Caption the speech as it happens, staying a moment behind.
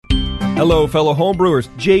Hello, fellow homebrewers.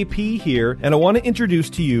 JP here, and I want to introduce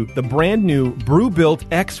to you the brand new Brew-Built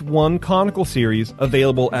X1 Conical Series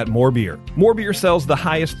available at More Beer. More Beer sells the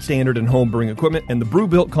highest standard in homebrewing equipment, and the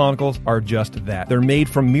Brew-Built Conicals are just that. They're made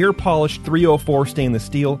from mirror-polished 304 stainless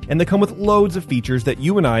steel, and they come with loads of features that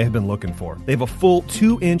you and I have been looking for. They have a full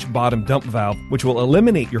 2-inch bottom dump valve, which will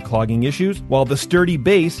eliminate your clogging issues, while the sturdy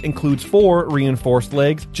base includes 4 reinforced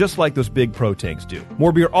legs, just like those big Pro tanks do.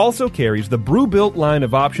 More Beer also carries the Brew-Built line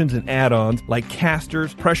of options and add-ons like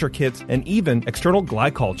casters, pressure kits, and even external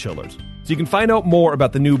glycol chillers. So you can find out more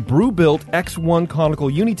about the new Brew-Built X1 Conical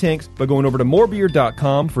Unitanks by going over to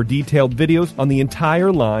morebeer.com for detailed videos on the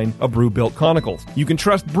entire line of Brew-Built Conicals. You can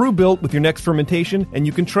trust Brew-Built with your next fermentation, and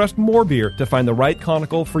you can trust More Beer to find the right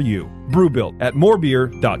conical for you. Brew-Built at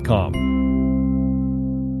morebeer.com.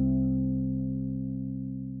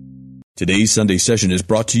 Today's Sunday session is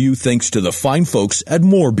brought to you thanks to the fine folks at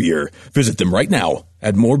More Beer. Visit them right now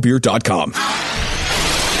at morebeer.com.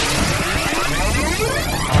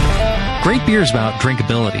 Great beer is about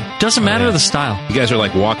drinkability. Doesn't matter the style. You guys are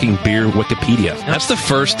like walking beer Wikipedia. That's the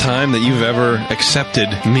first time that you've ever accepted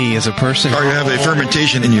me as a person. Or you have a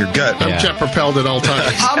fermentation in your gut. I'm jet propelled at all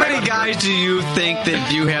times. How many guys do you think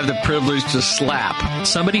that you have the privilege to slap?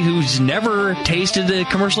 Somebody who's never tasted a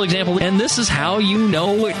commercial example, and this is how you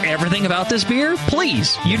know everything about this beer?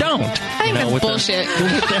 Please, you don't. I think that's bullshit.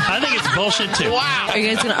 I think it's bullshit too. Wow. Are you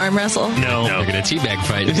guys going to arm wrestle? No. We're going to teabag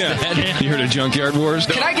fight instead. Yeah. You heard of Junkyard Wars?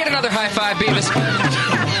 Can I get another high five, Beavis?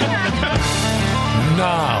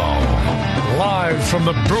 Now, live from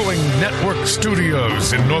the Brewing Network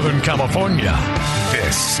studios in Northern California,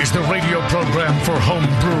 this is the radio program for home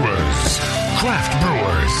brewers, craft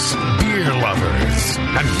brewers, beer lovers,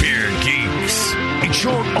 and beer geeks. It's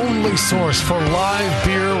your only source for live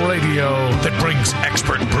beer radio that brings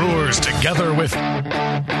expert brewers together with,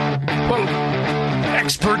 well,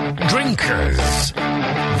 expert drinkers.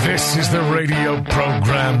 This is the radio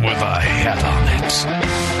program with a head on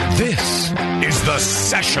it. This is The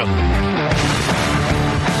Session.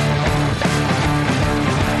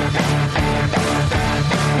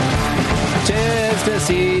 'Tis the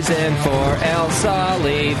season for El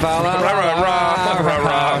Saliva.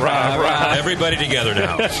 Everybody together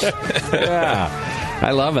now. Yeah.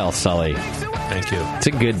 I love El Sully. Thank you. It's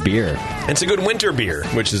a good beer. It's a good winter beer,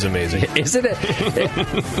 which is amazing. Isn't it?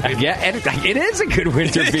 Yeah, it is a good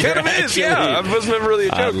winter beer. It kind of is, yeah. It was never really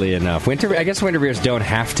a joke. Oddly enough. I guess winter beers don't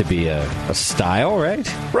have to be a style, right?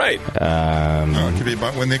 Right. No, it could be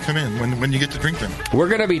about when they come in, when you get to drink them. We're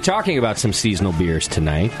going to be talking about some seasonal beers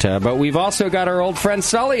tonight, but we've also got our old friend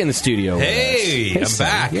Sully in the studio. Hey, I'm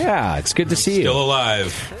back. Yeah, it's good to see you. Still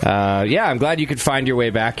alive. Yeah, I'm glad you could find your way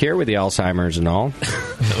back here with the Alzheimer's and all.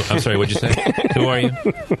 I'm sorry, what'd you say? Who are you?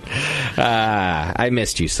 I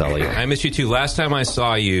missed you, Sully. I missed you, too. Last time I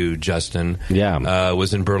saw you, Justin,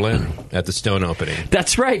 was in Berlin at the Stone opening.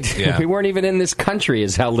 That's right. Yeah. We weren't even in this country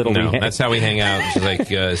is how little we hang. That's how we hang out. It's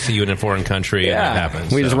like, see you in a foreign country, and that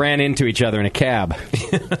happens. We just ran into each other in a cab.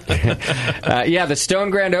 The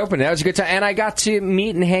Stone Grand Opening. That was a good time. And I got to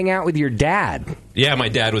meet and hang out with your dad. Yeah, my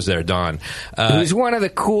dad was there, Don. Who's one of the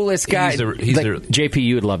coolest guys. JP,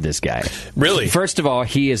 you would love this guy. Really? First of all,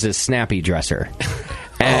 he is a snappy dresser.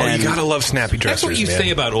 You gotta love snappy dressers. That's what you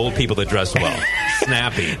say about old people that dress well.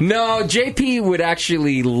 Snappy. No, JP would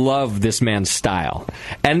actually love this man's style.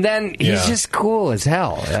 And then he's just cool as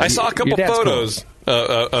hell. I saw a couple photos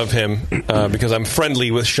of him because I'm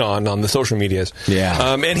friendly with Sean on the social medias.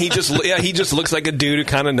 Yeah. And he just looks like a dude who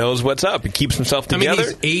kind of knows what's up. He keeps himself together. I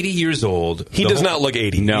mean, he's 80 years old. He does not look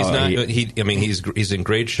 80. No, he's not. He's in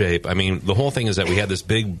great shape. I mean, the whole thing is that we had this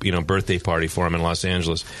big, birthday party for him in Los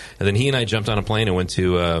Angeles, and then he and I jumped on a plane and went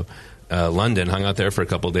to London, hung out there for a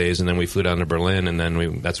couple of days, and then we flew down to Berlin, and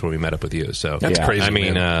then that's where we met up with you. So that's crazy. I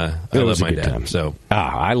mean, I love my dad. Time. So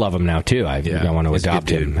I love him now too. I want to adopt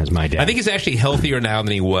him as my dad. I think he's actually healthier now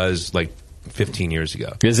than he was like 15 years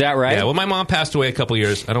ago. Is that right? Yeah. Well, my mom passed away a couple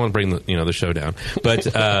years. I don't want to bring the show down,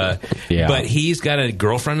 but but he's got a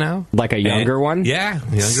girlfriend now, like a younger one. Yeah,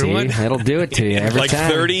 younger one. That'll do it to you every like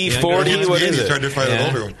time. 30, 40. What is it? Trying to find an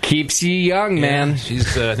older one. Keeps you young, man.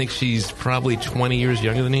 She's. I think she's probably 20 years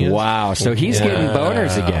younger than he is. Wow. So he's getting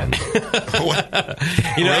boners again.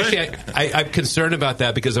 Actually, I'm concerned about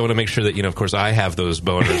that because I want to make sure that of course, I have those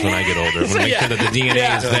boners when I get older. I want to make sure that the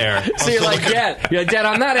DNA is there. So you're like, Dad,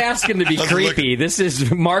 I'm not asking to be cool. creepy. This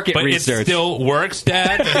is market but research. It still works,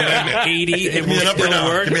 Dad. I'm 80. It will still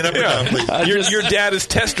work. Give me an up or down, please. Your dad is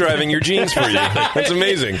test driving your jeans for you. That's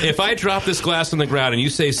amazing. If I drop this glass on the ground and you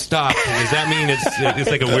say stop, does that mean it's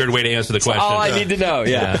like a weird way to answer the question? All I need to know.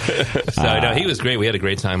 Yeah. So no, he was great. We had a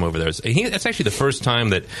great time over there. It's actually the first time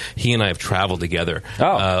that he and I have traveled together,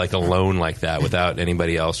 like alone like that, without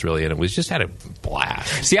anybody else really. And we just had a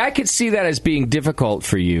blast. See, I could see that as being difficult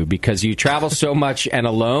for you because you travel so much and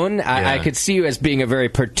alone. I could see you as being a very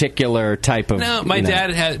particular type of. No, my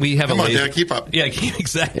dad had. We have Come a on, laissez, Dad, keep up. Yeah,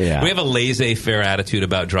 exactly. Yeah. We have a laissez-faire attitude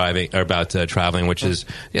about driving or about traveling, which is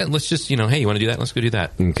let's just hey, you want to do that? Let's go do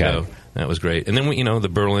that. Okay. So that was great. And then the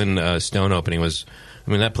Berlin Stone opening was. I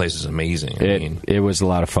mean, that place is amazing. It was a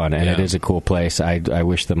lot of fun, and it is a cool place. I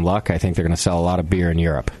wish them luck. I think they're going to sell a lot of beer in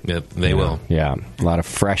Europe. Yep, they will. Yeah, a lot of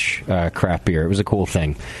fresh craft beer. It was a cool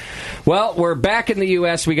thing. Well, we're back in the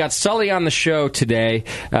U.S. We got Sully on the show today.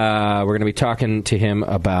 We're going to be talking to him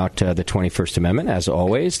about the 21st Amendment, as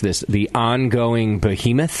always. The ongoing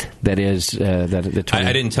behemoth that is the.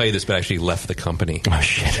 I didn't tell you this, but I actually left the company. Oh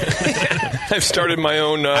shit! I've started my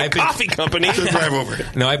own coffee company. Drive over.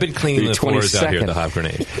 No, I've been cleaning the floors out here at the Hop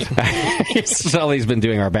Grenade. Sully's been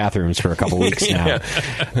doing our bathrooms for a couple weeks now.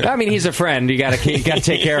 I mean, he's a friend. You got to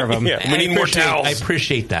take care of him. We need more towels. I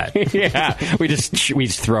appreciate that. Yeah, we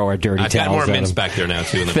just throw our dirty I've towels. got more at mints him. back there now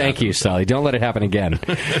too. In the Thank you, Sully. Don't let it happen again.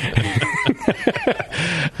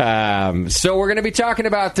 So we're going to be talking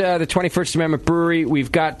about the 21st Amendment Brewery.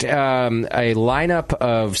 We've got a lineup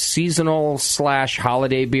of seasonal /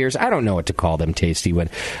 holiday beers. I don't know what to call them, Tasty. When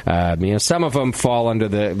some of them fall under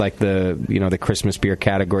the Christmas beer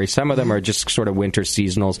category. Some of them are just sort of winter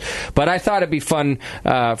seasonals. But I thought it'd be fun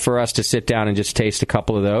for us to sit down and just taste a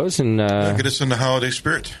couple of those and get us in the holiday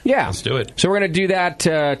spirit. Yeah, let's do it. So we're going to do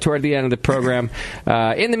that toward the end of the program.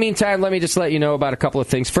 In the meantime, let me just let you know about a couple of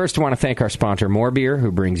things. First, I want to thank our sponsor, More Beer,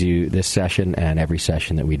 who brings you this session and every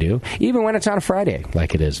session that we do, even when it's on a Friday,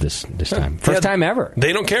 like it is this time. First time ever.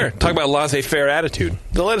 They don't care. Talk about laissez-faire attitude.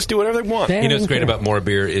 They'll let us do whatever they want. You know what's great about More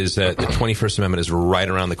Beer is that the 21st Amendment is right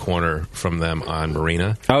around the corner from them on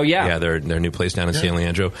Marina. Oh, yeah. Yeah, their new place down in San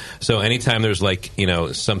Leandro. So anytime there's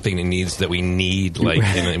something that we need,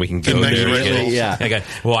 and we can go there. I got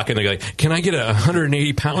walk in there, go can I get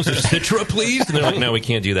 180 pounds of Citra, please? And they're like, no, we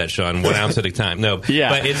can't do that, Sean. 1 ounce at a time. No, but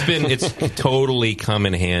it's totally come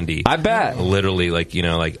in handy. I bet. Literally,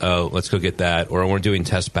 let's go get that, or when we're doing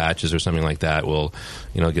test batches or something like that, we'll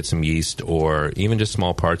get some yeast or even just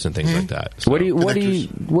small parts and things like that. So, what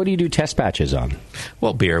do you do test batches on?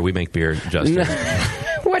 Well, beer. We make beer, Justin.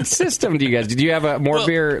 What system do you guys? Did you have a More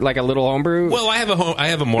Beer, like a little homebrew? Well, I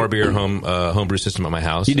have a More Beer homebrew system at my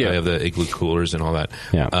house. You do. I have the igloo coolers and all that.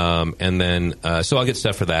 Yeah. And then so I'll get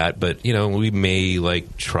stuff for that. But we may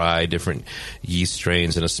try different yeast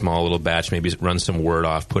strains in a small little batch. Maybe run some wort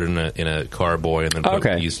off, put it in a carboy, and then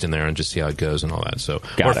put yeast in there and just see how it goes and all that. So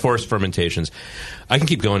forced fermentations. I can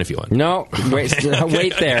keep going if you want. No, wait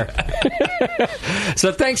there.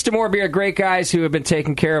 So thanks to More Beer, great guys who have been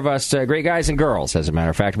taking care of us, great guys and girls, as a matter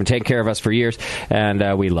of fact, have been taking care of us for years,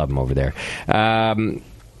 and we love them over there.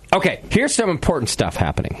 Okay, here's some important stuff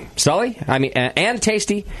happening. Sully, and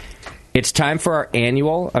Tasty, it's time for our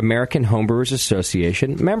annual American Homebrewers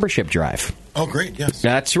Association membership drive. Oh, great, yes.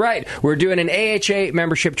 That's right. We're doing an AHA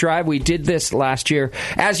membership drive. We did this last year.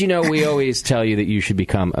 As you know, we always tell you that you should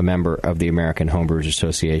become a member of the American Homebrewers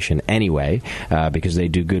Association anyway, because they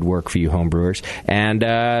do good work for you homebrewers. And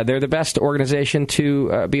they're the best organization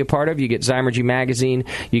to be a part of. You get Zymergy Magazine.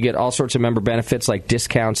 You get all sorts of member benefits like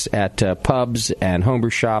discounts at pubs and homebrew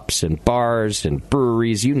shops and bars and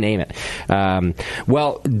breweries, you name it.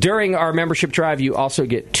 Well, during our membership drive, you also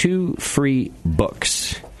get 2 free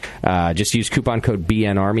books. Just use coupon code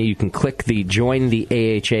BNARMY. You can click the Join the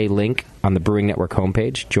AHA link on the Brewing Network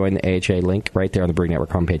homepage. Join the AHA link right there on the Brewing Network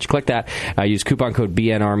homepage. Click that. Use coupon code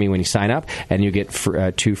BNARMY when you sign up, and you get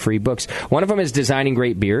 2 free books. One of them is Designing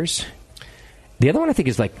Great Beers. The other one, I think,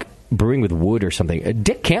 is Brewing with Wood or something.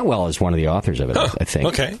 Dick Cantwell is one of the authors of it, I think.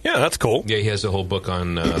 Okay. Yeah, that's cool. Yeah, he has a whole book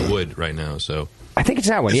on wood right now. So I think it's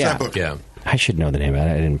that one, That book. Yeah. I should know the name of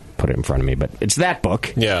it. I didn't put it in front of me, but it's that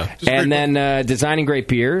book. Yeah. And then Designing Great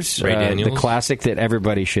Beers, Ray Daniels. the classic that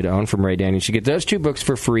everybody should own from Ray Daniels. You get those 2 books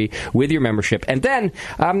for free with your membership. And then,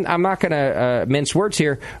 I'm not going to mince words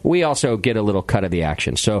here, we also get a little cut of the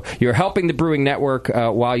action. So you're helping the Brewing Network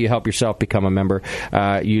while you help yourself become a member.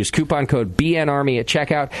 Use coupon code BNARMY at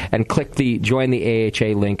checkout and click the Join the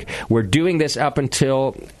AHA link. We're doing this up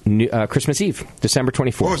until Christmas Eve, December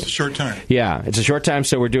 24th. Oh, it's a short time. Yeah, it's a short time,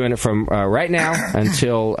 so we're doing it from right now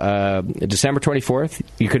until December 24th.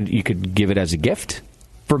 You could give it as a gift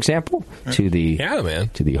for example, to the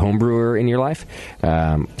home brewer in your life,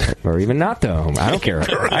 or even not the home. I don't care.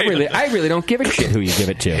 Right. I really don't give a shit who you give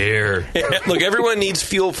it to. Here. Look, everyone needs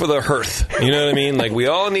fuel for the hearth. You know what I mean? Like, we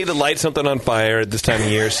all need to light something on fire at this time of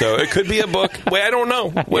year, so it could be a book. Wait, I don't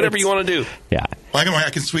know. Whatever you want to do. Yeah. Well, I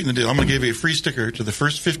can sweeten the deal. I'm going to give you a free sticker to the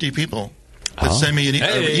first 50 people that send me an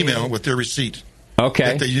email with their receipt.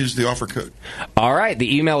 Okay. If they use the offer code. All right.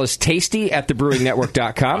 The email is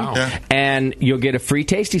tasty@thebrewingnetwork.com, Wow. and you'll get a free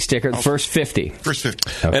Tasty sticker, the first 50. First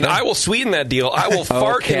 50. Okay. And I will sweeten that deal. I will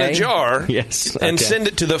fart in a jar and send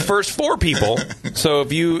it to the first 4 people. So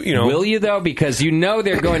if you know... Will you, though? Because you know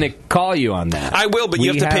they're going to call you on that. I will, but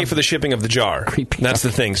you have to pay for the shipping of the jar. That's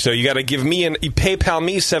the thing. So you got to give me you PayPal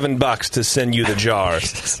me $7 to send you the jar.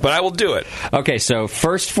 But I will do it. Okay, so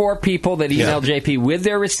first 4 people that email JP with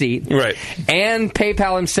their receipt, right, and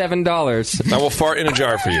PayPal him $7. I will fart in a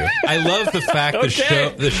jar for you. I love the fact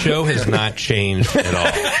the show has not changed at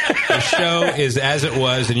all. The show is as it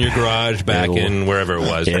was in your garage back in wherever it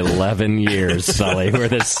was. 11 years, Sully. We're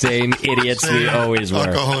the same idiots we always were.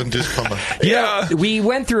 Alcohol and discomfort. Yeah. We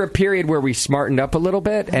went through a period where we smartened up a little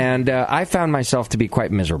bit, and I found myself to be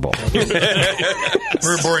quite miserable.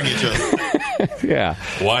 We're boring each other. Yeah.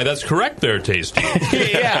 Why, that's correct there, Tasty.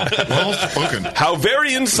 Yeah. Well spoken. How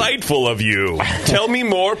very insightful of you. Tell me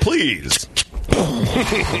more, please.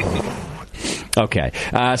 Okay,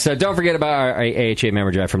 so don't forget about our AHA member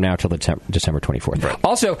drive from now till December 24th. Right.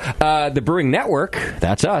 Also, the Brewing Network,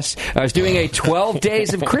 that's us, is doing a 12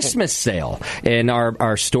 Days of Christmas sale in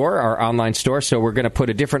our store, our online store. So we're going to put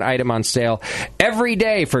a different item on sale every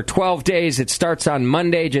day for 12 days. It starts on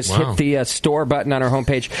Monday. Just hit the store button on our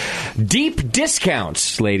homepage. Deep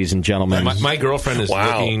discounts, ladies and gentlemen. My girlfriend is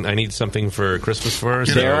looking. I need something for Christmas for her.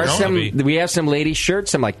 There are we have some ladies'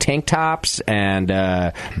 shirts, some like tank tops and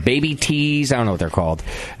baby tees. I don't know what they're called.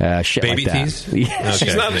 Shit baby like that. tees? Yeah. Okay.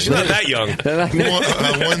 She's not that young. I don't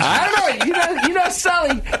know. You know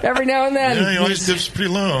Sully. Every now and then, he always dips pretty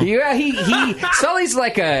low. Yeah, Sully's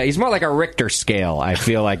he's more like a Richter scale. I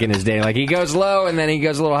feel like in his day, like he goes low and then he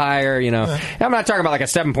goes a little higher. You know, I'm not talking about like a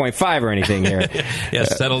 7.5 or anything here. Yeah,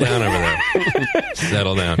 settle down over there.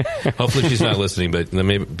 Settle down. Hopefully she's not listening, but there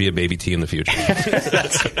may be a baby tee in the future.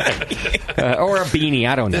 That's right. Or a beanie.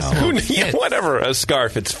 I don't know. Whatever. A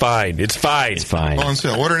scarf. It's fine. It's fine. It's fine. On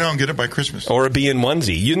sale. Order now and get it by Christmas. Or a B&O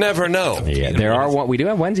onesie. You never know. Yeah, we do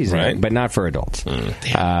have onesies, right? But not for adults.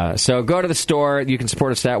 So go to the store. You can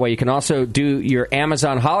support us that way. You can also do your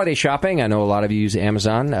Amazon holiday shopping. I know a lot of you use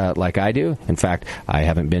Amazon like I do. In fact, I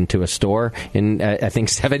haven't been to a store in, I think,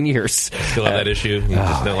 7 years. Still have that issue? You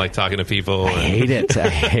just don't like talking to people? I hate it.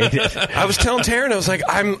 I was telling Taryn, I was like,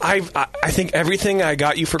 I think everything I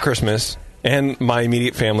got you for Christmas and my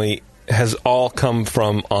immediate family has all come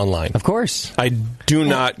from online. Of course. I do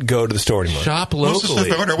not go to the store anymore. Shop Most of the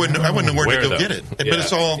locally. stuff I wouldn't know where to go though? get it. But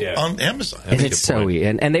it's all on Amazon. And it's so easy.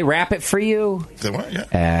 And they wrap it for you. Yeah.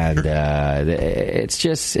 And it's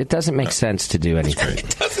just, it doesn't make sense to do anything.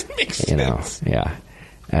 It doesn't make sense. You know, yeah.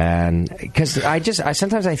 And because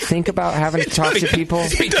sometimes I think about having to talk to people.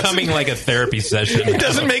 It's becoming like a therapy session. It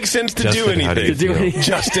doesn't make sense to do anything.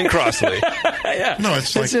 Justin Crossley. Yeah. No,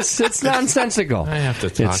 it's nonsensical. I have to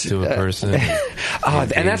talk to a person.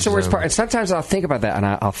 And that's the worst part. And sometimes I'll think about that, and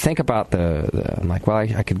I'll think about I'm like, well,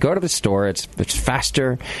 I could go to the store. It's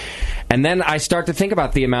faster. And then I start to think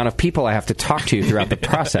about the amount of people I have to talk to throughout the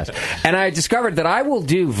process. And I discovered that I will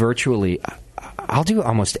do I'll do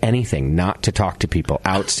almost anything not to talk to people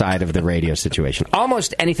outside of the radio situation.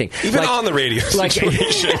 Almost anything. Even on the radio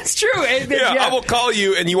situation. It's true. I will call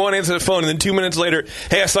you and you won't answer the phone, and then 2 minutes later,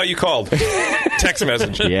 hey, I saw you called. Text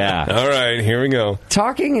message. Yeah. All right, here we go.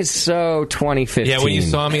 Talking is so 2015. Yeah, when you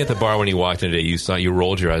saw me at the bar when you walked in today, you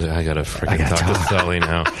rolled your eyes. I gotta freaking talk to Sully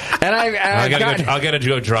now. And I gotta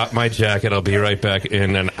go drop my jacket. I'll be right back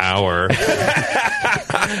in an hour.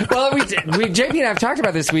 Well, JP and I have talked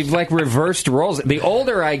about this. We've reversed roles. The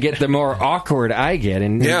older I get, the more awkward I get,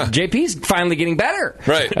 and JP's finally getting better.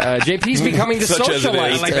 Right. JP's becoming the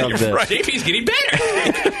socialite of this. Right. JP's getting better.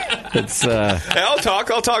 It's. I'll talk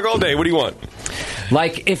all day. What do you want?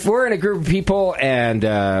 Like, if we're in a group of people and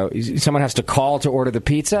someone has to call to order the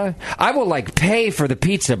pizza, I will, pay for the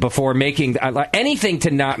pizza before making anything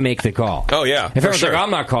to not make the call. Oh, yeah. If everyone's like,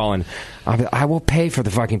 I'm not calling, I will pay for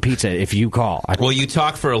the fucking pizza if you call. Well, you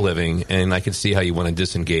talk for a living, and I can see how you want to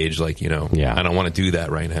disengage. I don't want to do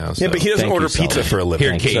that right now. So. Yeah, but he doesn't order pizza for a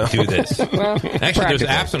living. Here, Kate, do this. Well, actually, there's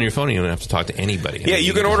apps on your phone. You don't have to talk to anybody. Yeah,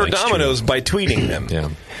 you can order Domino's by tweeting them. Yeah.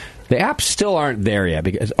 The apps still aren't there yet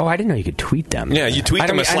because I didn't know you could tweet them. Yeah, you tweet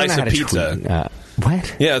them a slice of pizza.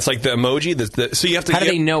 What? Yeah, it's like the emoji. So you have to. How do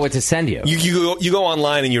they know what to send you? You go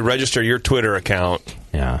online and you register your Twitter account,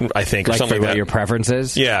 Yeah, I think, or like something for like what that. your preference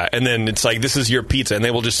is. Yeah, and then it's like, this is your pizza, and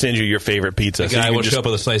they will just send you your favorite pizza. The guy you will can show up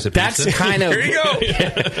with a slice of pizza. That's kind of Here you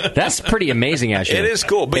go. That's pretty amazing, actually. It is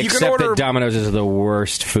cool, but you Except can order. that Domino's is the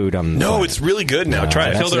worst food on the No, planet. it's really good now. Try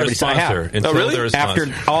it. Until they're a sponsor. Until really? they're a sponsor.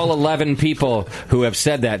 After all 11 people who have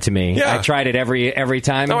said that to me, Yeah. I tried it every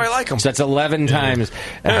time. Oh, I like them. So that's 11 times.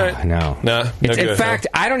 right. No. No It's, in good, fact,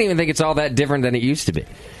 I don't even think it's all that different than it used to be.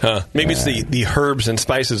 Huh. Maybe it's the herbs and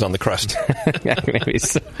spices on the crust. Maybe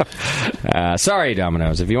so. Sorry,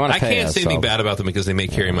 Domino's. If you want to I pay can't us, say anything bad about them because they may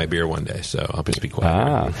carry my beer one day, so I'll just be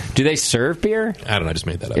quiet. Do they serve beer? I don't know. I just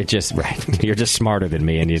made that up. It just right. You're just smarter than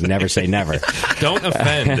me, and you never say never. Don't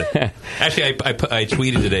offend. Actually, I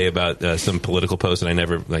tweeted today about some political posts, and I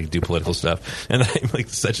never do political stuff. And I'm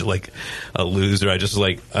such a loser. I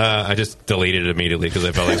just deleted it immediately because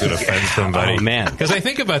I felt like it would offend somebody. Oh man, because I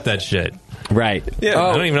think about that shit. Right. Yeah.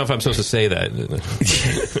 I don't even know if I'm supposed to say that.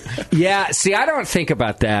 Yeah. See, I don't think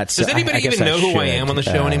about that. So Does anybody even know who I am on the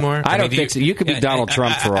show anymore? I don't think so. You could be Donald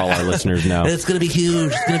Trump for all our listeners know. It's going to be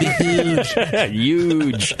huge. It's going to be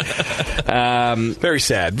huge. Huge. Very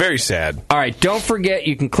sad. Very sad. All right. Don't forget,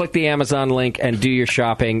 you can click the Amazon link and do your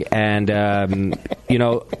shopping. And,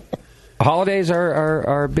 holidays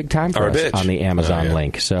are a big time for us on the Amazon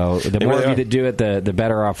link. So the more of you that do it, the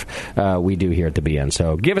better off we do here at the BN.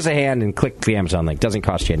 So give us a hand and click the Amazon link. Doesn't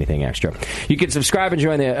cost you anything extra. You can subscribe and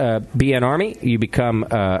join the BN Army. You become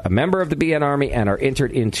a member of the BN Army and are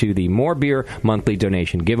entered into the More Beer monthly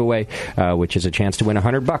donation giveaway, which is a chance to win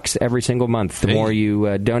 $100 every single month. The more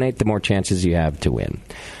you donate, the more chances you have to win.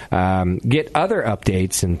 Get other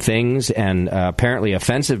updates and things and apparently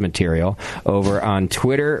offensive material over on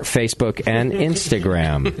Twitter, Facebook, and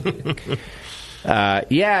Instagram.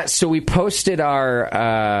 So we posted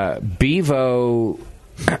our Bevo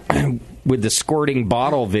with the squirting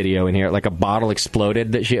bottle video in here, like a bottle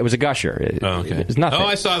exploded. It was a gusher. It was nothing. Oh,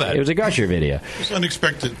 I saw that. It was a gusher video. It was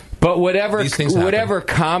unexpected. But whatever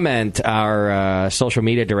comment our social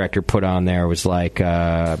media director put on there was like,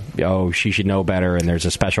 she should know better, and there's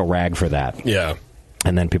a special rag for that. Yeah.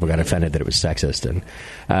 And then people got offended that it was sexist. And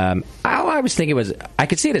I was thinking I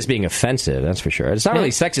could see it as being offensive, that's for sure. It's not really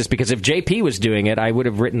sexist, because if JP was doing it, I would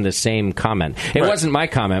have written the same comment. It wasn't my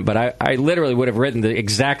comment, but I literally would have written the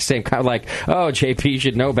exact same comment, like, JP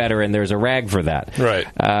should know better, and there's a rag for that. Right.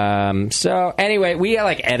 So anyway, we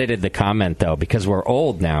edited the comment, though, because we're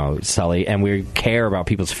old now, Sully, and we care about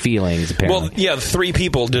people's feelings, apparently. Well, yeah, 3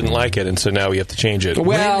 people didn't like it, and so now we have to change it.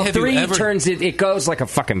 Well, 3 turns it goes like a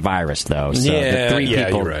fucking virus, though. So the 3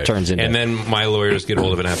 people turns into. And then my lawyers get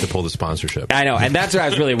hold of it and have to pull the sponsorship. I know, and that's what I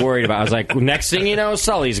was really worried about. I was like, next thing you know,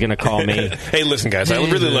 Sully's going to call me. Hey, listen, guys, I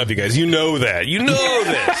really love you guys. You know that. You know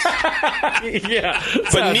this. Yeah.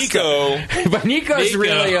 But Nico's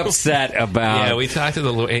really upset about. Yeah, we talked to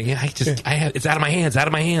the lawyer. Yeah, it's out of my hands. Out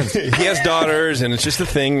of my hands. He has daughters, and it's just a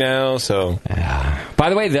thing now. So, by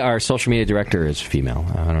the way, our social media director is female.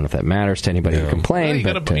 I don't know if that matters to anybody who complained. You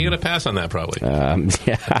got to pass on that, probably.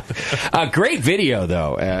 Great video,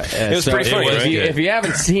 though. It was pretty funny. If you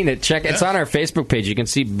haven't seen it, check. It's on our Facebook page. You can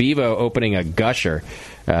see Bevo opening a gusher.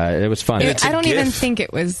 It was fun. I don't even think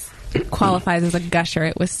it qualifies as a gusher.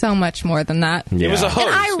 It was so much more than that. Yeah. It was a hose.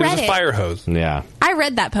 And I read it was a fire hose. Yeah. I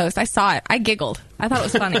read that post. I saw it. I giggled. I thought it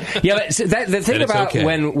was funny. Yeah, but the thing about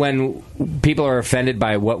when people are offended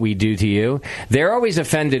by what we do to you, they're always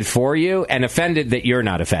offended for you and offended that you're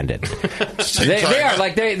not offended. they are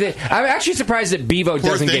like I'm actually surprised that Bevo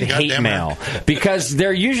doesn't get hate mail, because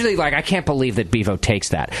they're usually like, I can't believe that Bevo takes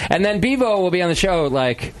that, and then Bevo will be on the show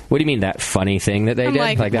like, what do you mean, that funny thing that they did?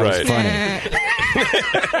 Like that was funny.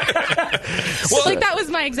 That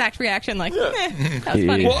was my exact reaction. Like, that was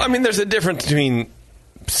funny. Well, I mean, there's a difference between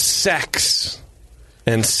sex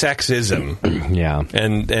and sexism. Yeah.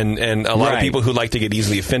 And a lot of people who like to get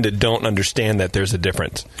easily offended don't understand that there's a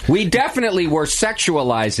difference. We definitely were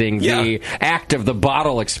sexualizing the act of the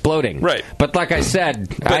bottle exploding. Right. But like I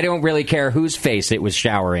said, I don't really care whose face it was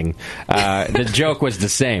showering. The joke was the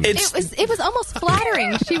same. It was almost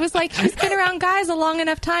flattering. She was like, she's been around guys a long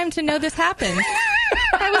enough time to know this happens.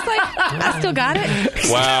 I was like, I still got it.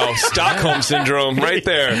 Wow, Stockholm Syndrome right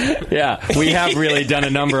there. Yeah, we have really done a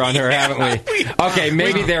number on her, haven't we? Okay,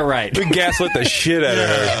 maybe they're right. We gaslit the shit out of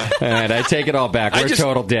her. All right, I take it all back. We're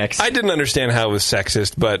total dicks. I didn't understand how it was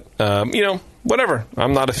sexist, but, whatever.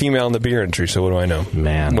 I'm not a female in the beer industry, so what do I know?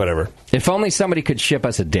 Man. Whatever. If only somebody could ship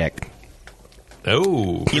us a dick.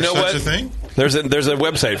 Oh. You know what? Such a thing? There's a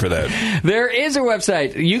website for that. There is a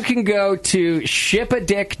website. You can go to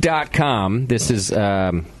shipadick.com. This is,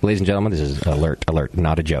 ladies and gentlemen, this is alert,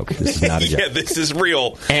 not a joke. This is not a joke. Yeah, this is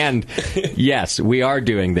real. And yes, we are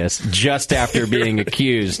doing this just after being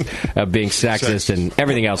accused of being sexist and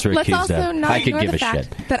everything else we're Let's accused also of. not I could ignore give the a shit.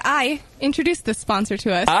 fact that I introduced this sponsor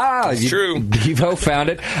to us. True. You both found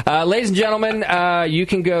it. Ladies and gentlemen, you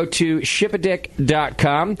can go to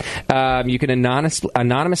shipadick.com. You can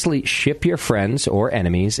anonymously ship your friends or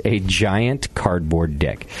enemies a giant cardboard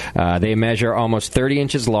dick. They measure almost 30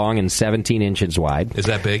 inches long and 17 inches wide. Is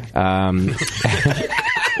that big?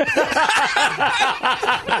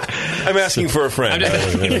 I'm asking for a friend. I'm just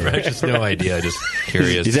asking for a friend. Just no idea. Just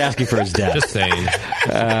curious. He's asking for his dad. Just saying.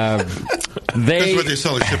 That's where they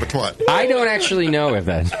sell a ship a twat. I don't actually know if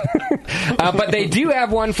that. But they do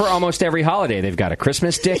have one for almost every holiday. They've got a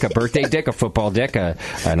Christmas dick, a birthday dick, a football dick,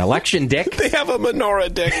 an election dick. They have a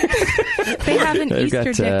menorah dick. They have an They've Easter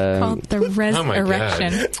got, dick called the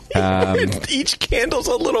Resurrection. Each candle's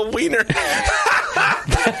a little wiener.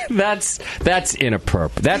 That's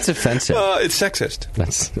inappropriate. That's offensive. It's sexist.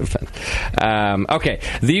 That's offensive. Okay.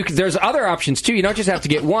 There's other options, too. You don't just have to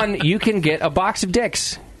get one. You can get a box of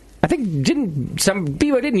dicks. I think,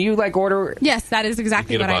 didn't you order? Yes, that is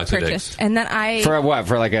exactly what I purchased. And then For what?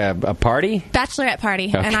 For like a party? Bachelorette party.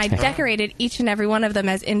 Okay. And I decorated each and every one of them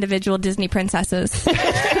as individual Disney princesses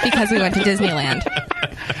because we went to Disneyland.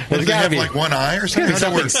 Does they have like one eye or something? There's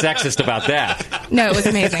something sexist about that. No, it was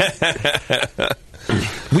amazing.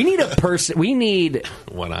 We need a person. We need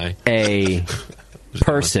one eye. A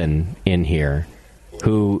person in here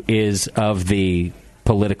who is of the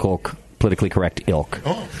politically correct ilk.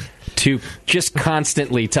 Oh. To just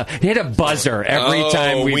constantly hit a buzzer every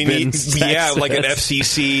time we've been sexist. like an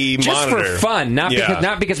FCC just monitor. for fun,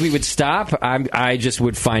 not because we would stop. I just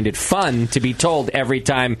would find it fun to be told every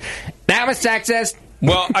time that was sexist.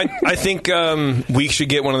 Well, I think we should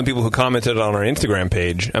get one of the people who commented on our Instagram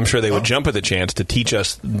page. I'm sure they would jump at the chance to teach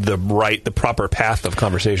us the proper path of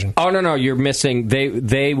conversation. Oh no, you're missing.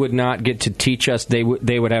 They would not get to teach us. They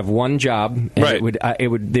would have one job, and right? It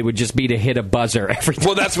would just be to hit a buzzer every time.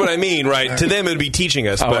 Well, that's what I mean, right? To them, it would be teaching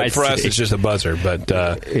us, but for us, it's just a buzzer. But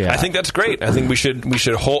I think that's great. I think we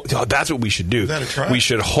should hold. Oh, that's what we should do. We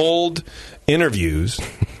should hold interviews,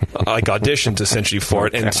 like auditions, essentially for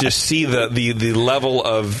it, and just see the level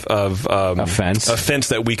of offense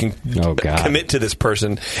that we can commit to this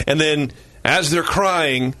person, and then as they're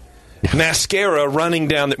crying, mascara running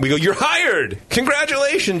down. We go, "You're hired!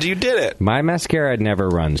 Congratulations, you did it!" My mascara never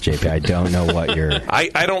runs, JP. I don't know what you're.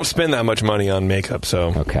 I don't spend that much money on makeup,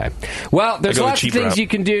 so okay. Well, there's lots of things you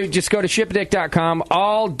can do. Just go to shipadick.com.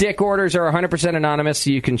 All dick orders are 100% anonymous, so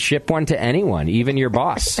you can ship one to anyone, even your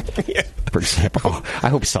boss. Yeah. For example, I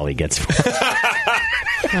hope Sully gets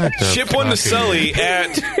one. Ship one to Sully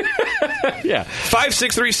at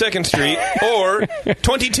 563 2nd Street or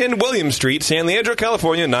 2010 William Street, San Leandro,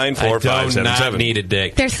 California, 94577. I do not need a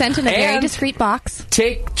dick. They're sent in a very discreet box.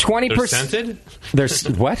 Take 20%. They're scented? There's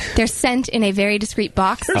what? They're sent in a very discreet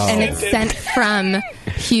box, and it's sent from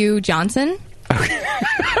Hugh Johnson.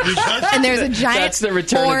 And there's a giant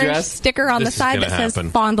orange address? sticker on the side that says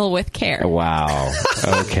 "Fondle with care." Wow.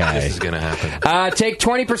 Okay. This is going to happen. Take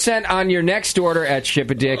 20% on your next order at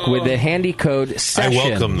Ship-A-Dick with the handy code SESSION. I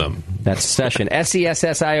welcome them. That's Session.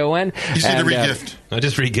 SESSION. You see the regift. I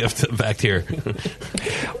just regift back here.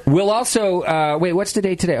 We'll also wait. What's the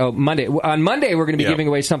date today? Oh, Monday. On Monday, we're going to be giving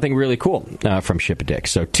away something really cool from Ship-A-Dick.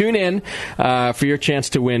 So tune in for your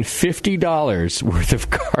chance to win $50 worth of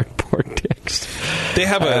cardboard dicks. They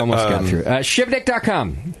have I almost got through.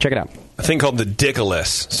 Shipadick.com. Check it out. A thing called the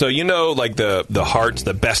Dickless. So like the hearts,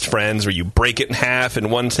 the best friends, where you break it in half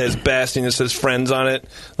and one says best and it says friends on it,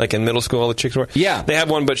 like in middle school all the chicks were. Yeah. They have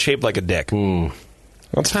one but shaped like a dick.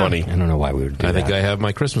 That's funny. I don't know why we would do that. I think I have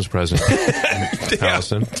my Christmas present.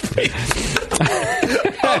 Allison.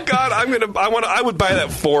 Oh God, I would buy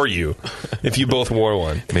that for you if you both wore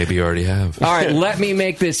one. Maybe you already have. All right, let me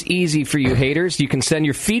make this easy for you haters. You can send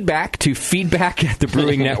your feedback to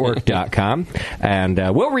feedback@thebrewingnetwork.com,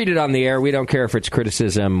 and we'll read it on the air. We don't care if it's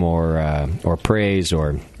criticism or praise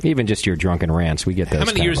or even just your drunken rants. We get those. How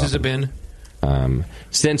many years has it been?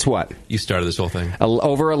 Since what? You started this whole thing?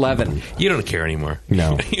 Over 11. You don't care anymore.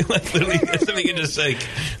 No. You literally something you just like.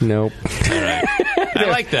 Nope. All right. I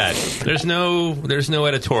like that. There's no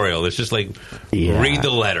editorial. It's just like read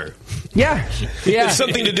the letter. Yeah. It's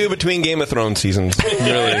something to do between Game of Thrones seasons.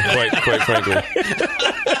 Really, quite frankly.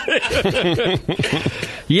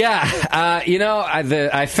 Yeah.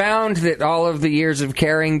 I found that all of the years of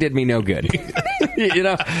caring did me no good.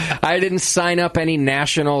 I didn't sign up any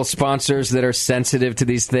national sponsors that are sensitive to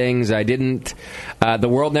these things. I didn't. The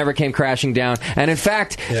world never came crashing down. And in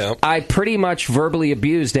fact, I pretty much verbally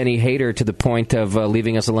abused any hater to the point of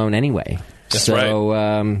leaving us alone anyway. That's right.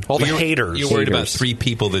 All the haters. You're worried about 3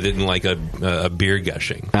 people that didn't like a beer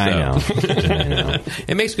gushing. So. I know.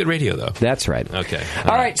 It makes good radio, though. That's right. Okay.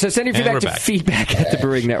 All right. So send your feedback to feedback at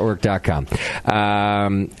thebrewingnetwork.com.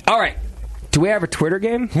 All right. Do we have a Twitter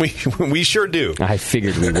game? We sure do. I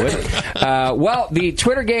figured we would. Well, the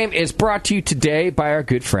Twitter game is brought to you today by our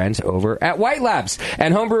good friends over at White Labs.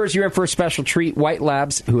 And homebrewers, you're in for a special treat. White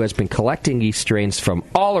Labs, who has been collecting yeast strains from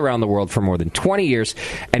all around the world for more than 20 years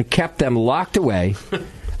and kept them locked away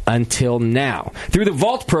until now. Through the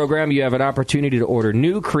Vault program, you have an opportunity to order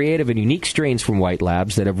new, creative, and unique strains from White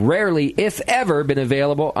Labs that have rarely, if ever, been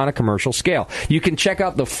available on a commercial scale. You can check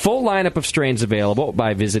out the full lineup of strains available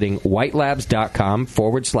by visiting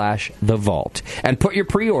whitelabs.com/the vault and put your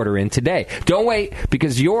pre-order in today. Don't wait,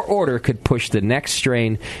 because your order could push the next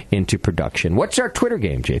strain into production. What's our Twitter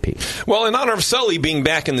game, JP? Well, in honor of Sully being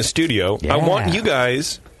back in the studio, I want you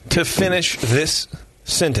guys to finish this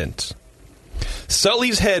sentence.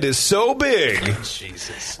 Sully's head is so big.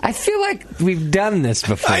 Jesus. I feel like we've done this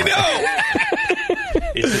before. I know.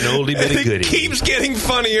 It's an oldie but a goodie. It keeps getting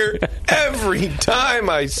funnier every time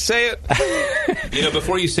I say it.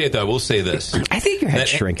 Before you say it, though, I will say this. I think your head's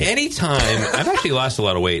shrinking. Anytime, I've actually lost a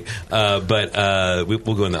lot of weight, but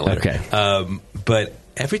we'll go in that later. Okay. But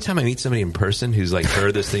every time I meet somebody in person who's like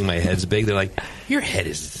heard this thing, my head's big, they're like, your head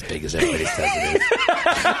is as big as everybody says it is.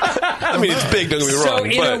 I mean, it's big, don't get me wrong. So,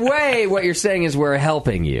 in a way, what you're saying is we're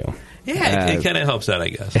helping you. Yeah, it kind of helps out, I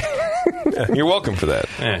guess. You're welcome for that.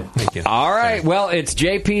 Thank you. All right, well, it's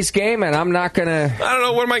JP's game, and I'm not going to... I don't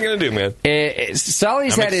know, what am I going to do, man?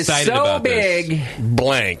 Sully's head is so big. This.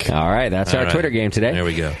 Blank. All right, that's our Twitter game today. There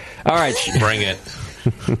we go. All right. Bring it.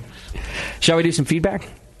 Shall we do some feedback?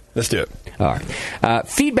 Let's do it. All right.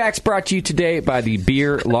 Feedback's brought to you today by the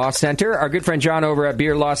Beer Law Center. Our good friend John over at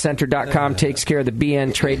beerlawcenter.com takes care of the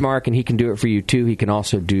BN trademark, and he can do it for you, too. He can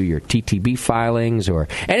also do your TTB filings or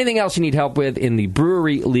anything else you need help with in the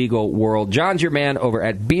brewery legal world. John's your man over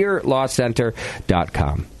at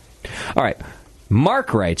beerlawcenter.com. All right.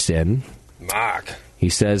 Mark writes in. Mark. He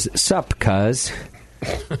says, "Sup, cuz."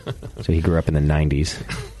 So he grew up in the 90s.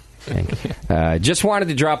 Just wanted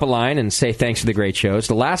to drop a line and say thanks for the great shows.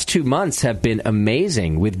 The last 2 months have been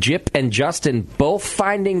amazing, with Jip and Justin both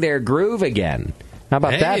finding their groove again. How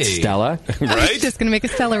about that, Stella? Right? I was just going to make a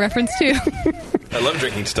Stella reference, too. I love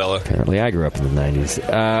drinking Stella. Apparently, I grew up in the 90s.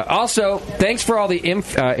 Also, thanks for all the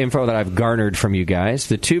info that I've garnered from you guys.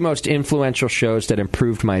 The 2 most influential shows that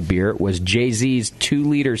improved my beer was Jay-Z's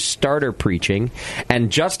 2-liter starter preaching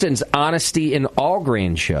and Justin's Honesty in All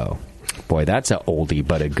Grain show. Boy, that's a oldie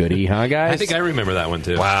but a goodie, huh, guys? I think I remember that one,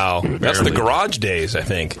 too. Wow. That's the garage days, I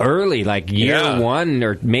think. Early, like year 1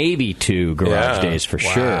 or maybe 2 garage days for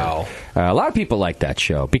sure. A lot of people like that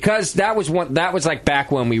show because that was like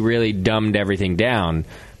back when we really dumbed everything down.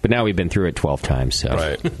 But now we've been through it 12 times. So,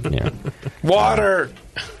 right. Yeah. Water.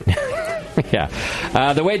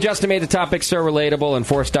 Yeah. The way Justin made the topic so relatable and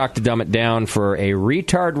forced Doc to dumb it down for a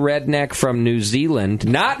retard redneck from New Zealand,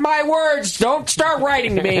 not my words, don't start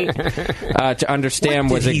writing to me, to understand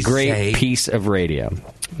was a great piece of radio.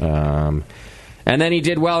 And then he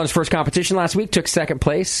did well in his first competition last week, took second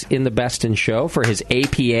place in the Best in Show for his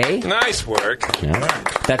APA. Nice work. Yeah.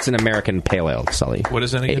 That's an American Pale Ale, Sully. What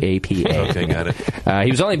is that again? APA. Okay, got it. He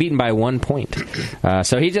was only beaten by 1 point.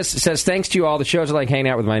 So he just says, thanks to you all. The shows are like hanging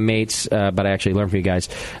out with my mates, but I actually learned from you guys,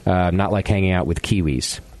 not like hanging out with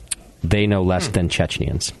Kiwis. They know less than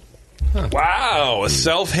Chechnyans. Huh. Wow, a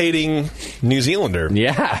self-hating New Zealander.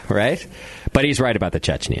 Yeah, right? But he's right about the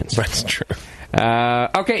Chechnyans. That's true.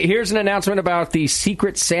 Okay, here's an announcement about the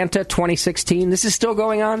Secret Santa 2016. This is still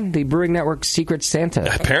going on, the Brewing Network Secret Santa.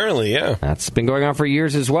 Apparently, yeah. That's been going on for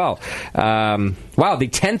years as well. Wow, the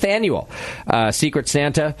 10th annual Secret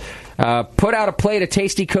Santa put out a plate of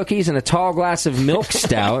tasty cookies and a tall glass of milk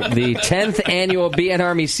stout. The 10th annual BN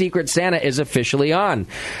Army Secret Santa is officially on.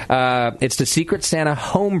 It's the Secret Santa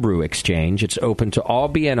Homebrew Exchange. It's open to all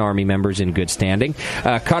BN Army members in good standing.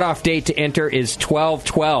 Cutoff date to enter is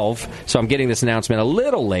 12/12, so I'm getting this announcement a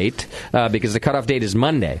little late because the cutoff date is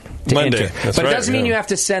Monday to enter. That's but right, it doesn't mean you have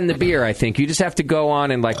to send the beer, I think. You just have to go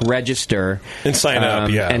on and register. And sign up,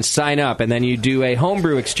 And sign up, and then you do a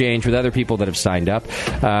homebrew exchange with other people that have signed up.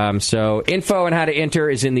 So info on how to enter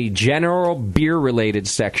is in the general beer-related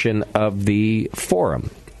section of the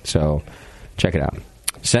forum. So check it out.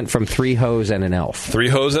 Sent from 3 hoes and an elf. 3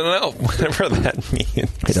 hoes and an elf. Whatever that means.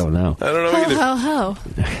 I don't know. I don't know ho, either. Ho, ho.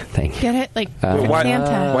 Thank you. Get it? Like why,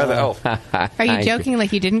 Santa. why the elf? Are you joking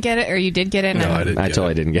like you didn't get it or you did get it? No, I didn't. I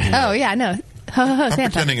totally didn't get it. Oh, yeah, no. Ho, ho, ho, I'm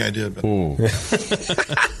Santa. pretending I did. But.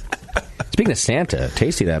 Speaking of Santa,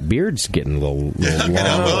 Tasty, that beard's getting a little long.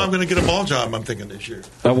 Well, I'm going to get a mall job, I'm thinking, this year.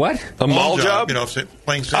 A what? A mall job? You know,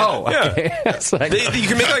 playing Santa. Oh, okay. Yeah. Like, you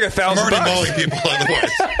can make like $1,000. I'm already mauling people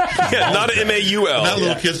otherwise. Yeah, not an MAUL. Not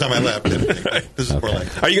little kids on my lap. This is more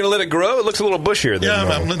like. Are you going to let it grow? It looks a little bushier than Yeah,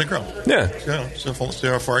 normal. I'm letting it grow. Yeah. See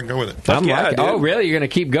how far I can go with it. Oh, really? You're going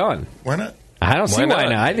to keep going? Why not? I don't see why not?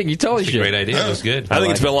 not. I think you totally It's should. a great idea. It was good. I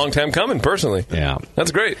think it's been a long time coming, personally. Yeah.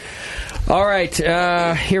 That's great. All right,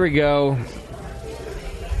 here we go.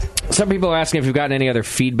 Some people are asking if you've gotten any other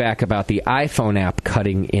feedback about the iPhone app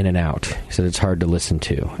cutting in and out. He said it's hard to listen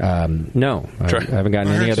to. No, I haven't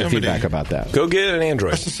gotten any other feedback about that. Go get an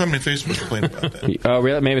Android. I saw somebody on Facebook complain about that. Oh,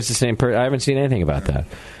 really? Maybe it's the same person. I haven't seen anything about that.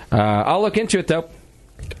 I'll look into it, though.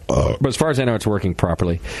 But as far as I know, it's working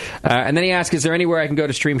properly. And then he asked, is there anywhere I can go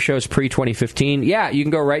to stream shows pre-2015? Yeah, you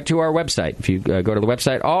can go right to our website. If you go to the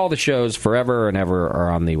website, all the shows forever and ever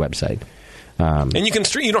are on the website. And you can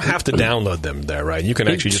stream. You don't have to download them there, right? You can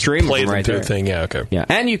actually just stream play them right through there. the thing. Yeah, okay. Yeah,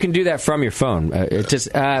 and you can do that from your phone. It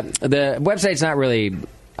just the website's not really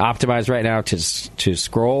optimized right now to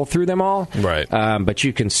scroll through them all. Right. But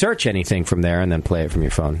you can search anything from there and then play it from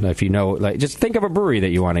your phone. If you know, like, just think of a brewery that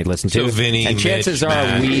you want to listen to. So Vinny, and chances Mitch,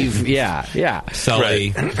 are Matt, yeah.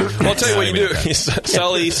 Sully. Right. Well, I'll tell you what you do.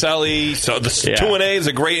 Sully. So the 2-1-A is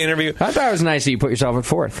a great interview. I thought it was nice that you put yourself at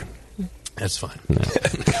 4th. That's fine.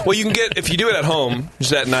 Well, you can get, if you do it at home,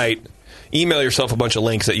 just at night, email yourself a bunch of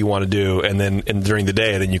links that you want to do, and then during the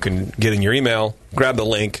day, then you can get in your email, grab the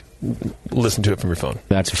link, listen to it from your phone.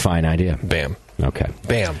 That's a fine idea. Bam. Okay.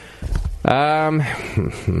 Bam.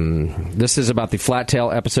 This is about the Flat Tail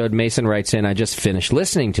episode. Mason writes in, I just finished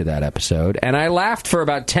listening to that episode, and I laughed for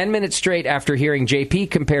about 10 minutes straight after hearing JP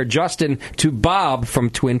compare Justin to Bob from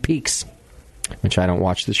Twin Peaks, which I don't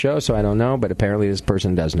watch the show, so I don't know, but apparently this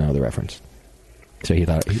person does know the reference. So he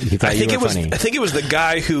thought you were funny. I think it was the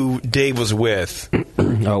guy who Dave was with.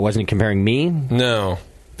 Oh, wasn't he comparing me? No.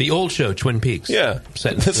 The old show, Twin Peaks. Yeah.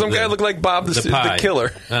 Some guy looked like Bob the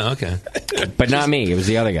killer. Oh, okay. But not me. It was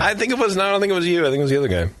the other guy. I don't think it was you. I think it was the other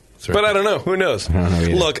guy. Right. But I don't know. Who knows? I don't know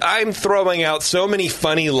either. Look, I'm throwing out so many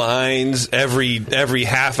funny lines every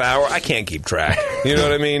half hour. I can't keep track. You know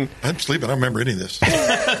what I mean? I'm sleeping. I don't remember any of this.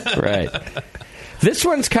 Right. This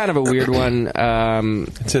one's kind of a weird one.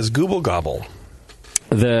 It says Google Gobble.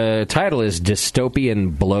 The title is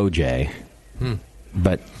Dystopian Blowjay.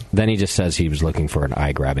 But then he just says he was looking for an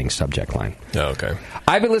eye-grabbing subject line. Oh, okay.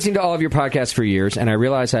 I've been listening to all of your podcasts for years, and I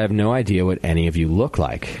realize I have no idea what any of you look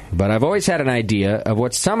like. But I've always had an idea of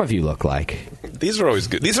what some of you look like. These are always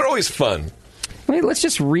good. These are always fun. Let's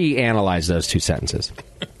just reanalyze those two sentences.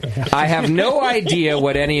 I have no idea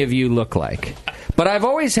what any of you look like, but I've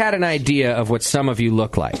always had an idea of what some of you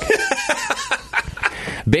look like.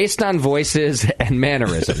 Based on voices and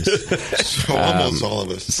mannerisms. So almost all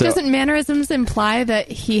of us. Doesn't mannerisms imply that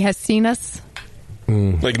he has seen us?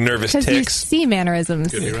 Like nervous Because you ticks. see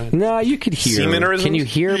mannerisms. No, you could hear. See mannerisms? Can you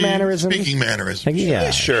hear mannerisms? Speaking mannerisms.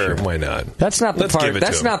 Yeah, sure. Why not? That's not the Let's give part. it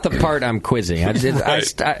That's to him. not the part I'm quizzing. We're getting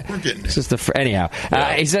It's just the anyhow.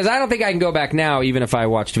 He says, I don't think I can go back now, even if I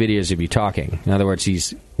watched videos of you talking. In other words,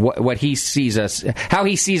 he's what he sees us, how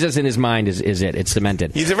he sees us in his mind is it. It's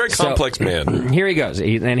cemented. He's a very complex man. Here he goes,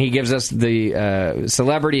 and he gives us the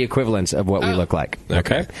celebrity equivalents of what we look like.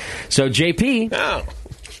 Okay, so JP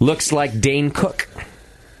looks like Dane Cook.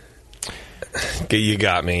 Okay, you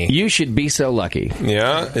got me. You should be so lucky.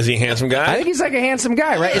 Yeah? Is he a handsome guy? I think he's like a handsome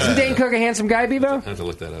guy, right? Isn't Dane Cook a handsome guy, Bebo? I have to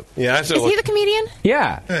look that up. Yeah, Is he the comedian?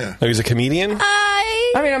 Yeah. Oh, he's a comedian?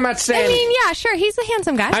 I mean, I'm not saying. I mean, yeah, sure, he's a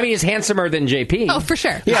handsome guy. I mean, he's handsomer than JP. Oh, for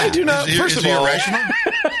sure. Yeah. I do not. First of all,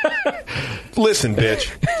 listen,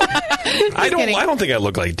 bitch. I don't think I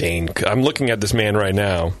look like Dane. I'm looking at this man right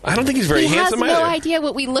now. I don't think he's very he handsome has no either. idea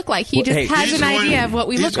what we look like. He just has an idea of what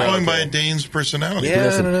we look like. He's going by Dane's personality. Yeah,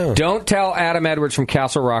 Listen, I don't know. don't tell Adam Edwards from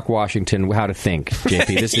Castle Rock, Washington, how to think,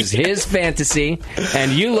 JP. This is his fantasy,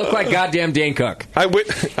 and you look like goddamn Dane Cook. All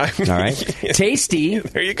right, Tasty.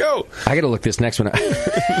 There you go. I got to look this next one up.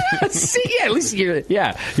 See, yeah, at least you're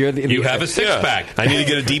the. You have a six-pack. I need to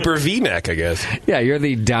get a deeper V-neck, I guess. Yeah, you're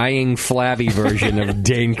the dying, flabby version of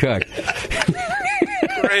Dane Cook.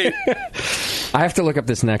 Great. I have to look up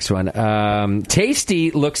this next one. Tasty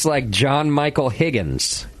looks like John Michael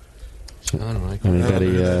Higgins. John Michael.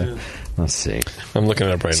 Anybody? Let's see. I'm looking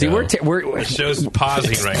it up right now. The show's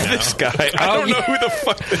pausing right now. This guy. I don't know who the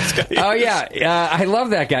fuck this guy is. Oh, yeah. I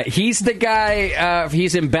love that guy. He's the guy,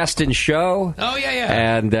 he's in Best in Show. Oh,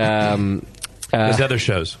 yeah. And... There's other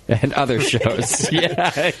shows. And other shows. Yeah.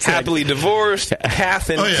 Exactly. Happily Divorced, Kath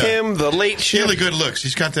and Kim, The Late Show. Really good looks.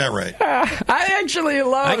 He's got that right. I actually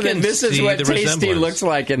love that this is what Tasty looks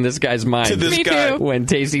like in this guy's mind. To this guy. When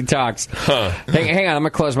Tasty talks. Huh. Hang on, I'm going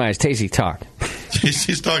to close my eyes. Tasty, talk.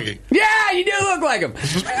 He's talking. Yeah, you do look like him.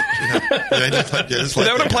 That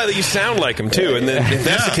would imply that you sound like him, too. And then if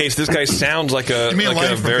that's the case, this guy sounds like a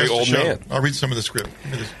very old man. I'll read some of the script.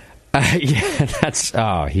 That's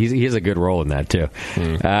he's a good role in that too.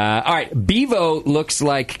 All right, Bevo looks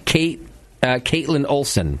like Caitlin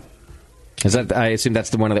Olsen. Is that? I assume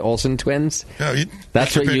that's one of the Olsen twins. Yeah,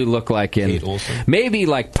 that's what you look like in. Kate Olsen. Maybe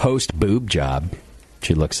like post boob job.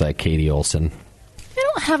 She looks like Katie Olsen.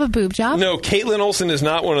 I don't have a boob job. No, Caitlin Olsen is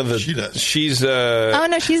not one of the. She does. She's. Oh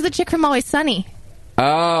no, she's the chick from Always Sunny.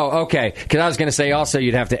 Oh, okay. Because I was going to say also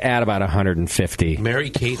you'd have to add about 150. Mary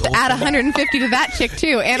Kate Olsen. Add 150 to that chick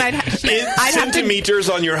too, and I'd centimeters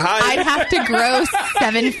on your height. I'd have to grow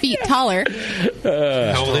 7 feet taller.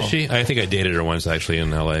 How old is she? I think I dated her once actually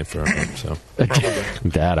in L.A. for so.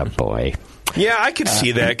 That a boy. Yeah, I could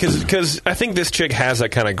see that because I think this chick has that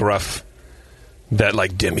kind of gruff, that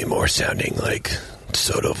like Demi Moore sounding like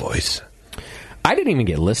Soto voice. I didn't even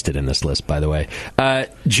get listed in this list, by the way.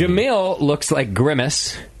 Jamil looks like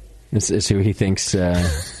Grimace. This is who he thinks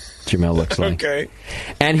Jamil looks like. Okay.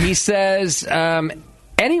 And he says,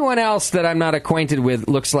 anyone else that I'm not acquainted with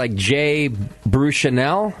looks like Jay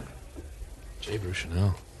Bruchanel. Jay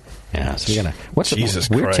Bruchanel. Yeah, so we're gonna. Jesus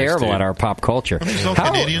we're Christ, terrible dude. at our pop culture.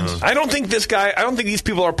 Canadians? I don't think these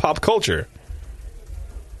people are pop culture.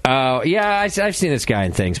 Yeah, I've seen this guy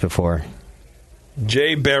in things before.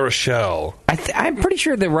 Jay Baruchel. I'm pretty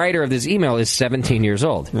sure the writer of this email is 17 years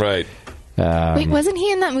old. Right. Wait, wasn't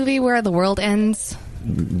he in that movie where the world ends?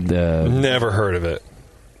 Never heard of it.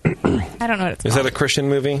 I don't know what it's Is called. that a Christian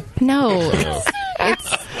movie? No. It's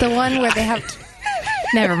the one where they have...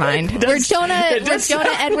 Never mind. Where Jonah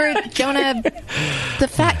Edward, the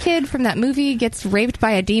fat kid from that movie, gets raped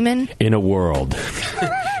by a demon. In a world.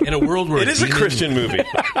 In a world where it is a Christian movie.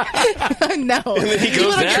 No. And then he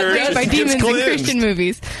goes to church. Raped by demons in Christian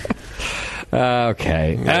movies.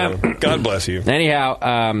 Okay. God bless you.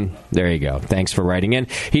 Anyhow, there you go. Thanks for writing in.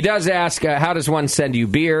 He does ask, how does one send you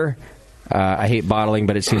beer? I hate bottling,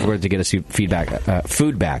 but it seems worth to get us feedback.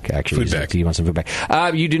 Food back, actually. Food back. Do you want some food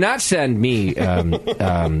back? You do not send me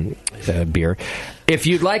beer. If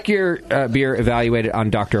you'd like your beer evaluated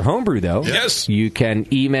on Dr. Homebrew, though, yes, you can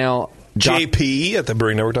email JP at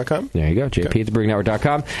thebrewingnetwork.com. There you go, JP at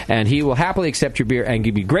thebrewingnetwork.com. And he will happily accept your beer and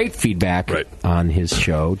give you great feedback on his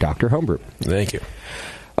show, Dr. Homebrew. Thank you.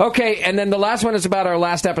 Okay, and then the last one is about our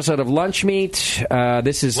last episode of Lunch Meat.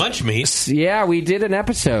 This is Lunch Meat? Yeah, we did an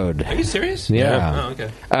episode. Are you serious? Yeah. Oh, okay.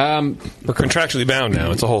 We're contractually bound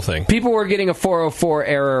now. It's a whole thing. People were getting a 404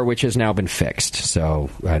 error, which has now been fixed. So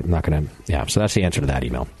I'm not going to... Yeah, so that's the answer to that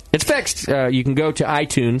email. It's fixed. You can go to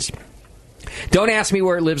iTunes. Don't ask me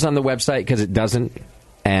where it lives on the website, because it doesn't.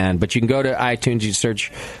 But you can go to iTunes, you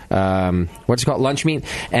search, what's it called, Lunch Meat,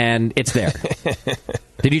 and it's there.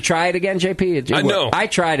 Did you try it again, JP? No. I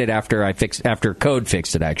tried it after Code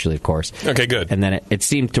fixed it, actually, of course. Okay, good. And then it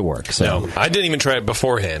seemed to work. So no, I didn't even try it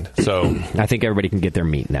beforehand. So I think everybody can get their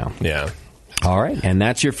meat now. Yeah. All right, and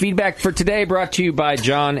that's your feedback for today, brought to you by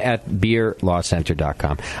John at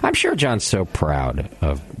BeerLawCenter.com. I'm sure John's so proud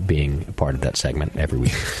of being a part of that segment every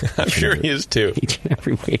week. I'm sure he is, too. Each and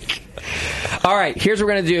every week. All right, here's what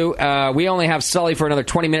we're going to do. We only have Sully for another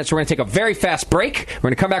 20 minutes. We're going to take a very fast break. We're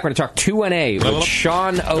going to come back. We're going to talk 2-1-A with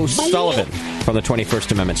Sean O'Sullivan from the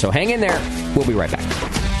 21st Amendment. So hang in there. We'll be right back.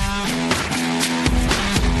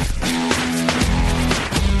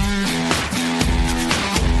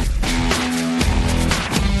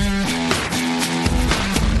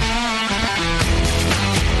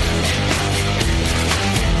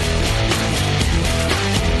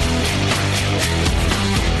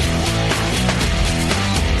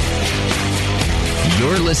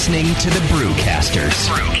 You're listening to the Brewcasters.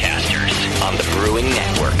 On the Brewing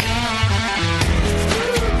Network.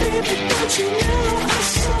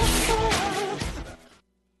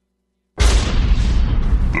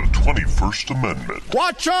 The 21st Amendment.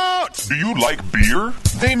 Watch out! Do you like beer?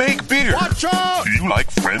 They make beer. Watch out! Do you like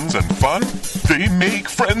friends and fun? They make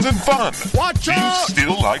friends and fun. Watch out! Do you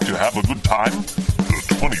still like to have a good time?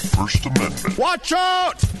 The 21st Amendment. Watch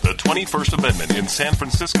out! The 21st Amendment in San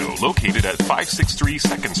Francisco, located at 563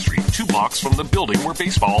 2nd Street, 2 blocks from the building where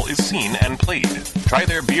baseball is seen and played. Try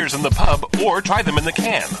their beers in the pub or try them in the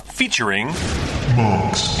can, featuring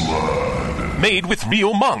Monk's Blood, made with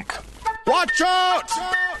real monk. Watch out!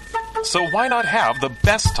 So why not have the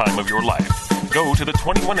best time of your life? Go to the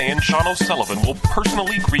 21A and Sean O'Sullivan will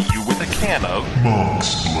personally greet you with a can of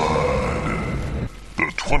Monk's Blood.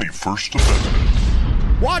 The 21st Amendment.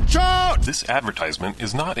 Watch out! This advertisement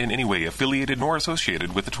is not in any way affiliated nor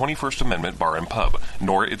associated with the 21st Amendment Bar and Pub,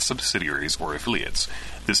 nor its subsidiaries or affiliates.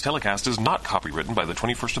 This telecast is not copywritten by the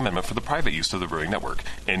 21st Amendment for the private use of the Brewing Network.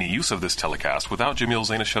 Any use of this telecast without Jamil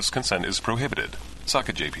Zainashev's consent is prohibited. Suck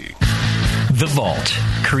it, JP. The Vault,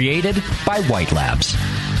 created by White Labs.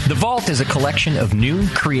 The Vault is a collection of new,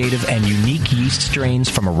 creative, and unique yeast strains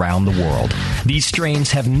from around the world. These strains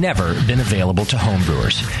have never been available to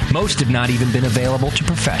homebrewers. Most have not even been available to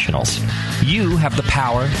professionals. You have the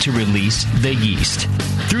power to release the yeast.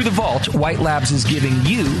 Through The Vault, White Labs is giving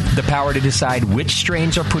you the power to decide which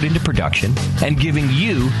strains are put into production and giving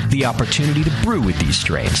you the opportunity to brew with these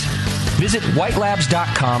strains. Visit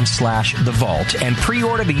whitelabs.com/The Vault and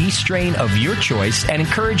pre-order the yeast strain of your choice and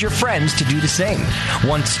encourage your friends to do the same.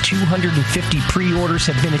 Once 250 pre-orders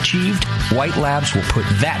have been achieved, White Labs will put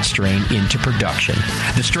that strain into production.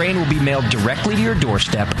 The strain will be mailed directly to your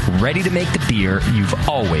doorstep, ready to make the beer you've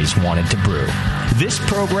always wanted to brew. This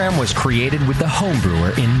program was created with the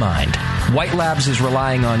homebrewer in mind. White Labs is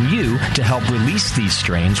relying on you to help release these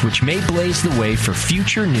strains, which may blaze the way for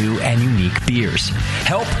future new and unique beers.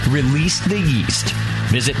 Help release the yeast.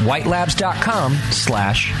 Visit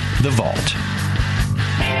whitelabs.com/The Vault.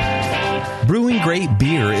 Brewing great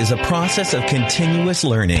beer is a process of continuous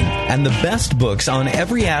learning, and the best books on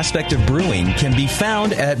every aspect of brewing can be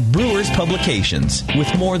found at Brewers Publications,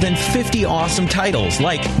 with more than 50 awesome titles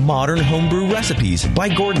like Modern Homebrew Recipes by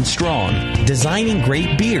Gordon Strong, Designing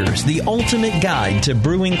Great Beers, the Ultimate Guide to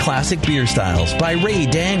Brewing Classic Beer Styles by Ray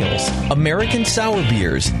Daniels, American Sour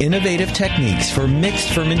Beers, Innovative Techniques for Mixed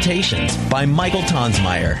Fermentations by Michael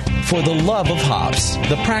Tonsmeyer, For the Love of Hops,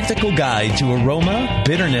 The Practical Guide to Aroma,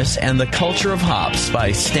 Bitterness, and the Culture of Hops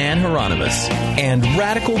by Stan Hieronymus, and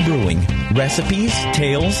Radical Brewing, Recipes,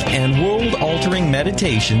 Tales, and World-Altering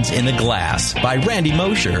Meditations in a Glass by Randy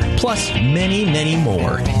Mosher, plus many, many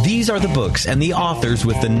more. These are the books and the authors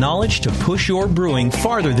with the knowledge to push your brewing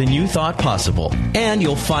farther than you thought possible. And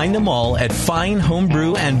you'll find them all at fine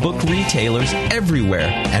homebrew and book retailers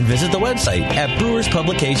everywhere. And visit the website at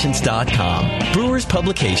brewerspublications.com. Brewers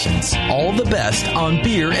Publications, all the best on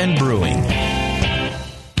beer and brewing.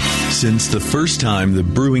 Since the first time the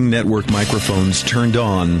Brewing Network microphones turned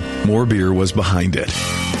on, More Beer was behind it.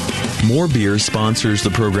 More Beer sponsors the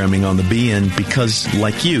programming on the BN because,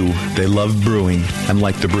 like you, they love brewing. And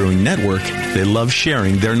like the Brewing Network, they love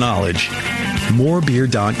sharing their knowledge.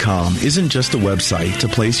 Morebeer.com isn't just a website to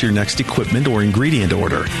place your next equipment or ingredient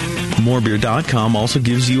order. Morebeer.com also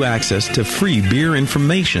gives you access to free beer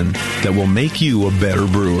information that will make you a better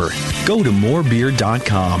brewer. Go to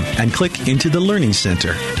morebeer.com and click into the Learning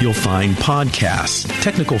Center. You'll find podcasts,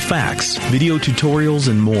 technical facts, video tutorials,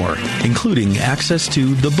 and more, including access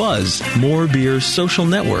to The Buzz, More Beer's social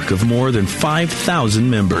network of more than 5,000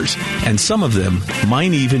 members. And some of them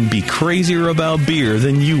might even be crazier about beer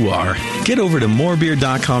than you are. Get over to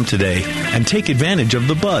morebeer.com today and take advantage of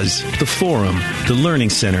The Buzz, the forum, the Learning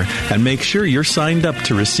Center, and make sure you're signed up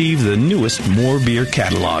to receive the newest More Beer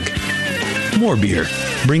catalog. More Beer,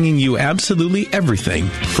 bringing you absolutely everything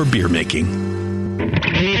for beer making.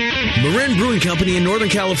 Marin Brewing Company in Northern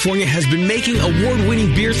California has been making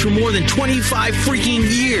award-winning beers for more than 25 freaking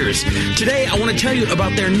years. Today, I want to tell you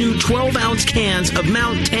about their new 12-ounce cans of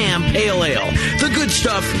Mount Tam Pale Ale. The good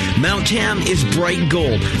stuff, Mount Tam is bright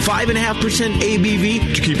gold, 5.5%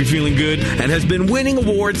 ABV to keep you feeling good, and has been winning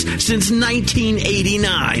awards since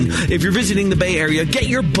 1989. If you're visiting the Bay Area, get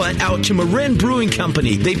your butt out to Marin Brewing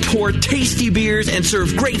Company. They pour tasty beers and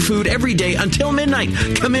serve great food every day until midnight.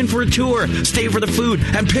 Come in for a tour, stay for the food,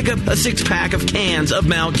 and pick up a 6-pack of cans of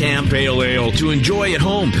Mount Tam Pale Ale to enjoy at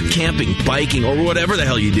home, camping, biking, or whatever the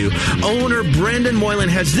hell you do. Owner Brendan Moylan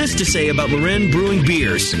has this to say about Marin Brewing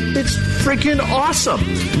beers. It's freaking awesome.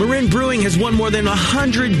 Marin Brewing has won more than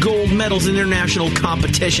 100 gold medals in international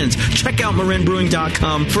competitions. Check out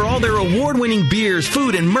marinbrewing.com for all their award-winning beers,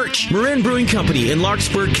 food, and merch. Marin Brewing Company in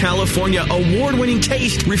Larkspur, California. Award-winning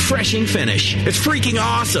taste, refreshing finish. It's freaking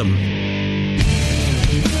awesome.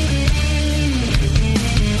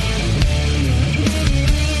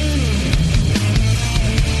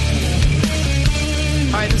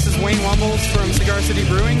 Hi, this is Wayne Wumbles from Cigar City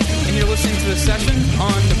Brewing, and you're listening to The Session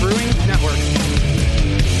on the Brewing Network.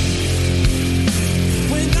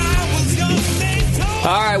 All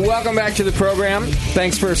right, welcome back to the program.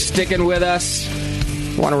 Thanks for sticking with us.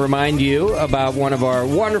 I want to remind you about one of our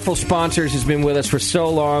wonderful sponsors who's been with us for so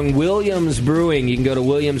long, Williams Brewing. You can go to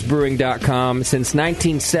williamsbrewing.com. Since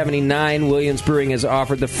 1979, Williams Brewing has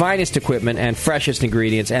offered the finest equipment and freshest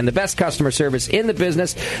ingredients and the best customer service in the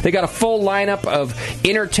business. They got a full lineup of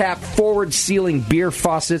inner-tap forward-sealing beer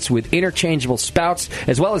faucets with interchangeable spouts,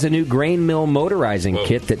 as well as a new grain mill motorizing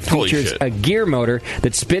kit that features a gear motor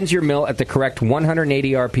that spins your mill at the correct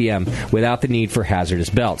 180 RPM without the need for hazardous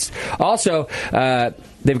belts. Also,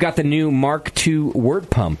 they've got the new Mark II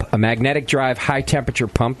wort pump, a magnetic drive high-temperature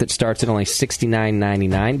pump that starts at only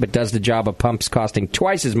 $69.99, but does the job of pumps costing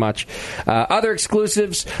twice as much. Other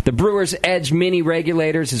exclusives, the Brewer's Edge mini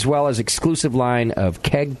regulators, as well as exclusive line of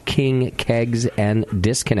Keg King kegs and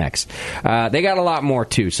disconnects. They got a lot more,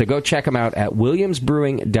 too, so go check them out at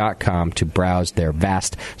williamsbrewing.com to browse their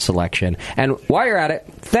vast selection. And while you're at it,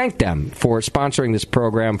 thank them for sponsoring this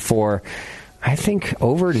program for, I think,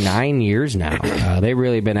 over 9 years now. They've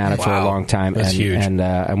really been at it for a long time. That's huge.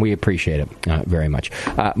 And we appreciate it very much.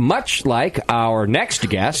 Much like our next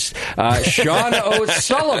guest, Sean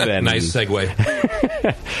O'Sullivan. Nice segue.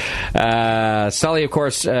 Sully, of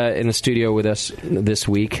course, in the studio with us this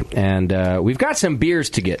week. And we've got some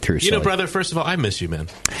beers to get through. You know, brother, first of all, I miss you, man.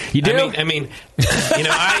 You do? I mean, when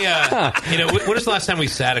was the last time we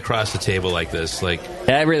sat across the table like this? Like,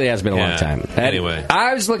 that really has been a long time. Anyway.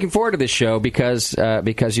 I was looking forward to this show because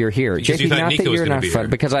you're here. Because JP, you thought not Nico that was you're gonna not be fun. here.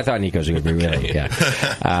 Because I thought Nico was going to be really. Yeah.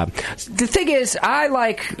 The thing is, I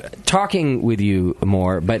like talking with you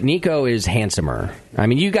more, but Nico is handsomer. I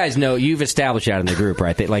mean, you guys know, you've established that in the group,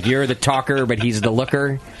 right? That, like, you're the talker, but he's the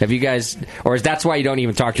looker. Have you guys, or is that's why you don't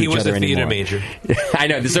even talk to each other anymore? He was a theater major. I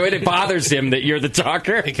know, so it bothers him that you're the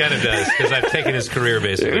talker. He kind of does, because I've taken his career,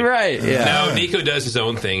 basically. Right, yeah. No, Nico does his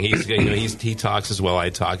own thing. He talks as well. I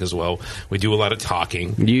talk as well. We do a lot of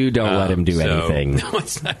talking. You don't let him do anything. No,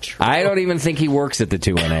 it's not true. I don't even think he works at the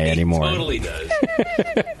 2NA anymore. He totally does.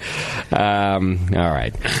 All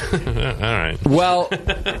right. All right. Well,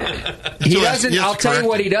 he So doesn't. yes, I'll tell you correct.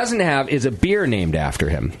 what he doesn't have is a beer named after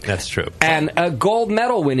him. That's true. And a gold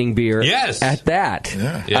medal winning beer. Yes. At that.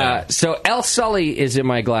 Yeah. So El Sully is in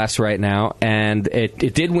my glass right now, and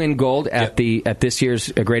it did win gold at this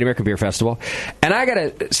year's Great American Beer Festival. And I got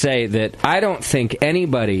to say that I don't think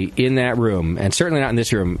anybody in that room, and certainly not in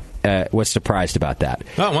this room, was surprised about that.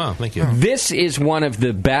 Oh, wow. Thank you. This is one of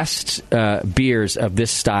the best beers of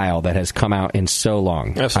this style that has come out in so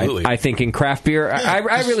long. Absolutely. I think in craft beer, I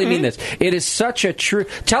really mean this. It is such a true...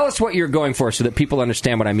 Tell us what you're going for so that people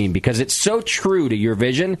understand what I mean, because it's so true to your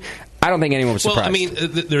vision. I don't think anyone was surprised. Well, I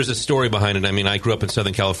mean, there's a story behind it. I mean, I grew up in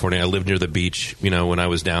Southern California. I lived near the beach, when I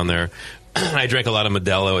was down there. I drank a lot of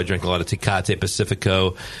Modelo. I drank a lot of Tecate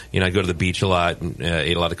Pacifico. I'd go to the beach a lot and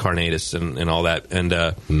ate a lot of carnitas and all that. And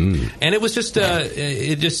it was just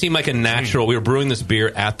it just seemed like a natural. We were brewing this beer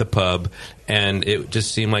at the pub, and it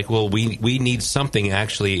just seemed like, well, we need something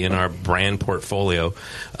actually in our brand portfolio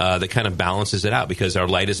that kind of balances it out, because our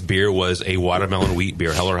lightest beer was a watermelon wheat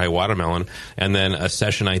beer, Hell or High Watermelon, and then a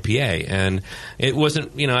session IPA. And it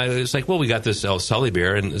wasn't, it was like, well, we got this El Sully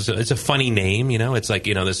beer, and it's a funny name, It's like,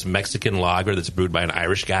 this Mexican lager that's brewed by an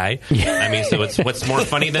Irish guy. I mean, so what's more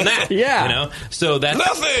funny than that? Yeah. So that's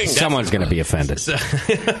nothing. Someone's going to be offended.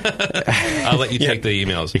 I'll let you take the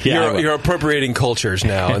emails. You're appropriating cultures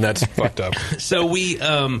now, and that's fucked up. So we,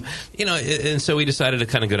 and so we decided to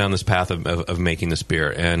kind of go down this path of making this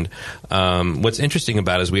beer. And what's interesting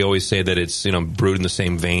about it is we always say that it's brewed in the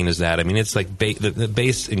same vein as that. I mean, it's like the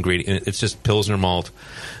base ingredient. It's just Pilsner malt,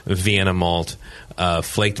 Vienna malt,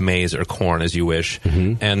 flaked maize or corn, as you wish,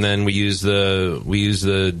 and then we use the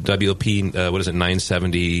WLP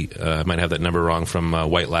 970. I might have that number wrong, from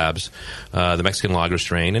White Labs, the Mexican lager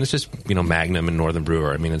strain, and it's just Magnum and Northern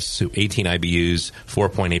Brewer. I mean, it's 18 IBUs,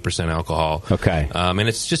 4.8% alcohol. Okay, and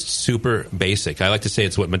it's just super basic. I like to say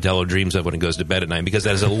it's what Modelo dreams of when it goes to bed at night, because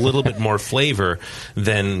that has a little bit more flavor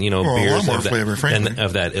than beers a lot more flavor, frankly.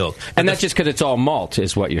 of that ilk. And that's just because it's all malt,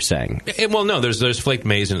 is what you're saying. Well, no, there's flaked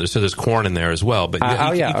maize in there, so there's corn in there as well. But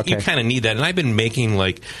you kind of need that. And I've been making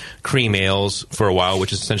like cream ales for a while,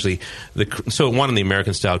 which is essentially one in the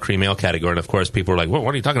American style cream ale category. And of course, people are like, "Well,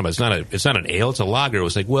 what are you talking about? It's not an ale. It's a lager." It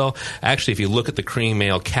was like, well, actually, if you look at the cream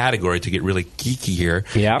ale category, to get really geeky here,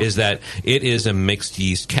 is that it is a mixed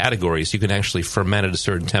yeast category. So you can actually ferment at a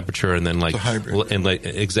certain temperature and then and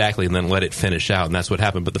then let it finish out. And that's what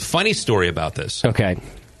happened. But the funny story about this,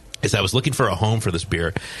 is I was looking for a home for this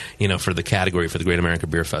beer, for the category for the Great American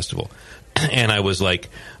Beer Festival. And I was like,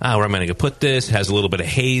 where am I going to put this? It has a little bit of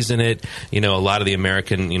haze in it. A lot of the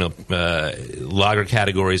American, lager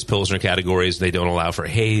categories, Pilsner categories, they don't allow for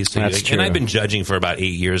haze. So That's true. And I've been judging for about 8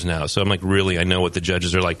 years now. So I'm like, really, I know what the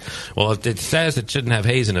judges are like. Well, if it says it shouldn't have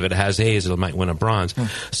haze, and if it has haze, it might win a bronze.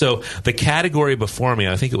 So the category before me,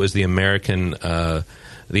 I think it was the American...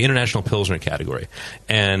 the International Pilsner category.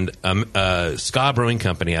 And Ska Brewing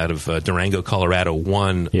Company out of Durango, Colorado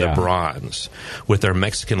won the bronze with their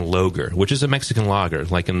Mexican Lager, which is a Mexican lager,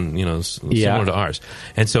 like similar to ours.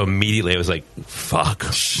 And so immediately I was like, fuck,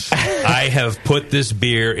 I have put this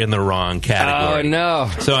beer in the wrong category. Oh, no.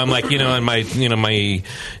 So I'm like, in my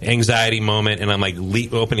anxiety moment, and I'm like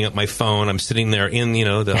opening up my phone. I'm sitting there in,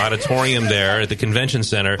 the auditorium there at the convention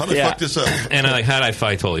center. How did I fuck this up? And I'm like,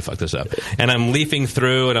 I totally fucked this up. And I'm leafing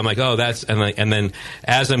through, and I'm like, oh, that's... And then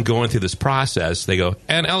as I'm going through this process, they go,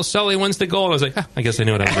 and El Sully wins the gold. I was like, I guess I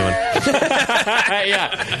knew what I was doing.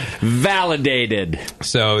 Yeah. Validated.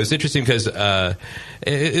 So it's interesting because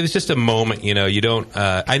it was just a moment, you don't...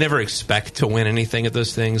 I never expect to win anything at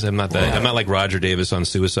those things. I'm not like Roger Davis on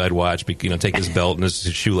Suicide Watch, take his belt and his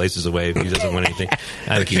shoelaces away if he doesn't win anything.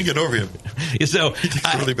 I can't get over him. So he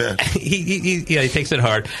takes it really bad. He takes it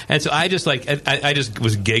hard. And so I just I just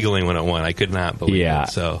was giggling when it won. I could not believe it.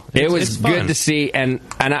 So it was good to see, and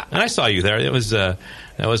I saw you there. It was that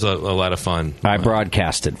was a lot of fun. I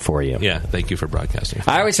broadcasted for you. Yeah, thank you for broadcasting.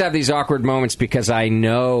 I always have these awkward moments because I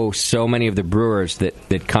know so many of the brewers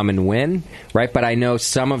that come and win, right? But I know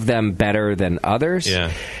some of them better than others.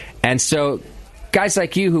 Yeah. And so guys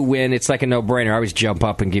like you who win, it's like a no-brainer. I always jump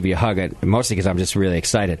up and give you a hug, mostly because I'm just really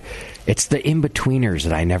excited. It's the in-betweeners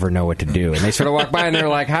that I never know what to do. And they sort of walk by and they're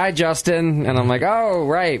like, hi, Justin. And I'm like, oh,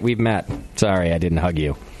 right, we've met. Sorry, I didn't hug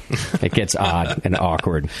you. It gets odd and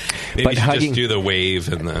awkward. Maybe but you should just do the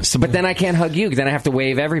wave and the... but then I can't hug you because then I have to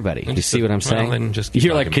wave everybody. Do you see what I'm saying? Then just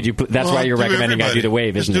you're like, could you? That's why you're recommending I do the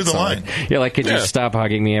wave, isn't it? Do the line. You're like, could you stop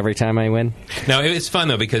hugging me every time I win? No, it's fun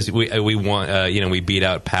though because we won. We beat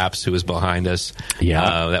out Pabst, who was behind us.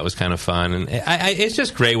 Yeah, that was kind of fun, and it's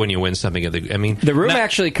just great when you win something. The room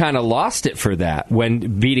actually kind of lost it for that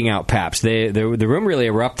when beating out Pabst. The room really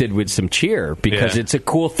erupted with some cheer because it's a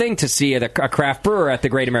cool thing to see a craft brewer at the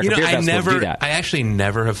Great American Beer Festival do that. I actually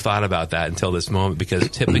never have thought about that until this moment because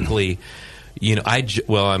typically,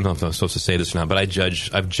 I'm not supposed to say this or not, but I've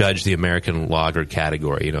judged the American lager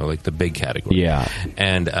category, like the big category. Yeah.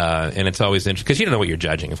 And it's always interesting because you don't know what you're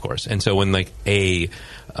judging, of course. And so when when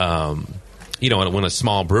a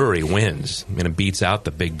small brewery wins and it beats out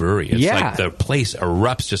the big brewery, it's like the place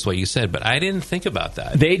erupts, just what you said. But I didn't think about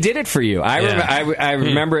that. They did it for you. I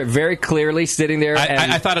remember it very clearly sitting there.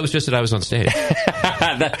 I thought it was just that I was on stage.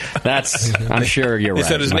 I'm sure you're right. He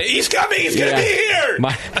said his name. He's coming. He's going to be here.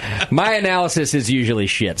 My analysis is usually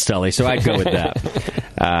shit, Sully, so I'd go with that.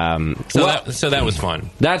 So that was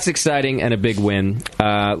fun. That's exciting and a big win.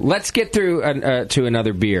 Let's get through to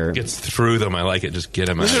another beer. Gets through them. I like it. Just get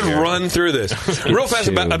them out. Let's just run through this real fast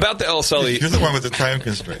about the El Sully. You're the one with the time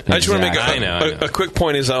constraint. I just want to make a quick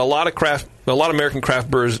point. Is that a lot of American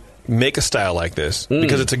craft brewers make a style like this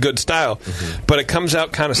because it's a good style, but it comes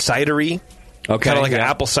out kind of cidery, kind of like an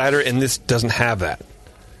apple cider, and this doesn't have that.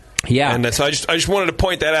 Yeah, and so I just wanted to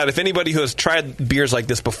point that out. If anybody who has tried beers like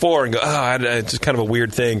this before and go, it's just kind of a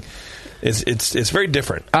weird thing, it's very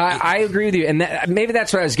different. I agree with you, and maybe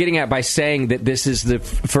that's what I was getting at by saying that this is the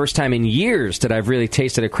first time in years that I've really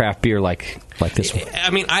tasted a craft beer like this one.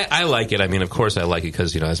 I mean, I like it. I mean, of course I like it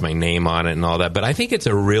because, it has my name on it and all that, but I think it's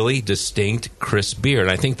a really distinct, crisp beer,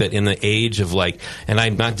 and I think that in the age of and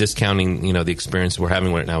I'm not discounting, the experience we're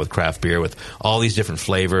having right now with craft beer with all these different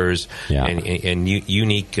flavors and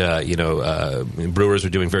unique, brewers are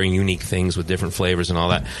doing very unique things with different flavors and all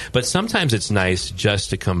that, but sometimes it's nice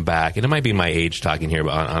just to come back, and it might be my age talking here,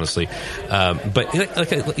 but honestly,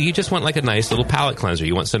 but you just want a nice little palate cleanser.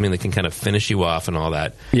 You want something that can kind of finish you off and all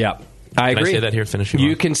that. Yeah. I agree. Can I say that here? Finish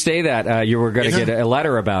you can say that. You were going to get a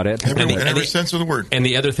letter about it. Every sense of the word. And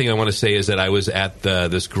the other thing I want to say is that I was at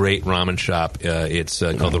this great ramen shop. It's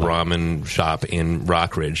called the Ramen Shop in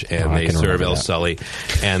Rockridge, and they serve El Sully.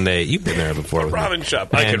 And you've been there before. Ramen shop.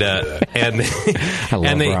 I love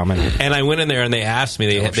ramen. And I went in there, and they asked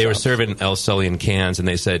me. They were serving El Sully in cans, and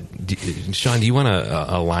they said, "Sean, do you want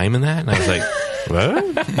a lime in that?" And I was like,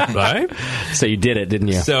 what? Right? So you did it, didn't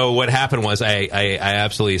you? So what happened was I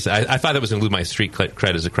absolutely... I thought that was going to lose my street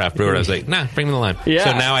cred as a craft brewer. I was like, nah, bring me the lime. Yeah.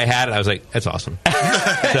 So now I had it. I was like, that's awesome.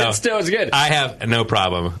 It still is good. I have no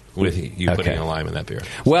problem with you putting a lime in that beer.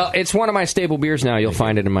 Well, it's one of my staple beers now. You'll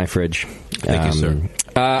find it in my fridge. Thank you, sir.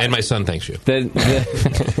 And my son thanks you.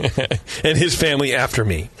 And his family after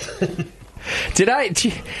me.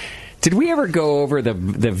 Did we ever go over the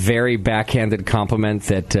very backhanded compliment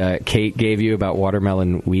that Kate gave you about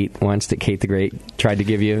watermelon wheat once that Kate the Great tried to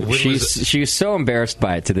give you? She was so embarrassed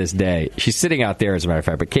by it to this day. She's sitting out there, as a matter of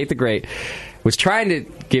fact. But Kate the Great was trying to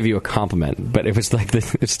give you a compliment, but it was like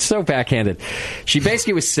it's so backhanded. She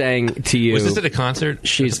basically was saying to you... Was this at a concert?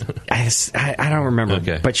 I don't remember.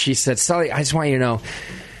 Okay. But she said, Sully, I just want you to know...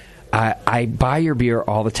 I buy your beer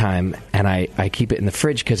all the time, and I keep it in the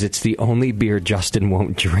fridge because it's the only beer Justin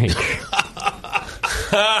won't drink.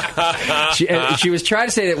 She was trying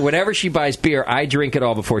to say that whenever she buys beer, I drink it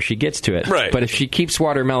all before she gets to it. Right. But if she keeps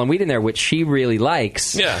watermelon wheat in there, which she really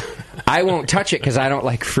likes, I won't touch it because I don't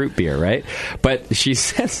like fruit beer, right? But she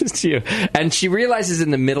says this to you, and she realizes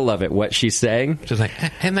in the middle of it what she's saying. She's like,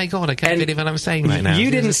 oh my God, I can't believe what I'm saying right now.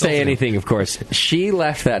 You didn't say anything, of course. She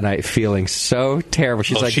left that night feeling so terrible.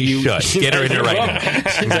 She's like, she should. Get her in here right now.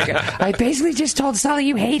 She's like, I basically just told Sully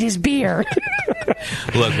you hate his beer.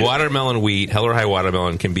 Look, watermelon wheat, Hell or High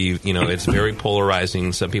Watermelon can be, it's very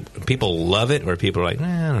polarizing. Some people love it, or people are like,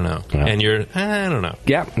 I don't know. Yeah. And you're, I don't know.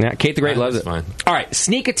 Yeah, Kate the Great loves it. Fine. All right,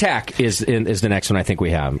 Sneak Attack is the next one I think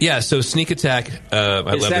we have. Yeah, so Sneak Attack, I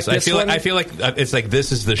love this. I feel like it's like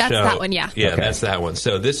this is the show. That's that one, yeah. Yeah, okay. That's that one.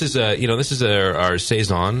 So this is our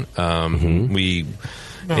Saison.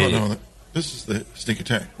 No. This is the Sneak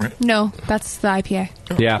Attack, right? No, that's the IPA.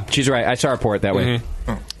 Oh. Yeah, she's right. I saw her pour it that way.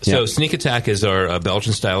 Oh. So Sneak Attack is our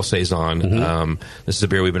Belgian-style Saison. This is a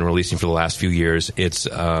beer we've been releasing for the last few years. It's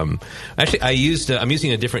actually I'm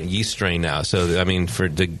using a different yeast strain now. So I mean, for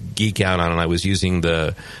to geek out on it, I was using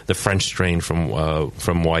the French strain from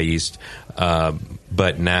Y Yeast.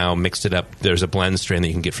 But now mixed it up. There's a blend strain that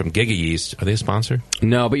you can get from Giga Yeast. Are they a sponsor?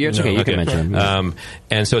 No, but it's okay. You can mention them.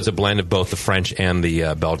 And so it's a blend of both the French and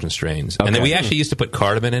the Belgian strains. Okay. And then we actually used to put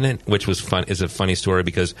cardamom in it, which was fun. Is a funny story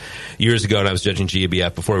because years ago, when I was judging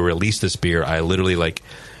GABF before we released this beer, I literally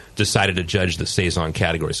decided to judge the Saison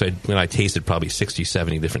category. So I tasted probably 60,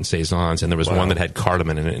 70 different Saisons, and there was one that had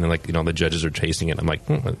cardamom in it, and the judges are tasting it. And I'm like,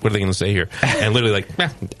 what are they going to say here? And literally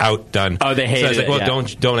out, done. Oh, they hated it. So I was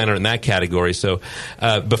like, don't enter in that category. So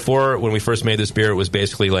before, when we first made this beer, it was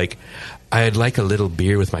basically like, I'd like a little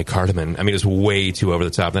beer with my cardamom. I mean, it was way too over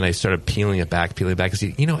the top. Then I started peeling it back. Because,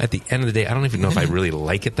 at the end of the day, I don't even know if I really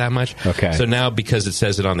like it that much. Okay. So now, because it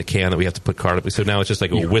says it on the can that we have to put cardamom, so now it's just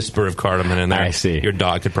like a whisper of cardamom in there. I see. Your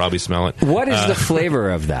dog could probably smell it. What is the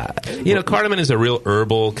flavor of that? Cardamom is a real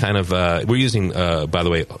herbal kind of. We're using, by the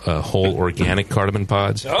way, whole organic cardamom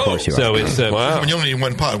pods. Of course you are. So it's wow. You only need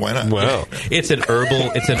one pod. Why not? Wow. It's an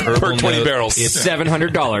herbal. It's an herbal. Per 20 barrels. It's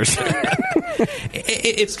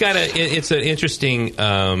 $700. It's an interesting,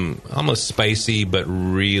 almost spicy but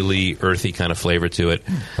really earthy kind of flavor to it.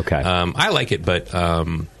 Okay. I like it, but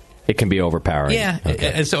it can be overpowering. Yeah,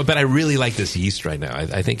 okay. And so, but I really like this yeast right now.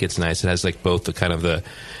 I think it's nice. It has both the kind of the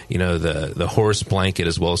horse blanket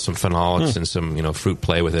as well as some phenolics and some fruit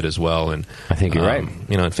play with it as well. And I think you're right.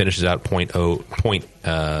 It finishes out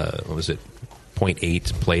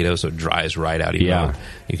 0.8 Plato, so it dries right out. You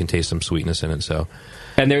can taste some sweetness in it. So.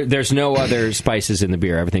 And there's no other spices in the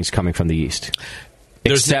beer. Everything's coming from the yeast.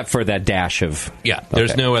 Except for that dash of... Yeah,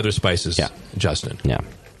 there's no other spices, Justin. Yeah.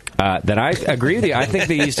 Then I agree with you. I think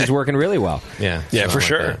the yeast is working really well. Yeah. For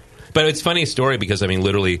sure. But it's a funny story because,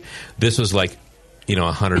 literally, this was like, a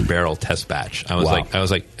 100-barrel test batch. I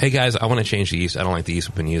was like, hey, guys, I want to change the yeast. I don't like the yeast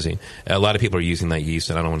we've been using. A lot of people are using that yeast,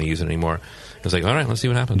 and I don't want to use it anymore. I was like, all right, let's see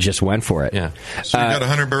what happens. Just went for it. Yeah. So you got a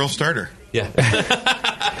 100-barrel starter. Yeah.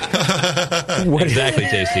 Exactly,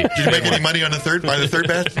 Tasty. Did you make any money on by the third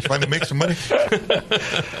batch? Finally make some money?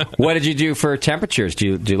 What did you do for temperatures?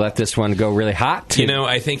 Do you let this one go really hot?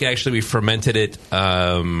 I think actually we fermented it.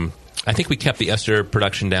 I think we kept the ester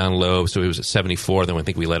production down low, so it was at 74. Then I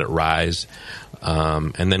think we let it rise.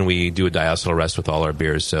 And then we do a diacetyl rest with all our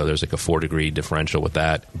beers, so there's like a 4-degree differential with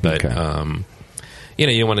that. But you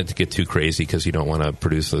don't want it to get too crazy because you don't want to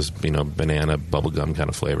produce those, banana bubblegum kind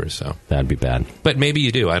of flavors. So that'd be bad. But maybe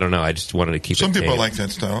you do. I don't know. I just wanted to keep Some it people tame. like that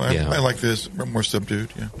style. I like this more subdued.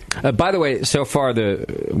 Yeah. By the way, so far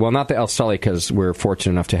not the El Sully because we're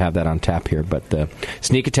fortunate enough to have that on tap here, but the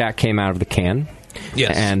Sneak Attack came out of the can.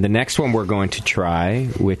 Yes. And the next one we're going to try,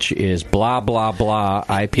 which is Blah Blah Blah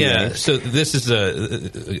IPA. Yeah. So this is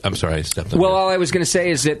I'm sorry, I stepped on Well, all I was going to say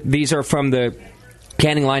is that these are from the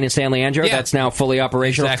canning line in San Leandro. That's now fully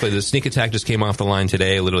operational. Exactly. The Sneak Attack just came off the line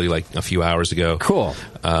today, literally like a few hours ago. Cool.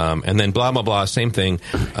 And then blah blah blah, same thing.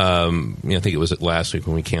 I think it was last week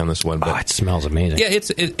when we canned this one. But it smells amazing. Yeah, it's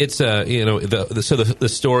the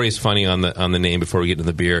story is funny on the name before we get into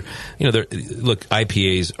the beer. Look,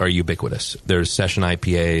 IPAs are ubiquitous. There's session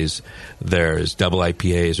IPAs, there's double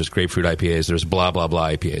IPAs, there's grapefruit IPAs, there's blah blah blah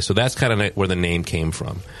IPAs. So that's kind of where the name came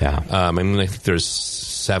from. Yeah. I think there's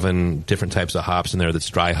 7 different types of hops in there that's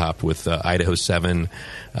dry hopped with Idaho 7,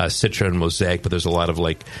 Citra, and Mosaic. But there's a lot of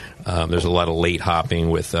late hopping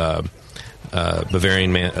with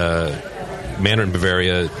Bavarian Mandarin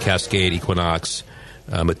Bavaria, Cascade, Equinox,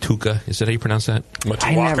 Matuka. Is that how you pronounce that?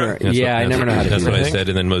 I never know how to do That's what I that. said.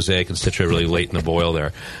 And then Mosaic and Citra really late in the boil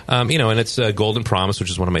there. And it's Golden Promise, which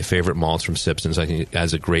is one of my favorite malts from Sipson's. I think it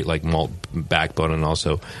has a great malt backbone, and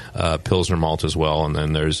also Pilsner malt as well. And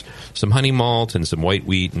then there's some honey malt and some white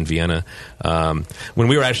wheat and Vienna. When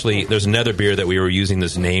we were there's another beer that we were using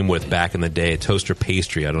this name with back in the day, a Toaster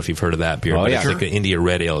Pastry. I don't know if you've heard of that beer. But it's like an India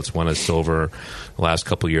Red Ale. It's won a silver the last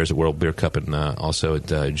couple of years at World Beer Cup and also at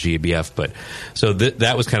GABF. But so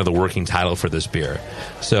that was kind of the working title for this beer.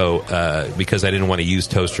 So because I didn't want to use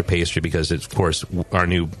Toaster Pastry because of course our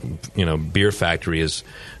new beer factory is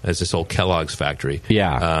this old Kellogg's factory.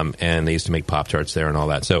 Yeah. And they used to make Pop-Tarts there and all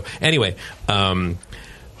that. So anyway,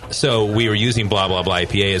 so we were using blah blah blah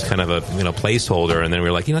IPA as kind of a placeholder, and then we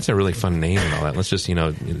were like, that's a really fun name and all that. Let's just turn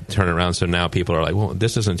it around. So now people are like, well,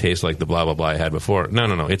 this doesn't taste like the blah blah blah I had before.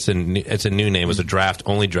 No. It's a new name. It was a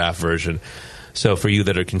only draft version. So for you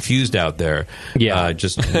that are confused out there,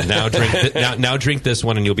 just now drink this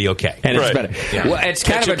one and you'll be okay. And it's better. Yeah. Well, it's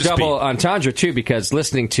kind of a double entendre too, because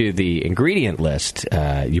listening to the ingredient list,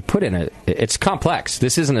 you put in it's complex.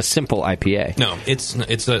 This isn't a simple IPA. No, it's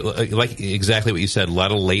like exactly what you said. A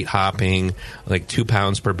lot of late hopping, like 2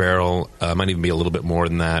 pounds per barrel. Might even be a little bit more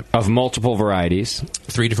than that. Of multiple varieties.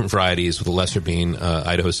 3 different varieties, with the lesser being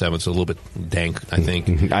Idaho 7, so a little bit dank, I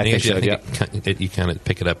think. I think you kind of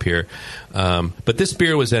pick it up here. But this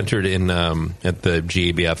beer was entered in at the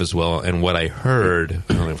GABF as well, and what I heard,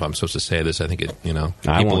 I don't know if I'm supposed to say this, I think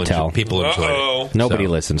I won't tell. People enjoyed it. Nobody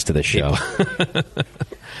listens to the show.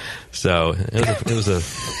 So it was a...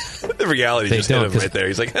 The reality just hit him right there.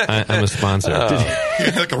 He's like, I'm a sponsor. You're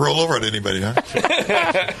not going to roll over on anybody, huh? You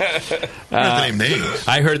have to name names.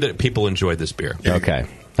 I heard that people enjoyed this beer. Okay.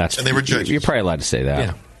 And they were judges. You're probably allowed to say that.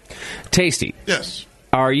 Yeah. Tasty. Yes.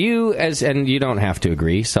 Are you, and you don't have to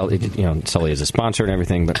agree, Sully is a sponsor and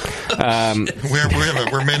everything, but...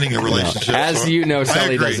 we're mending a relationship. As you know,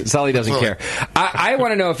 Sully doesn't care. I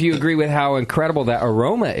want to know if you agree with how incredible that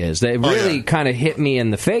aroma is. That really kind of hit me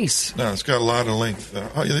in the face. No, it's got a lot of length.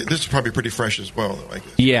 This is probably pretty fresh as well, though, I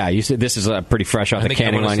guess. Yeah, you said this is pretty fresh off the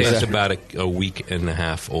canning line. It's about a week and a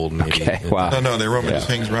half old, maybe. Okay, wow. No, the aroma just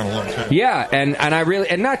hangs around a long time. Yeah, and I really...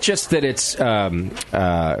 And not just that it's...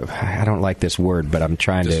 I don't like this word, but I'm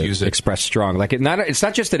trying to express strong. Like it's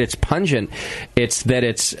not just that it's pungent; it's that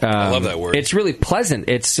it's. I love that word. It's really pleasant.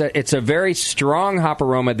 It's a very strong hop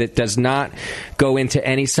aroma that does not go into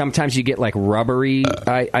any. Sometimes you get like rubbery,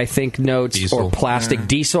 I think, notes diesel. Or plastic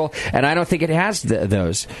diesel, and I don't think it has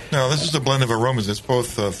those. No, this is a blend of aromas. It's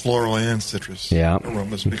both floral and citrus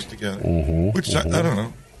aromas mixed together, which I don't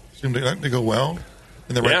know, seem to go well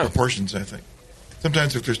in the right proportions. I think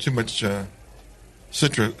sometimes if there's too much.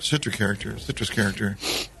 Citrus character,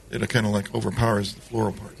 it kind of overpowers the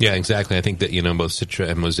floral part. Yeah, exactly. I think that both Citra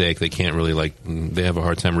and Mosaic, they can't really they have a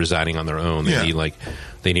hard time residing on their own.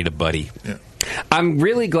 They need a buddy. Yeah. I'm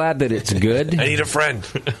really glad that it's good. I need a friend.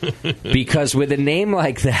 Because with a name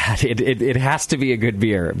like that, it has to be a good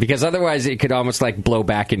beer. Because otherwise it could almost blow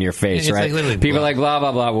back in your face, right? People are like, blah,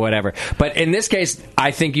 blah, blah, whatever. But in this case,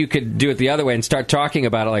 I think you could do it the other way and start talking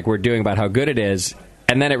about it like we're doing about how good it is.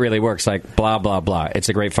 And then it really works, blah, blah, blah. It's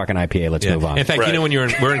a great fucking IPA. Let's move on. In fact, when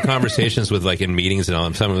we're in conversations with, in meetings and all,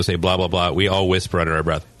 and someone will say, blah, blah, blah, we all whisper under our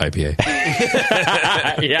breath, IPA.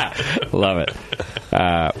 Yeah. Love it.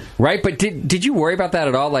 Right, but did you worry about that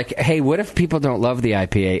at all? Hey, what if people don't love the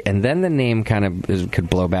IPA, and then the name kind of could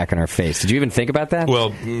blow back in our face? Did you even think about that?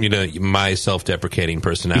 Well, my self-deprecating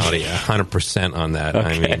personality, 100% on that.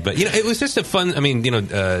 Okay. But, it was just a fun,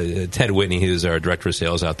 Ted Whitney, who's our director of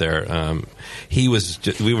sales out there,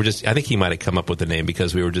 I think he might have come up with the name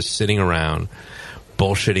because we were just sitting around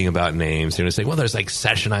bullshitting about names. They were saying, well, there's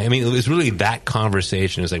session. It was really that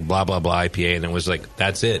conversation. It was blah, blah, blah IPA, and it was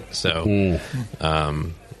that's it. So, no,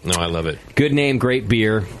 I love it. Good name, great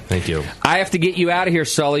beer. Thank you. I have to get you out of here,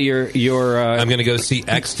 Sully. I'm going to go see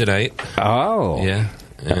X tonight. Oh. Yeah.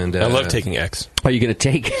 And I love taking X. Are you going to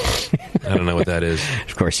take? I don't know what that is.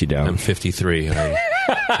 Of course you don't. I'm 53.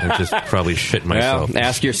 I just probably shit myself. Well,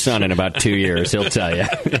 ask your son in about 2 years. He'll tell you.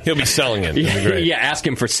 He'll be selling it. It'll be great. Yeah, ask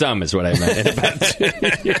him for some is what I meant in about 2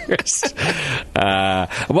 years.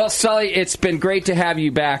 Well, Sully, it's been great to have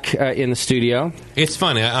you back in the studio. It's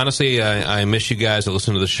fun. Honestly, I miss you guys. I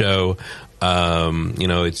listen to the show.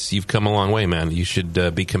 You've come a long way, man. You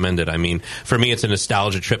should be commended. I mean, for me, it's a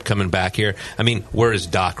nostalgia trip coming back here. I mean, where is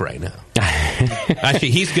Doc right now?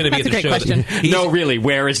 Actually, he's going to be at the show. No, really,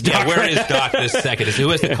 where is Doc? Yeah, where is Doc this second? Who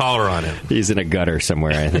has the collar on him? He's in a gutter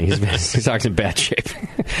somewhere, I think. He's in bad shape.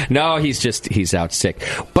 No, he's out sick.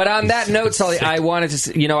 But on that note, Sully, I wanted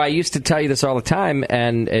to, I used to tell you this all the time,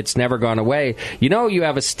 and it's never gone away. You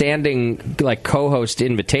have a standing, co-host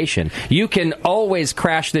invitation. You can always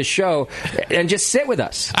crash this show and just sit with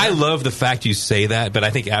us. I love the fact you say that, but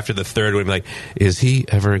I think after the third one, like, is he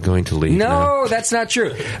ever going to leave? No, that's not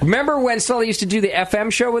true. Remember when Sully used to do the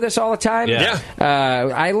FM show with us all the time? Yeah.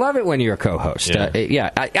 I love it when you're a co-host. Yeah.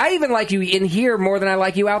 I even like you in here more than I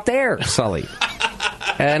like you out there, Sully.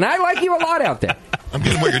 And I like you a lot out there. I'm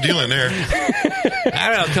getting what you're dealing there.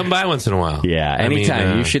 I don't know. Come by once in a while. Yeah,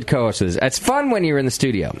 anytime. You should co-host this. It's fun when you're in the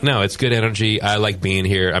studio. No, it's good energy. I like being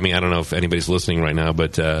here. I mean, I don't know if anybody's listening right now,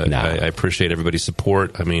 but I appreciate everybody's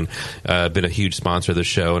support. I mean, been a huge sponsor of the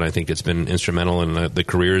show, and I think it's been instrumental in the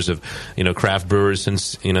careers of craft brewers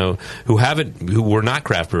since who were not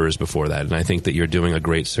craft brewers before that. And I think that you're doing a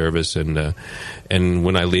great service. And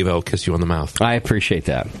when I leave, I'll kiss you on the mouth. I appreciate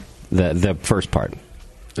that. The first part.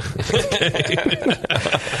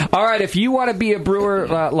 All right, if you want to be a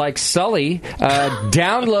brewer like Sully,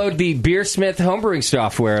 download the Beersmith homebrewing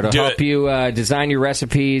software. It'll help you design your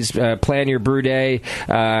recipes, plan your brew day,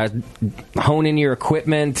 hone in your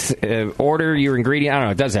equipment, order your ingredient. I don't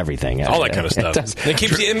know, it does everything. All that kind of stuff. It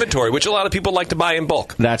keeps the inventory, which a lot of people like to buy in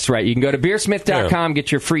bulk. That's right. You can go to beersmith.com, get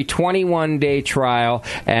your free 21-day trial,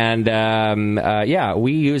 and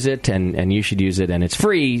we use it, and you should use it, and it's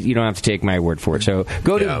free. You don't have to take my word for it. So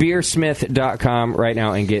go to beersmith.com right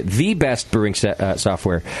now and get the best brewing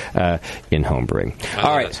software in home brewing.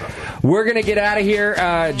 All right, we're going to get out of here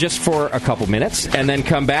just for a couple minutes and then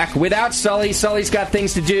come back without Sully. Sully's got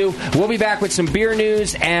things to do. We'll be back with some beer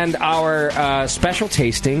news and our special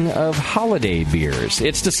tasting of holiday beers.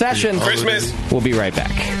 It's the session. Christmas. We'll be right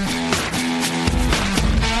back.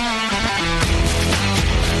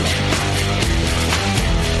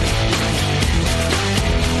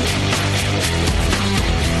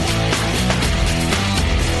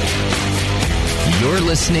 You're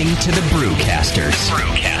listening to the Brewcasters.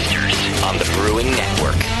 On the Brewing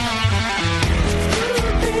Network.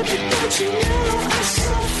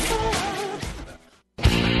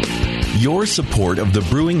 Your support of the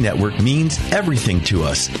Brewing Network means everything to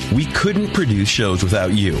us. We couldn't produce shows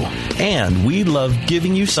without you. And we love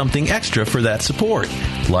giving you something extra for that support.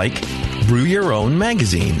 Like Brew Your Own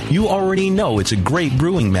magazine. You already know it's a great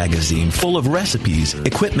brewing magazine full of recipes,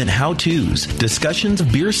 equipment how-tos, discussions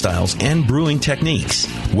of beer styles, and brewing techniques.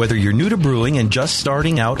 Whether you're new to brewing and just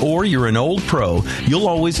starting out or you're an old pro, you'll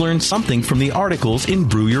always learn something from the articles in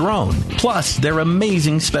Brew Your Own. Plus, there are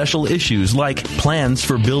amazing special issues like plans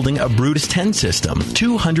for building a Brutus 10 system,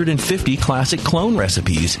 250 classic clone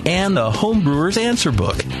recipes, and the Homebrewer's Answer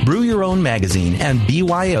Book. Brew Your Own magazine and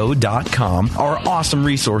BYO.com are awesome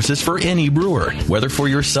resources for any brewer, whether for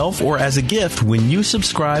yourself or as a gift. When you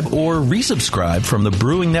subscribe or resubscribe from the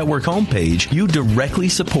Brewing Network homepage, you directly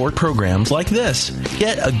support programs like this.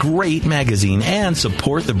 Get a great magazine and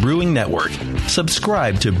support the Brewing Network.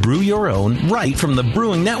 Subscribe to Brew Your Own right from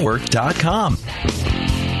thebrewingnetwork.com.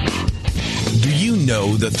 Do you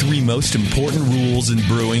know the three most important rules in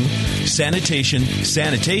brewing? Sanitation,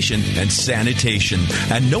 sanitation, and sanitation.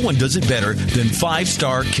 And no one does it better than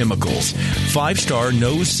 5-Star Chemicals. 5-Star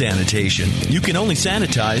knows sanitation. You can only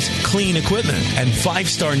sanitize clean equipment. And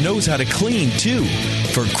 5-Star knows how to clean, too.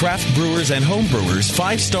 For craft brewers and home brewers,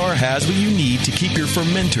 5-Star has what you need to keep your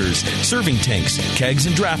fermenters, serving tanks, kegs,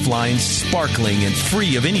 and draft lines sparkling and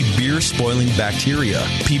free of any beer-spoiling bacteria.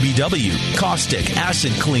 PBW, caustic,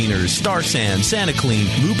 acid cleaners, Star San,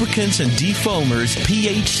 SaniClean, lubricants and defoamers,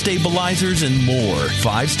 pH stabilizers, and more.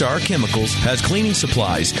 5-Star Chemicals has cleaning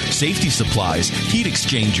supplies, safety supplies, heat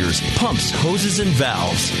exchangers, pumps, hoses, and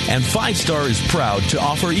valves. And 5-Star is proud to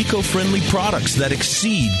offer eco-friendly products that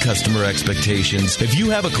exceed customer expectations. If you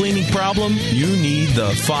have a cleaning problem, you need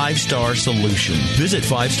the 5-Star solution. Visit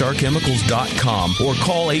 5starchemicals.com or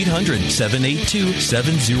call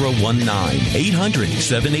 800-782-7019.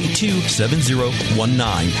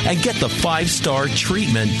 800-782-7019 and get the 5-Star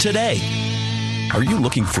treatment today. Are you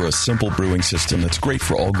looking for a simple brewing system that's great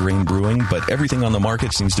for all grain brewing, but everything on the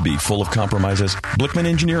market seems to be full of compromises? Blickman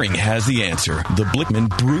Engineering has the answer. The Blickman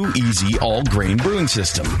Brew Easy All Grain Brewing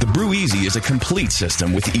System. The Brew Easy is a complete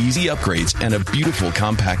system with easy upgrades and a beautiful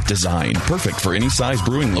compact design, perfect for any size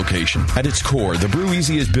brewing location. At its core, the Brew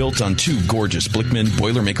Easy is built on two gorgeous Blickman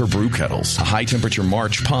Boilermaker brew kettles, a high-temperature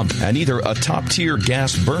March pump, and either a top-tier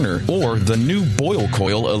gas burner or the new Boil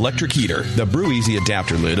Coil electric heater. The Brew Easy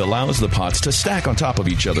adapter lid allows the pots to stack on top of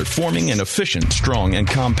each other, forming an efficient, strong, and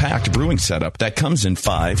compact brewing setup that comes in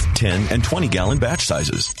 5, 10, and 20-gallon batch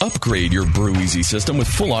sizes. Upgrade your Brew Easy system with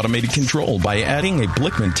full automated control by adding a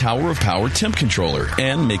Blickman Tower of Power temp controller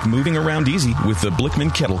and make moving around easy with the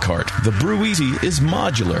Blickman Kettle Cart. The Brew Easy is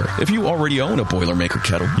modular. If you already own a Boilermaker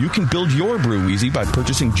kettle, you can build your Brew Easy by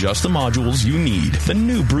purchasing just the modules you need. The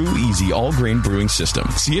new Brew Easy all-grain brewing system.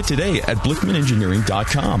 See it today at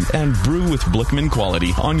BlickmanEngineering.com and brew with Blickman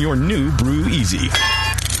quality on your new Brew Easy.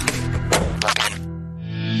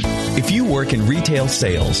 If you work in retail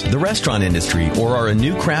sales, the restaurant industry, or are a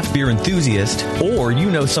new craft beer enthusiast, or you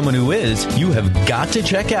know someone who is, you have got to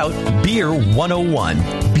check out Beer 101.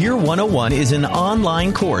 Beer 101 is an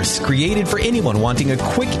online course created for anyone wanting a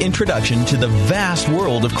quick introduction to the vast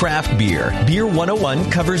world of craft beer. Beer 101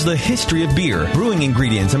 covers the history of beer, brewing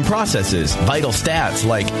ingredients and processes, vital stats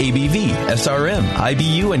like ABV, SRM,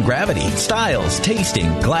 IBU, and gravity, styles,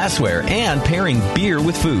 tasting, glassware, and pairing beer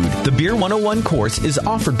with food. The Beer 101 course is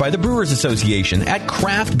offered by the Brewers Association at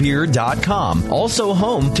craftbeer.com. Also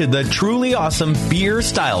home to the truly awesome Beer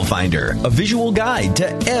Style Finder, a visual guide to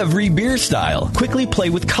every beer style. Quickly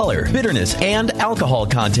play with color, bitterness, and alcohol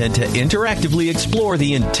content to interactively explore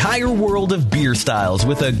the entire world of beer styles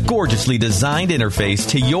with a gorgeously designed interface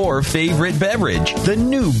to your favorite beverage. The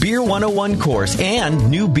new Beer 101 course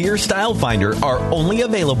and new Beer Style Finder are only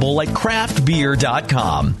available at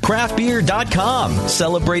craftbeer.com. Craftbeer.com,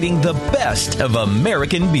 celebrating the best of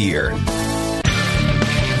American beer.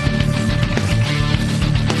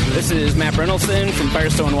 This is Matt Brynolfson from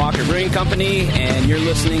Firestone Walker Brewing Company, and you're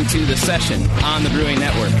listening to The Session on the Brewing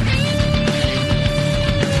Network.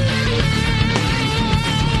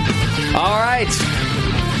 All right.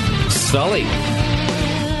 Sully.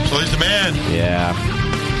 Sully's the man.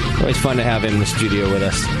 Yeah. Always fun to have him in the studio with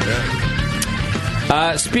us.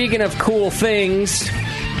 Yeah. Speaking of cool things,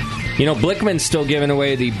 you know, Blickman's still giving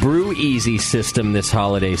away the Brew Easy system this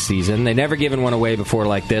holiday season. They've never given one away before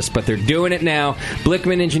like this, but they're doing it now.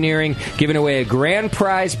 Blickman Engineering giving away a grand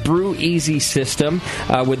prize Brew Easy system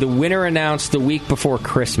with the winner announced the week before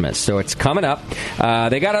Christmas. So it's coming up.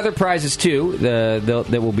 They got other prizes, too, that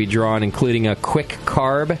will be drawn, including a quick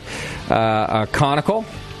carb, a conical,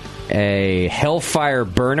 a Hellfire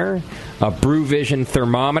burner, a Brew Vision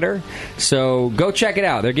thermometer. So go check it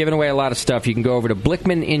out. They're giving away a lot of stuff. You can go over to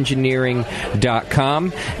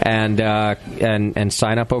BlickmanEngineering.com and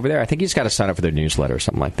sign up over there. I think you just got to sign up for their newsletter or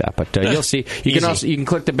something like that. But you'll see. You can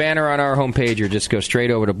click the banner on our homepage or just go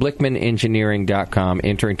straight over to BlickmanEngineering.com,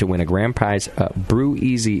 entering to win a grand prize Brew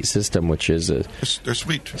Easy system, which is they're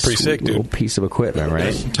sweet. Pretty sick, dude. Little piece of equipment, right?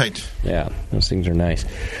 Nice and tight. Yeah, those things are nice.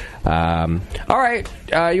 All right,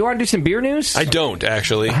 you want to do some beer news? I don't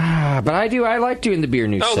actually, but I do. I like doing the beer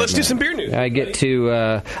news. Oh, let's do some beer news. I get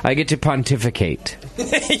to pontificate.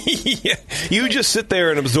 Yeah. You just sit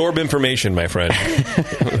there and absorb information, my friend,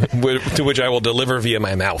 to which I will deliver via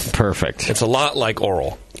my mouth. Perfect. It's a lot like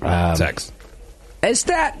oral sex. Is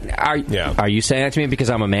that? Are you saying that to me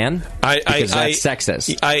because I'm a man? Because that's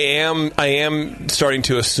sexist. I am starting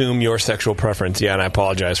to assume your sexual preference. Yeah, and I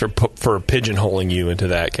apologize for pigeonholing you into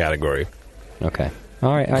that category. Okay.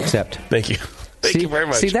 All right. I accept. Thank you. Thank you very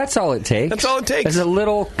much. See, that's all it takes. That's all it takes. There's a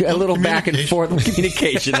little back and forth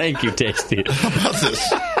communication. Thank you, Tasty. How about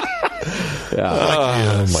this?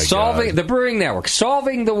 Oh my God. The Brewing Network,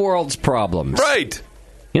 solving the world's problems. Right.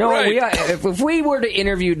 You know, right. If we were to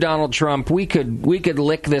interview Donald Trump, we could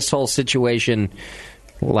lick this whole situation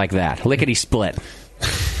like that, lickety split.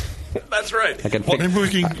 That's right. Maybe we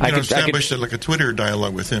can establish like a Twitter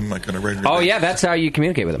dialogue with him, like on a regular. Oh basis. yeah, that's how you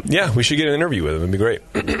communicate with him. Yeah, we should get an interview with him. It'd be great.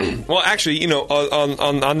 Well, actually, you know,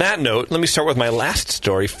 on that note, let me start with my last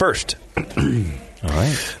story first. All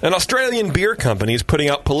right. An Australian beer company is putting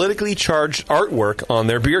out politically charged artwork on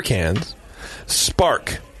their beer cans.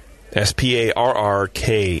 Spark.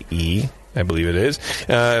 SPARRKE, I believe it is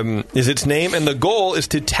its name, and the goal is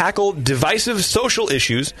to tackle divisive social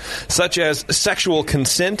issues such as sexual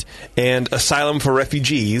consent and asylum for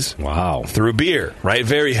refugees. Wow. Through beer, right?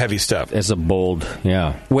 Very heavy stuff. It's a bold,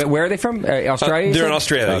 yeah. Where are they from? Australia? They're in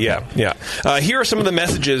Australia, okay. yeah. Here are some of the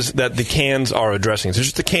messages that the cans are addressing. So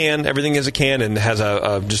just a can, everything is a can, and has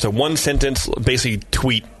just a one-sentence, basically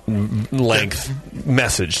tweet length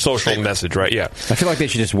message, social message, right? Yeah. I feel like they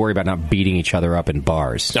should just worry about not beating each other up in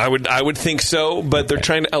bars. I would think so, but they're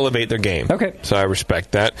trying to elevate their game. Okay. So I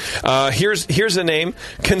respect that. Here's a name.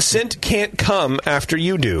 Consent can't come after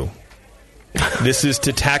you do. This is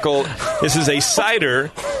to tackle. This is a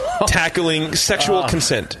cider tackling sexual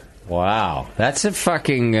consent. Wow, that's a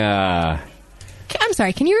fucking. I'm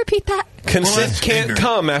sorry. Can you repeat that? Consent can't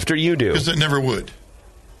come after you do, because it never would.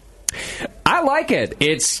 I like it.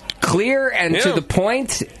 It's clear and to the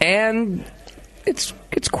point, and it's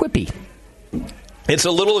quippy. It's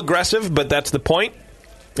a little aggressive, but that's the point.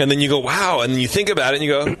 And then you go, wow, and then you think about it, and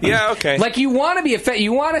you go, yeah, okay. Like, you want to be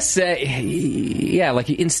you want to say, yeah, like,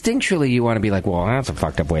 instinctually you want to be like, well, that's a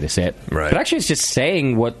fucked up way to say it. Right. But actually it's just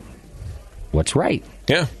saying what's right.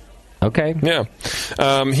 Yeah. Okay. Yeah.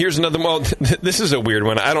 Here's another one. Well, this is a weird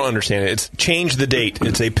one. I don't understand it. It's change the date.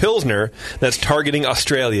 It's a Pilsner that's targeting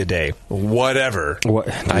Australia Day. Whatever. What?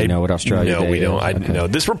 Do you know what Australia Day is? No, we don't. Okay. No,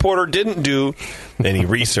 this reporter didn't do any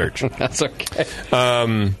research. That's okay.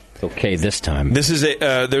 Okay, this time. This is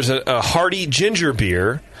there's a hearty ginger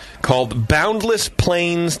beer called Boundless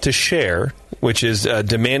Plains to Share, which is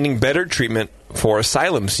demanding better treatment for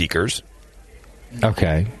asylum seekers.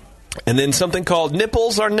 Okay. And then something called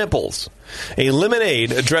Nipples Are Nipples, a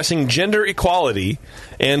lemonade addressing gender equality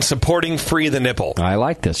and supporting Free the Nipple. I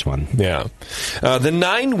like this one. Yeah. The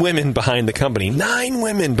 9 women behind the company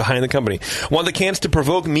want the cans to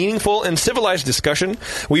provoke meaningful and civilized discussion.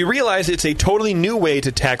 We realize it's a totally new way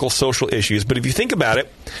to tackle social issues, but if you think about it,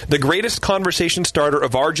 the greatest conversation starter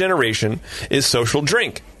of our generation is social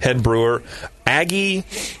drink, head brewer Aggie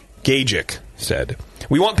Gajic said.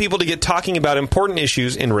 We want people to get talking about important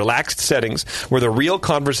issues in relaxed settings where the real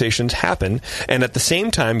conversations happen and at the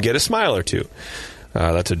same time get a smile or two.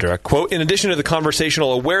 That's a direct quote. In addition to the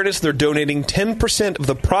conversational awareness, they're donating 10% of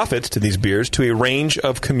the profits to these beers to a range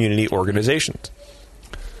of community organizations.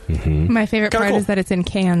 Mm-hmm. My favorite part is that it's in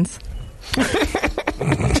cans.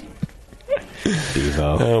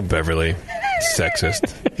 Devo. Oh, Beverly.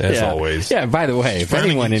 Sexist, as always. Yeah, by the way, if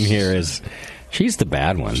anyone in here is... She's the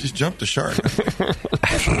bad one. She's jumped the shark.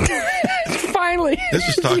 Finally. This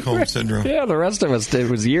is Stockholm Syndrome. Yeah, the rest of us, it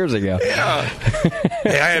was years ago. Yeah.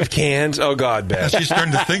 Hey, I have cans. Oh, God, Beth. She's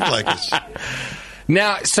starting to think like us.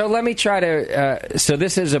 Now, so let me try to... so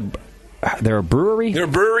this is they're a brewery? They're a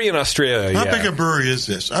brewery in Australia, How big a brewery is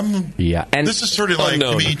this? And this is sort of like,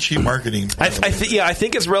 to me, cheap marketing. I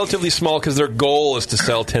think it's relatively small because their goal is to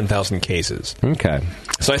sell 10,000 cases. Okay.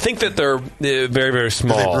 So I think that they're very, very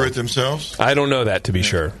small. Do they brew it themselves? I don't know that, to be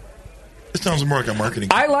sure. It sounds more like a marketing.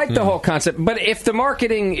 I like the whole concept, but if the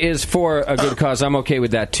marketing is for a good cause, I'm okay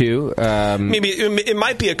with that too. Maybe it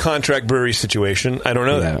might be a contract brewery situation. I don't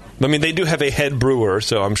know that. I mean, they do have a head brewer,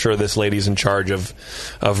 so I'm sure this lady's in charge of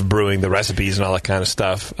brewing the recipes and all that kind of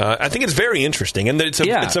stuff. I think it's very interesting, and it's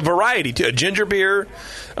a variety too. A ginger beer,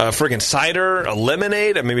 a friggin' cider, a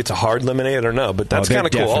lemonade. Maybe it's a hard lemonade. I don't know, but that's kind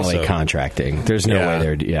of cool. Definitely also, contracting. There's no way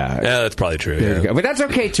they're. Yeah, that's probably true. Yeah. But that's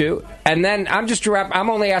okay too. And then I'm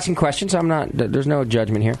only asking questions. I'm not. There's no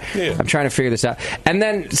judgment here. Yeah. I'm trying to figure this out. And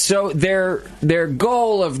then, so their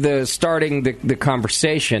goal of starting the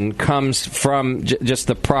conversation comes from just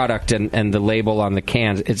the product and the label on the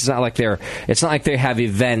cans. It's not like they have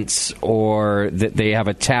events or that they have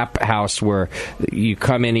a tap house where you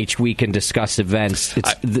come in each week and discuss events.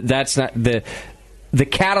 That's not the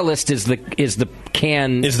catalyst is the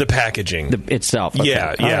can is the packaging itself. Okay.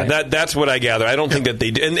 Yeah. Right. That's what I gather. I don't think that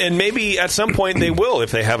they do, and maybe at some point they will if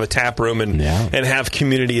they have a tap room and have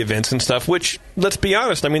community events and stuff. Which, let's be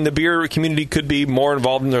honest, I mean, the beer community could be more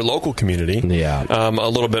involved in their local community. Yeah, a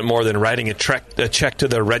little bit more than writing a check to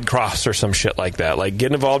the Red Cross or some shit like that. Like,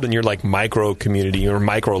 get involved in your micro community or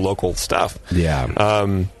micro local stuff. Yeah.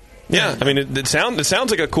 Yeah. I mean, it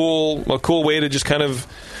sounds like a cool way to just kind of.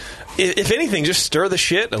 If anything, just stir the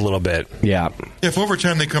shit a little bit. Yeah. If over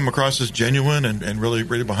time they come across as genuine and really,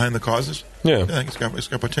 really behind the causes, I think it's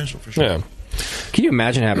got potential for sure. Yeah. Can you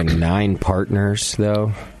imagine having 9 partners,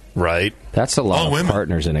 though? Right. That's a lot of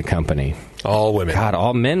partners in a company. All women. God,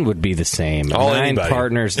 all men would be the same. All 9 anybody.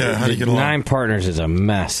 partners. Yeah, how do you get along? 9 partners is a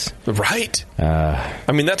mess. Right.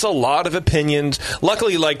 I mean, that's a lot of opinions.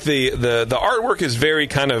 Luckily, the artwork is very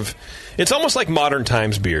kind of. It's almost like modern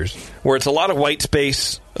times beers, where it's a lot of white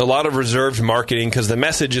space, a lot of reserved marketing, because the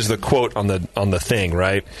message is the quote on the thing,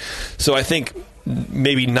 right? So I think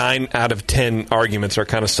maybe 9 out of 10 arguments are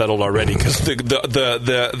kind of settled already because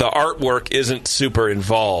the artwork isn't super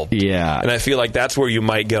involved. Yeah, and I feel like that's where you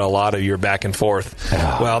might get a lot of your back and forth.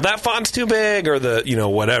 Well, that font's too big, or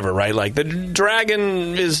whatever, right? Like the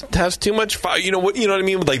dragon has too much. You know what I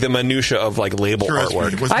mean? With like the minutia of like label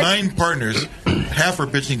artwork. With 9 partners, half are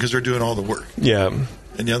bitching because they're doing all the work. Yeah.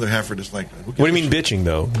 And the other half are just like, what do you mean bitching,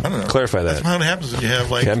 though? I don't know. Clarify that. That's how it happens when you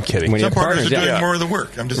have, like, I'm kidding. Some partners are doing more of the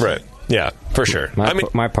work. I'm just right. saying. Yeah, for sure.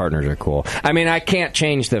 My partners are cool. I mean, I can't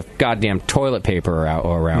change the goddamn toilet paper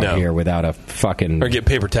around here without a fucking... Or get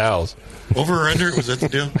paper towels. Over or under? Was that the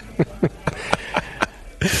deal?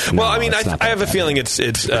 Well, I mean, I have a feeling it's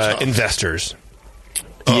investors.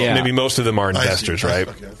 Yeah. Maybe most of them are investors, right?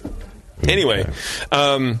 Okay. Anyway,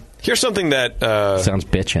 here's something that... sounds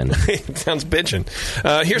bitchin'. It sounds bitchin'.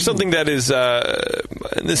 Here's something that is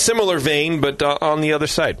in a similar vein, but on the other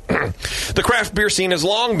side. The craft beer scene has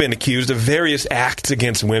long been accused of various acts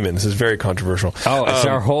against women. This is very controversial. Oh, is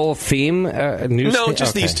our whole theme news? No,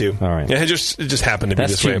 just these two. All right. It just happened to be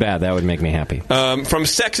this way. That's too bad. That would make me happy. From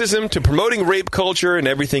sexism to promoting rape culture and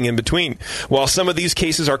everything in between. While some of these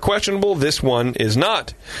cases are questionable, this one is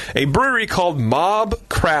not. A brewery called Mob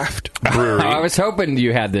Craft Brewery. I was hoping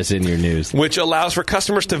you had this in your news. Which allows for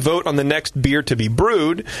customers to vote on the next beer to be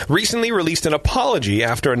brewed, recently released an apology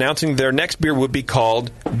after announcing their next beer would be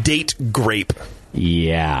called Date Grape.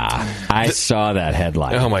 Yeah, I saw that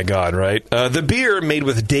headline. Oh my God, right? The beer, made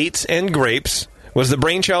with dates and grapes, was the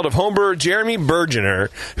brainchild of homebrewer Jeremy Bergener,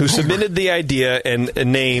 who submitted the idea and a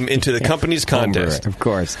name into the company's contest. Of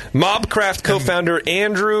course. Mobcraft co-founder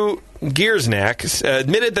Andrew Giersnack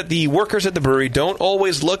admitted that the workers at the brewery don't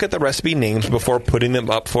always look at the recipe names before putting them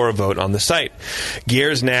up for a vote on the site.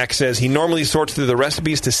 Giersnack says he normally sorts through the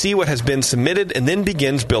recipes to see what has been submitted and then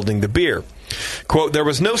begins building the beer. Quote, there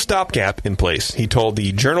was no stopgap in place, he told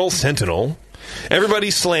the Journal Sentinel.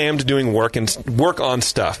 Everybody slammed doing work on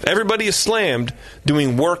stuff. Everybody is slammed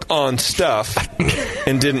doing work on stuff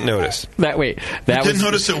and didn't notice. Didn't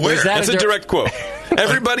notice it where? That's a direct quote.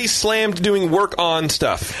 Everybody slammed doing work on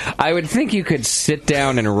stuff. I would think you could sit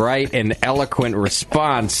down and write an eloquent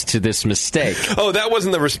response to this mistake. Oh, that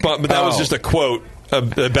wasn't the response, but that was just a quote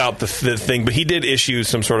about the thing, but he did issue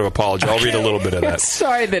some sort of apology. I'll read a little bit of that.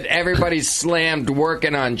 Sorry that everybody slammed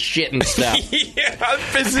working on shit and stuff. Yeah,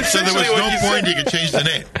 so there was no point you could change the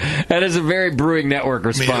name. That is a very Brewing Network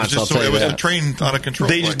response. It was a train out of control.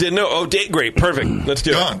 They just didn't know. Oh, Date Grape. Perfect. Let's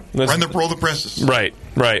do it. Roll the presses. Right.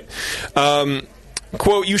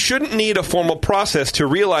 Quote, you shouldn't need a formal process to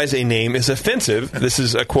realize a name is offensive. This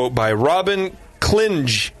is a quote by Robin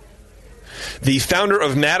Klinge, the founder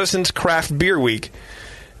of Madison's Craft Beer Week,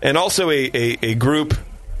 and also a group,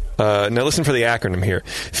 now listen for the acronym here,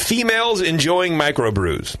 Females Enjoying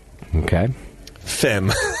Microbrews. Okay.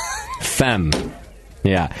 FEM. FEM.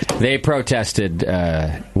 Yeah. They protested,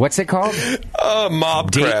 what's it called?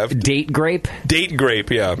 Mobcraft. Date Grape? Date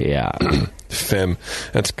Grape, yeah. Yeah. FEM.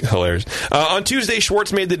 That's hilarious. On Tuesday,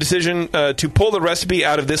 Schwartz made the decision to pull the recipe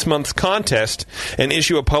out of this month's contest and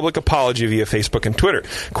issue a public apology via Facebook and Twitter.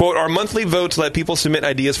 Quote, our monthly votes let people submit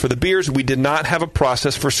ideas for the beers. We did not have a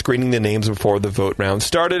process for screening the names before the vote round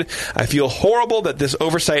started. I feel horrible that this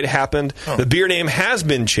oversight happened. The beer name has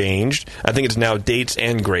been changed. I think it's now Dates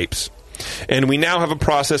and Grapes. And we now have a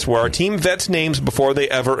process where our team vets names before they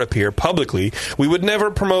ever appear publicly. We would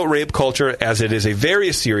never promote rape culture, as it is a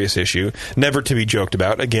very serious issue, never to be joked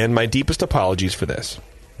about. Again, my deepest apologies for this.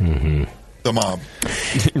 Mm-hmm. The mob.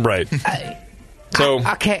 Right.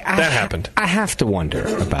 That happened. I have to wonder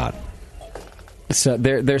about... So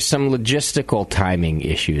there's some logistical timing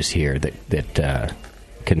issues here that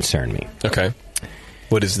concern me. Okay.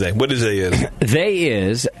 What is they? What is they is? They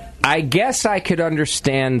is... I guess I could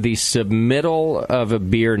understand the submittal of a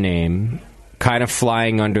beer name kind of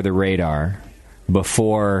flying under the radar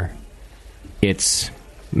before it's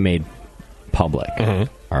made public.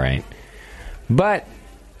 Mm-hmm. All right. But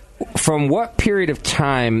from what period of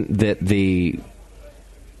time that the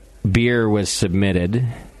beer was submitted,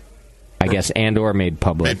 I guess, and or made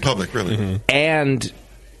public. Made public, really. Mm-hmm. And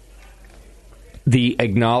the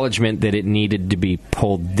acknowledgement that it needed to be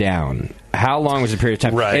pulled down. How long was the period of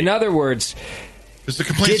time? Right. In other words, the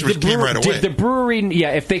complaints came right away. Did the brewery,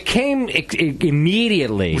 if they came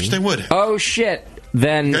immediately, which they would have. Oh shit!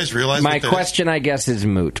 Then my question, I guess, is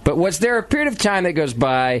moot. But was there a period of time that goes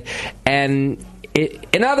by, and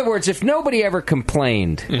in other words, if nobody ever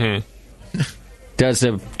complained, Does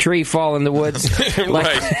a tree fall in the woods?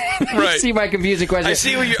 Right. See my confusing question? I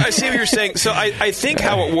see what you're saying. So I think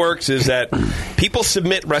how it works is that people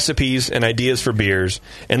submit recipes and ideas for beers,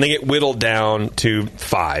 and they get whittled down to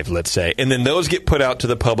 5, let's say, and then those get put out to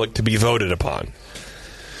the public to be voted upon.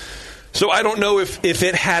 So I don't know if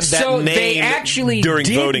it had that name they actually during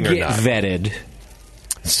did voting or get not. Vetted.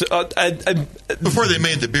 So, before they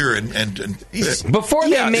made the beer and before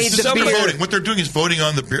they made the beer, voting. What they're doing is voting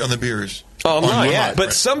on the beers. Online.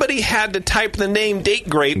 But somebody had to type the name Date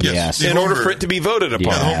Grape in order for it to be voted upon.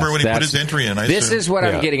 Yeah, the homebrewer when he put his entry in. This is what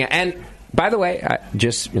I'm getting at. And by the way,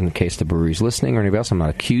 just in case the brewery's listening or anybody else, I'm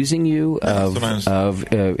not accusing you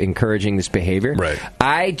of encouraging this behavior. Right.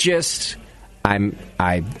 I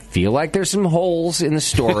feel like there's some holes in the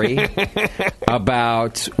story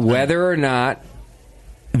about whether or not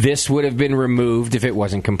this would have been removed if it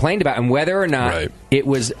wasn't complained about, and whether or not it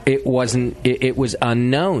was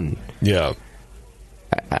unknown. Yeah.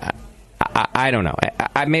 I don't know.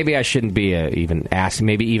 Maybe I shouldn't be even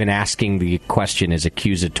asking the question is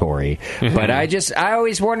accusatory. Mm-hmm. But I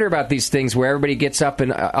always wonder about these things where everybody gets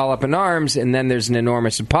all up in arms, and then there's an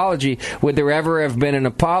enormous apology. Would there ever have been an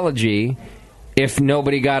apology if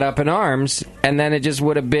nobody got up in arms, and then it just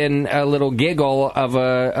would have been a little giggle of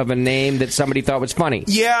a name that somebody thought was funny?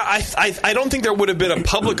 Yeah, I don't think there would have been a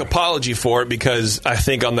public apology for it, because I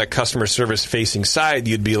think on that customer service facing side,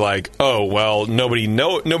 you'd be like, oh, well, nobody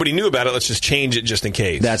knew about it. Let's just change it just in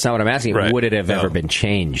case. That's not what I'm asking. Right. Would it have ever been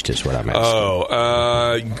changed? Is what I'm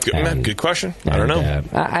asking. Good question. I don't know,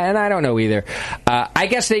 and I don't know either. I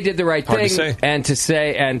guess they did the right Hard thing, to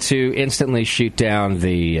say. and to instantly shoot down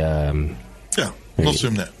the. We'll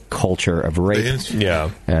assume that culture of rape,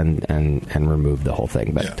 and remove the whole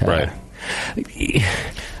thing. But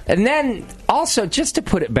and then also just to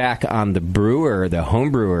put it back on the brewer, the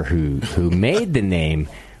home brewer who made the name.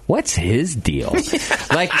 What's his deal?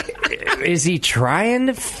 Like, is he trying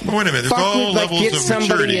to wait a minute, there's all levels get of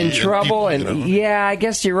somebody in trouble? And yeah, I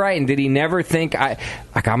guess you're right. And did he never think I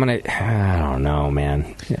don't know,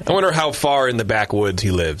 man. I wonder how far in the backwoods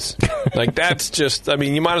he lives. Like, that's just. I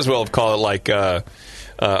mean, you might as well have called it like a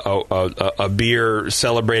beer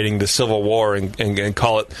celebrating the Civil War and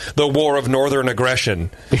call it the War of Northern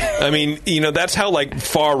Aggression. I mean, that's how like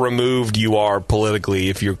far removed you are politically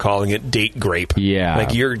if you're calling it Date Grape. Yeah,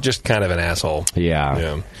 like you're just kind of an asshole.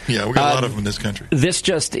 Yeah, we got a lot of them in this country. This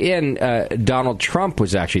just in, Donald Trump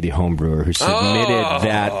was actually the home brewer who submitted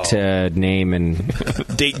that name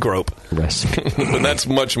and Date Grape recipe. But that's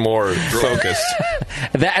much more focused.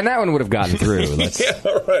 that one would have gotten through.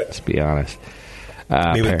 Let's be honest.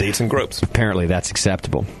 Maybe with dates and gropes. Apparently, that's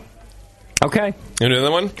acceptable. Okay. Another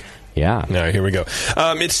one? Yeah. All right, here we go.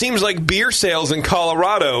 It seems like beer sales in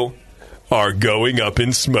Colorado are going up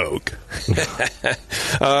in smoke.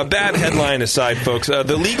 Bad headline aside, folks.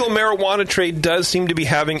 The legal marijuana trade does seem to be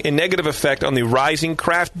having a negative effect on the rising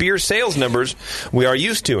craft beer sales numbers we are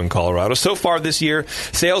used to in Colorado. So far this year,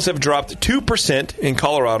 sales have dropped 2% in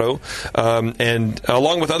Colorado, and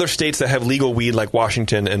along with other states that have legal weed like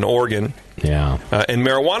Washington and Oregon. Yeah. And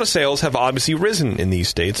marijuana sales have obviously risen in these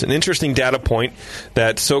states. An interesting data point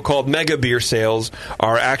that so-called mega beer sales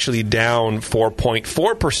are actually down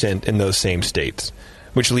 4.4% in those same states,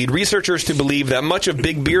 which lead researchers to believe that much of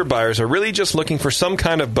big beer buyers are really just looking for some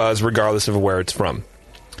kind of buzz regardless of where it's from.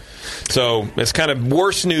 So it's kind of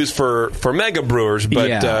worse news for mega brewers,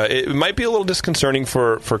 but it might be a little disconcerting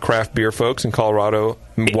for craft beer folks in Colorado,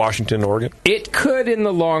 Washington, Oregon. It could in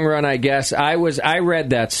the long run, I guess. I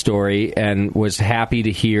read that story and was happy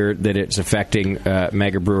to hear that it's affecting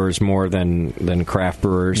mega brewers more than craft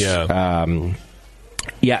brewers. Yeah.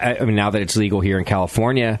 I mean, now that it's legal here in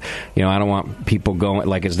California, I don't want people going,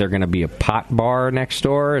 like, is there going to be a pot bar next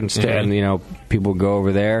door instead? Mm-hmm. And, people go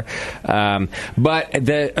over there. But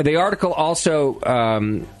the article also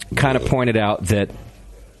kind of pointed out that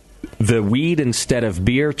the weed instead of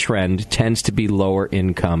beer trend tends to be lower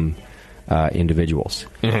income individuals.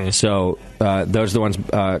 Mm-hmm. So those are the ones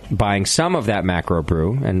buying some of that macro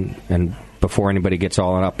brew, and before anybody gets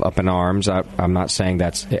all up in arms, I'm not saying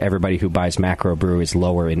that's everybody who buys macro brew is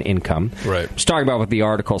lower in income. Right. I'm just talking about what the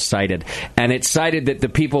article cited, and it cited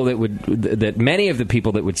that many of the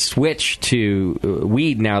people that would switch to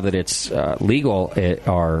weed now that it's legal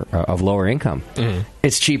are of lower income. Mm-hmm.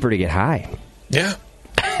 It's cheaper to get high. Yeah.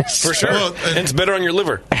 For sure. Well, and it's better on your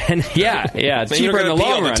liver. And it's cheaper in the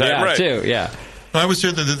long run. Too. Yeah. I would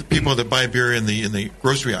say that the people that buy beer in the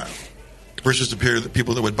grocery aisle versus the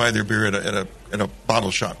people that would buy their beer at a bottle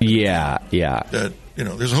shop. Yeah. That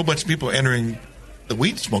there's a whole bunch of people entering the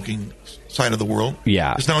weed smoking side of the world.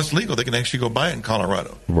 Yeah. Because now it's legal; they can actually go buy it in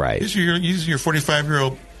Colorado. Right. These are your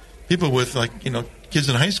 45-year-old people with kids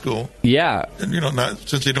in high school. Yeah. And, not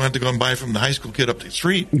since they don't have to go and buy from the high school kid up the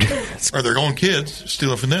street or their own kids,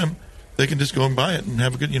 steal it from them. They can just go and buy it and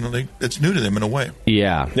have a good. It's new to them in a way.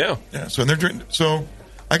 Yeah. Yeah. So they're drinking. So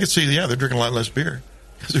I could see. Yeah, they're drinking a lot less beer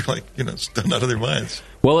because they're stunned out of their minds.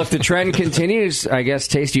 Well, if the trend continues, I guess,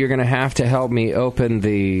 Tasty, you're going to have to help me open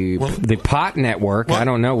the pot network. I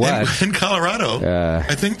don't know what. In Colorado,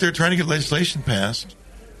 I think they're trying to get legislation passed,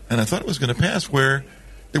 and I thought it was going to pass where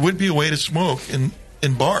there would be a way to smoke in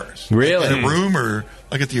bars. Really? Like in a room or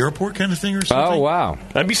like at the airport kind of thing or something. Oh, wow.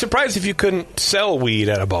 I'd be surprised if you couldn't sell weed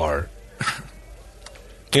at a bar.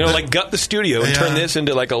 Like gut the studio and turn this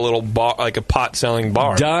into like a little bar, like a pot selling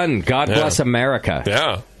bar. Done. God bless America.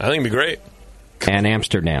 Yeah, I think it'd be great. And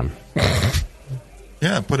Amsterdam.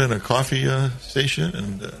 Yeah, put in a coffee station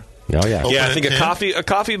and. Oh yeah. Yeah, I think a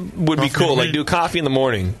coffee would be cool. Like do coffee in the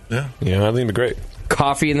morning. Yeah. I think it'd be great.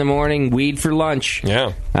 Coffee in the morning, weed for lunch.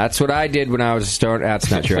 Yeah. That's what I did when I was a stoner. That's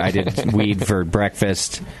not true. I did weed for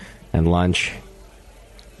breakfast and lunch.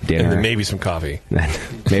 Dinner. And then maybe some coffee.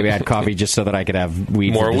 Maybe I had coffee just so that I could have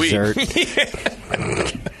weed for dessert.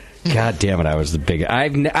 God damn it, I was the biggest.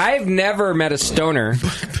 I've never met a stoner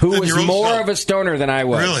who was more of a stoner than I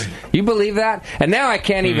was. Really? You believe that? And now I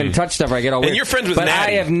can't even touch stuff. I get all weird. And you're friends with But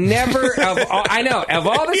Natty. I have never. I know of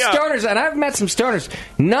all the stoners, and I've met some stoners.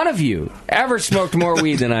 None of you ever smoked more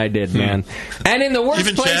weed than I did, man. And in the worst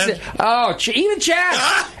Even place, even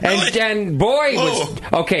Chad. And boy, was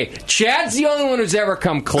okay. Chad's the only one who's ever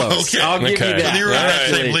come close. Okay. I'll give you that. So you were in that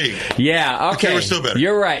same league. Yeah. Okay. We're still better.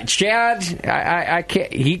 You're right, Chad. I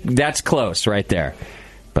can't. That's close right there.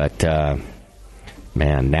 But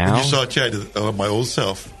man, now you saw Chad, my old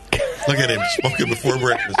self. Look at him smoking before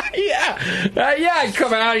breakfast. I'd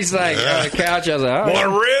come out. He's like on the couch. I was like, "Want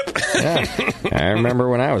to rip?" Yeah. I remember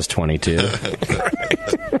when I was 22.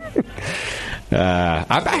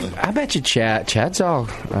 I bet you Chad's all.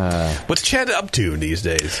 What's Chad up to these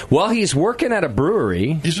days? Well, he's working at a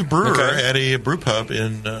brewery. He's a brewer at a brew pub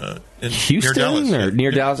in Houston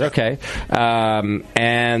near Dallas. Okay,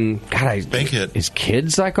 and God, Bankhead. His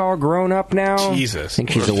kid's like all grown up now. Jesus, I think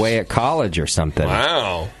she's away at college or something.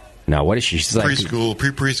 Wow. No, what is she? She's like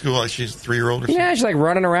preschool, like she's 3-year-old or something. Yeah, she's like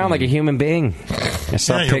running around like a human being. I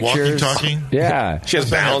saw pictures. Walking, talking. Yeah. She has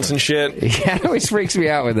balance and shit. Yeah, it always freaks me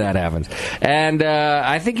out when that happens. And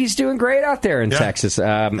I think he's doing great out there in Texas.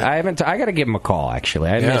 I got to give him a call, actually.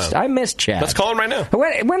 I missed Chad. Let's call him right now.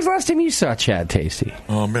 When's the last time you saw Chad, Tasty?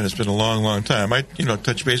 Oh, man, it's been a long, long time. I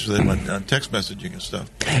touch base with him on text messaging and stuff.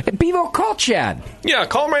 Bevo, call Chad. Yeah,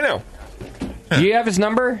 call him right now. Do you have his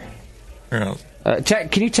number? Yeah.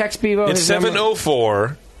 Can you text Bevo? It's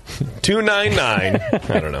 704-299.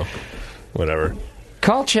 I don't know. Whatever.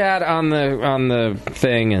 Call Chad on the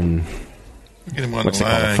thing and get him on the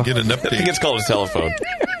line. Get an update. I think it's called a telephone.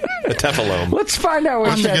 A tefalome. Let's find out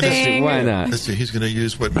what Chad is. Why not? Let's see. He's going to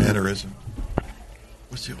use what mannerism?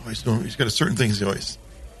 What's he always doing? He's got a certain things he always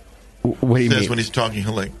what do you says mean? when he's talking.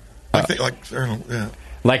 He'll I don't know. Yeah.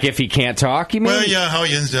 Like if he can't talk, you mean? Well, yeah, how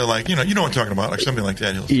he ends there, you know what I'm talking about, like something like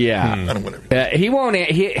that. He'll say, I don't know, whatever. He won't.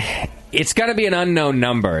 It's going to be an unknown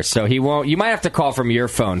number, so he won't. You might have to call from your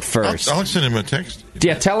phone first. I'll send him a text.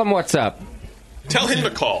 Yeah, tell him what's up. Tell him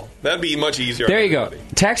to call. That'd be much easier. There you go.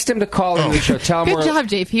 Text him to call in the show. Tell him Good job,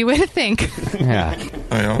 JP. Way to think. Yeah.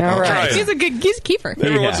 All right. He's a good keeper.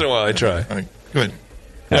 Every once in a while, I try. All right. Good.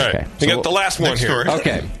 All right. We got the last one here. Story.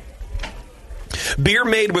 Okay. Beer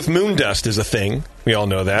made with moon dust is a thing. We all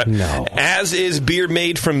know that. No. As is beer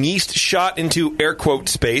made from yeast shot into air quote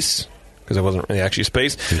space, because it wasn't really actually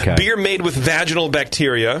space. Okay. Beer made with vaginal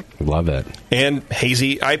bacteria. Love it. And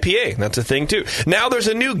hazy IPA. That's a thing, too. Now there's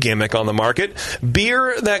a new gimmick on the market.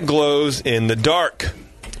 Beer that glows in the dark.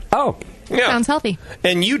 Oh. Yeah. Sounds healthy.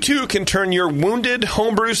 And you, too, can turn your wounded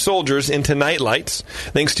homebrew soldiers into nightlights,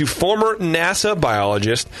 thanks to former NASA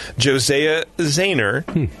biologist Josiah Zahner,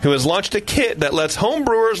 who has launched a kit that lets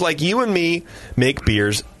homebrewers like you and me make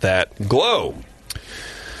beers that glow.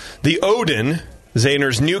 The Odin,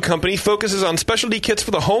 Zahner's new company, focuses on specialty kits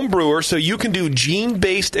for the home brewer so you can do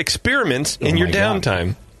gene-based experiments in your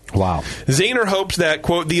downtime. Wow. Zahner hopes that,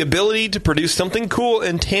 quote, the ability to produce something cool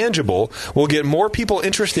and tangible will get more people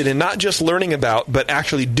interested in not just learning about, but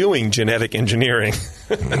actually doing genetic engineering.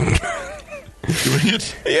 Doing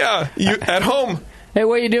it? Yeah, at home. Hey,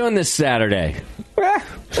 what are you doing this Saturday? A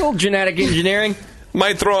little genetic engineering.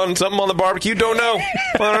 Might throw on something on the barbecue. Don't know.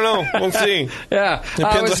 I don't know. We'll see. Yeah.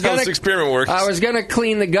 Depends on how this experiment works. I was going to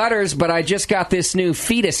clean the gutters, but I just got this new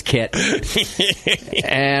fetus kit.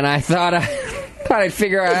 And I thought Thought I'd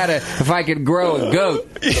figure out if I could grow a goat.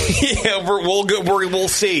 Yeah, we'll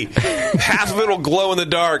see. Half of it will glow in the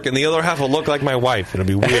dark, and the other half will look like my wife. It'll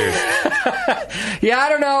be weird. Yeah, I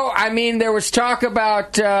don't know. I mean, there was talk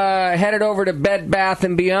about headed over to Bed Bath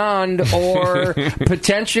 & Beyond or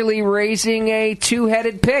potentially raising a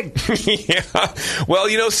 2-headed pig. Yeah.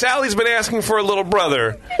 Well, Sally's been asking for a little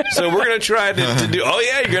brother, so we're going to try to do... Oh,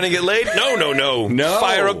 yeah, you're going to get laid? No.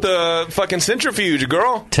 Fire up the fucking centrifuge,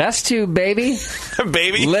 girl. Test tube, baby.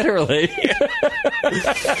 Baby. Literally.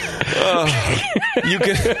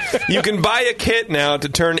 You can buy a kit now to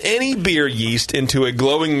turn any beer yeast into a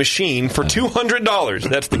glowing machine for $200.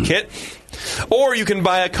 That's the kit. Or you can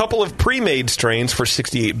buy a couple of pre-made strains for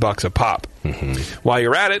 $68 a pop. Mm-hmm. While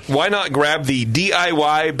you're at it, why not grab the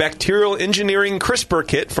DIY Bacterial Engineering CRISPR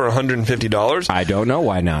kit for $150? I don't know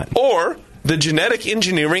why not. Or the Genetic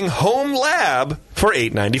Engineering Home Lab for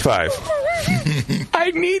 $8.95. I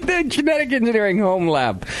need the Genetic Engineering Home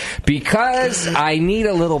Lab because I need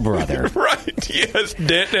a little brother. Right, yes.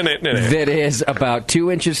 That is about 2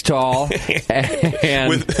 inches tall.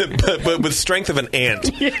 And but with strength of an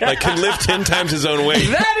ant. Yeah. Like can lift 10 times his own weight.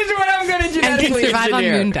 That is what I'm going to genetically and can survive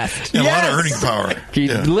engineer. on moon dust. Yeah, yes. A lot of earning power.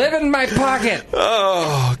 Live in my pocket.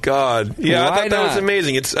 Oh, God. Yeah, Why I thought that not? was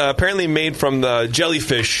amazing. It's apparently made from the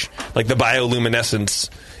jellyfish, like the bioluminescence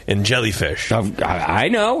in jellyfish. I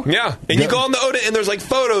know. Yeah. And you go on the Oda and there's like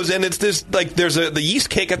photos and it's this, like there's the yeast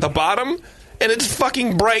cake at the bottom and it's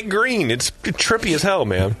fucking bright green. It's trippy as hell,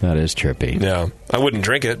 man. That is trippy. Yeah. I wouldn't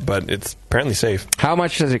drink it, but it's apparently safe. How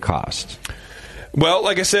much does it cost? Well,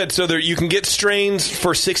 like I said, so you can get strains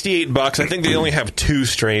for $68. I think they only have 2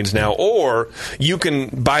 strains now. Or you can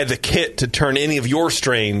buy the kit to turn any of your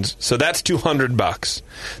strains. So that's $200.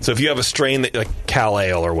 So if you have a strain that, like Cal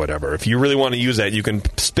Ale or whatever, if you really want to use that, you can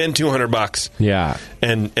spend $200. Yeah,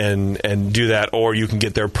 and do that. Or you can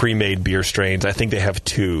get their pre-made beer strains. I think they have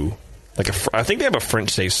 2. I think they have a French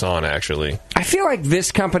Saison, actually. I feel like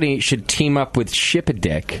this company should team up with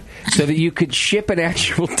Ship-a-Dick so that you could ship an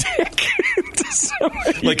actual dick to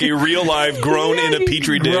somebody. Like a real live grown in a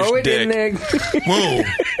petri dish grow it dick. In there. Whoa.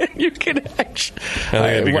 You can actually...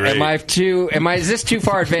 That'd be great. Is this too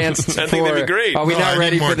far advanced? I think that'd be great. Are we not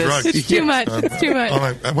ready for this? Drugs. It's too much. It's too much.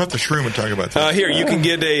 I want the shroom and talk about that. Here, you can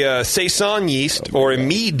get a Saison yeast or a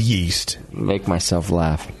mead yeast. Make myself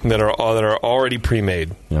laugh. That are already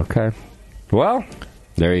pre-made. Okay. Well,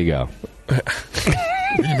 there you go. I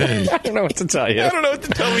don't know what to tell you. I don't know what to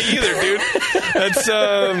tell me either, dude. That's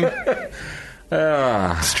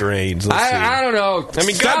strange. I don't know. I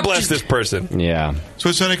mean, God bless this person. Yeah. So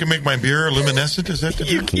it's that I can make my beer luminescent? Is that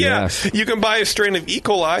the Yes. You can buy a strain of E.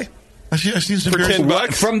 coli. I've seen some for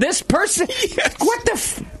 $10 from this person. Yes. What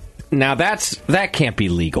the? Now that can't be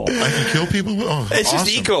legal. I can kill people? Oh, it's awesome.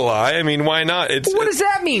 just E. coli. I mean, why not? What does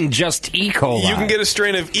that mean, just E. coli? You can get a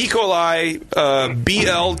strain of E. coli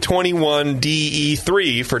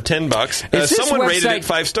BL21DE3 for $10. Someone rated it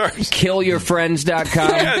 5 stars. Killyourfriends.com.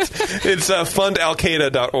 Yeah, it's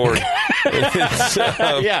fundalqaeda.org.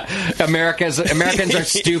 Yeah. Americans are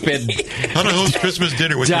stupid. How to host Christmas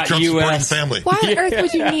dinner with your Trump-supporting family. Why on earth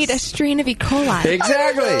would you need a strain of E. coli?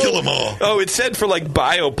 Exactly. Kill them all. Oh, it said for like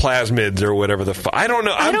bioplasmids or whatever the fuck. I don't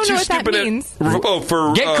know. I don't too know what stupid that means.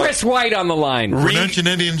 Get Chris White on the line. We're not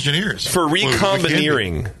genetic engineers. For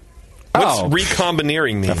recombineering. What's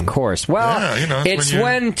recombineering mean? Of course. Well, it's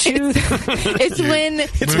when two... it's when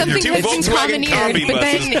something has been commineered, but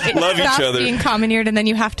then it stops being commineered, and then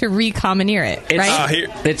you have to recommineer it, right?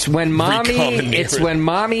 It's when mommy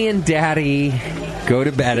and daddy go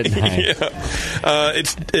to bed at night.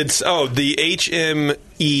 The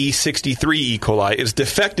HME63 E. coli is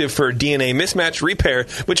defective for DNA mismatch repair,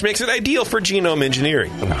 which makes it ideal for genome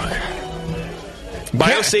engineering.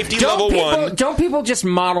 Biosafety level 1. Don't people just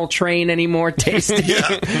model train anymore? Tasty.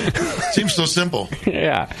 Seems so simple.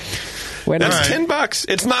 Yeah. That's $10.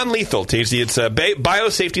 It's non-lethal, Tasty. It's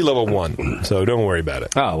biosafety level 1, so don't worry about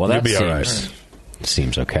it. Oh, well, that You'll be all right.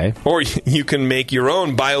 Seems okay. Or you can make your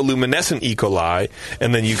own bioluminescent E. coli,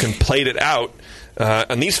 and then you can plate it out.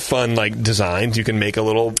 And these fun designs, you can make a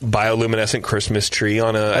little bioluminescent Christmas tree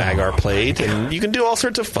on an agar plate, and you can do all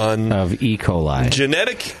sorts of fun of E. coli,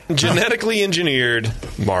 genetically engineered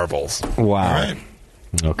marvels. Wow! All right.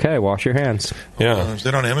 Okay, wash your hands. Yeah, is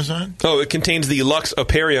that on Amazon? Oh, it contains the Lux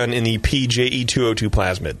Operion in the PJE202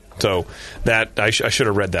 plasmid. So that I should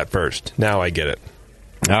have read that first. Now I get it.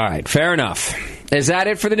 All right, fair enough. Is that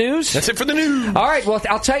it for the news? That's it for the news. All right, well,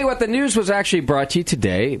 I'll tell you what, the news was actually brought to you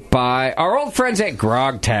today by our old friends at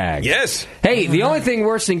Grog Tag. Yes. Hey, the only thing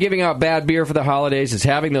worse than giving out bad beer for the holidays is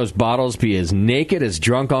having those bottles be as naked as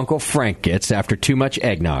drunk Uncle Frank gets after too much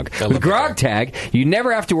eggnog. With Grog Tag, you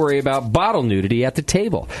never have to worry about bottle nudity at the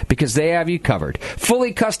table because they have you covered.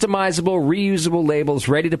 Fully customizable, reusable labels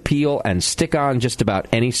ready to peel and stick on just about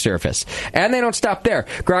any surface. And they don't stop there.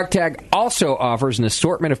 Grog Tag also offers an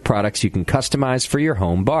assortment of products you can customize for your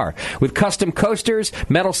home bar. With custom coasters,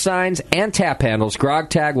 metal signs, and tap handles, Grog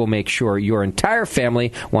Tag will make sure your entire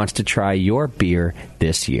family wants to try your beer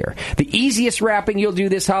this year. The easiest wrapping you'll do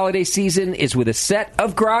this holiday season is with a set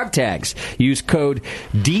of Grog Tags. Use code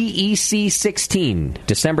DEC16,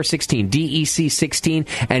 December 16, DEC16,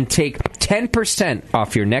 and take 10%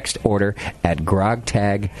 off your next order at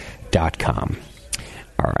grogtag.com.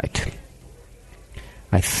 All right.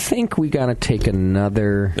 I think we got to take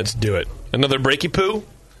another... Let's do it. Another breaky poo?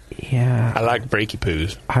 Yeah. I like breaky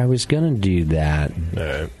poos. I was going to do that.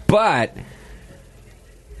 But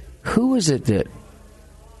who was it that...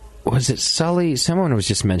 Was it Sully? Someone was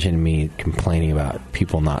just mentioning me complaining about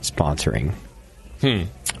people not sponsoring.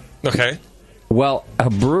 Okay. Well, a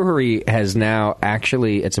brewery has now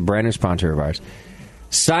actually... It's a brand new sponsor of ours.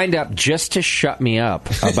 Signed up just to shut me up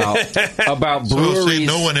about breweries.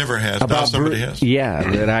 So no one ever has. Now somebody has. Yeah,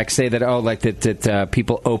 and I say that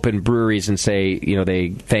people open breweries and say they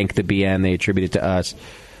thank the BN, they attribute it to us,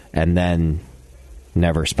 and then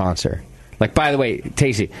never sponsor. Like, by the way,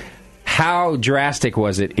 Tacey, how drastic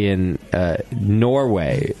was it in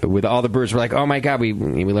Norway with all the brewers were like, oh my God, we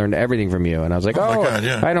learned everything from you. And I was like, my God,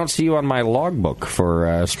 yeah. I don't see you on my logbook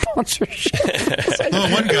for sponsorship.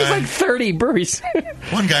 One guy, it was like 30 breweries.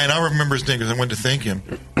 One guy, and I'll remember his name because I went to thank him.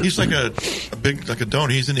 He's like a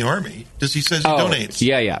donor. He's in the Army. He says he donates.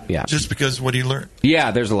 Yeah. Just because of what he learned.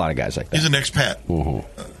 Yeah, there's a lot of guys like that. He's an expat. Mm-hmm.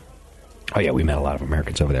 Oh, yeah, we met a lot of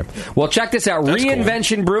Americans over there. Well, check this out. That's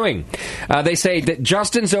Reinvention cool. Brewing. They say that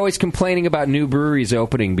Justin's always complaining about new breweries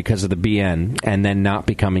opening because of the BN and then not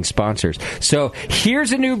becoming sponsors. So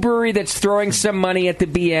here's a new brewery that's throwing some money at the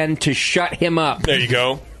BN to shut him up. There you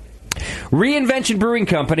go. Reinvention Brewing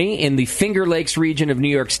Company in the Finger Lakes region of New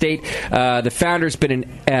York State. The founder has been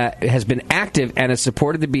active and has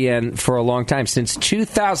supported the BN for a long time, since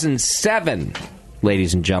 2007.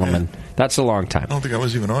 Ladies and gentlemen, that's a long time. I don't think I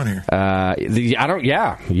was even on here.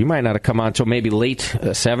 You might not have come on until maybe late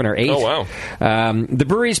 7 or 8. Oh, wow. The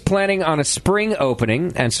brewery's planning on a spring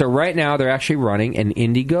opening, and so right now they're actually running an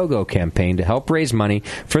Indiegogo campaign to help raise money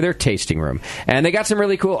for their tasting room. And they got some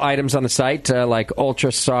really cool items on the site, like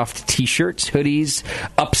ultra soft T-shirts, hoodies,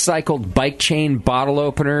 upcycled bike chain bottle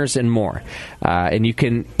openers, and more. And you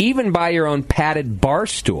can even buy your own padded bar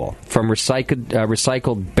stool from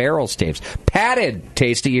recycled barrel staves. Padded,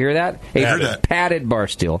 Tasty, you hear that? Padded bar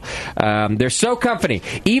stool. They're so comfy.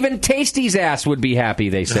 Even Tasty's ass would be happy,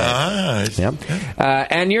 they say. Yep.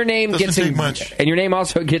 And your name and your name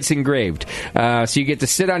also gets engraved. So you get to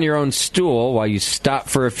sit on your own stool while you stop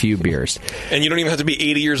for a few beers. And you don't even have to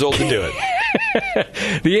be 80 years old to do it.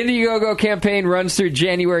 The Indiegogo campaign runs through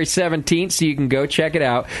January 17th, so you can go check it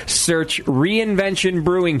out. Search Reinvention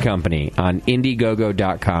Brewing Company on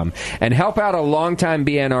Indiegogo.com and help out a longtime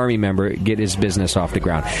BN Army member get his business off the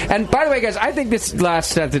ground. And by the way, guys, I think this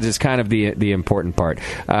last sentence is kind of the important part.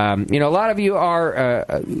 A lot of you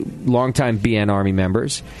are longtime BN Army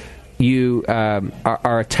members. You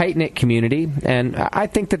are a tight-knit community, and I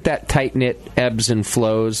think that tight-knit ebbs and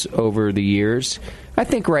flows over the years. I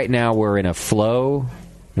think right now we're in a flow,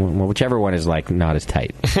 whichever one is not as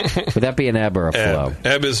tight. Would that be an ebb or a flow?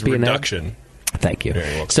 Ebb is reduction. Thank you.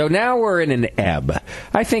 So now we're in an ebb.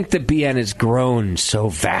 I think the BN has grown so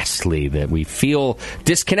vastly that we feel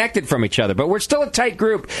disconnected from each other. But we're still a tight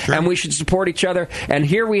group, and we should support each other. And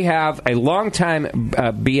here we have a longtime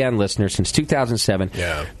BN listener since 2007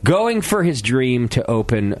 going for his dream to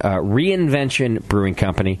open Reinvention Brewing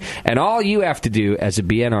Company. And all you have to do as a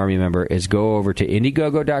BN Army member is go over to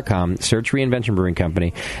Indiegogo.com, search Reinvention Brewing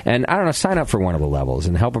Company, and, sign up for one of the levels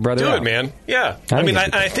and help a brother out. Do it, man. Yeah.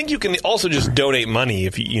 I think you can also just donate money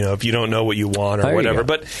if you don't know what you want or whatever.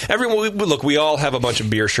 But we all have a bunch of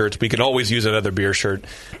beer shirts. We can always use another beer shirt.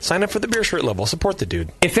 Sign up for the beer shirt level. Support the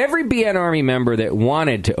dude. If every BN Army member that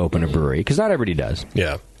wanted to open a brewery, because not everybody does,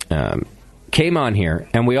 came on here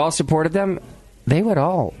and we all supported them, they'd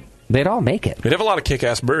all make it. We'd have a lot of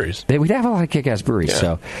kick-ass breweries. We'd have a lot of kick-ass breweries. Yeah.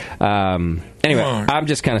 So, anyway, I'm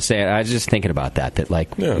just kind of saying, I was just thinking about that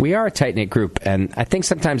we are a tight-knit group, and I think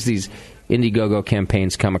sometimes these Indiegogo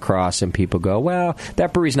campaigns come across and people go, well,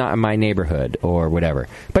 that brewery's not in my neighborhood or whatever.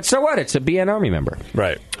 But so what? It's a BN Army member.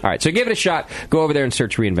 Right. All right, so give it a shot. Go over there and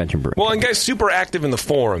search Reinvention Brewing. Well, and guy's super active in the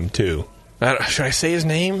forum, too. Should I say his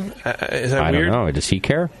name? Is that weird? I don't know. Does he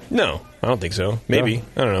care? No, I don't think so. Maybe.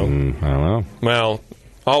 No. I don't know. I don't know. Well,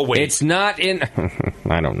 I'll wait. It's not in...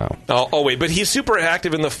 I don't know. I'll wait. But he's super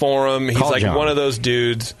active in the forum. He's like John. One of those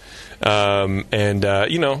dudes. He's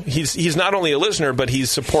not only a listener, but he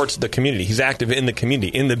supports the community. He's active in the community,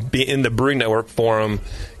 in the Brewing Network forum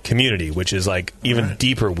community, which is like even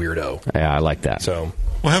deeper weirdo. Yeah, I like that. So,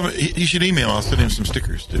 well, you should email. I'll send him some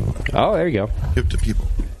stickers too. Oh, there you go. Give to people.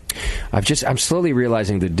 I'm slowly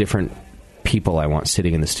realizing the different people I want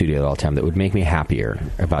sitting in the studio all the time that would make me happier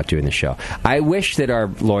about doing the show. I wish that our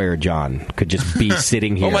lawyer John could just be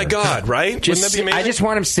sitting here. Oh my God! Right? Wouldn't that be amazing? I just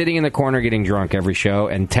want him sitting in the corner getting drunk every show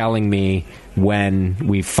and telling me when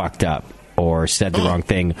we fucked up or said the wrong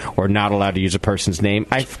thing or not allowed to use a person's name.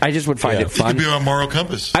 I just would find it fun. It could be on moral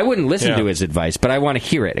compass. I wouldn't listen to his advice, but I want to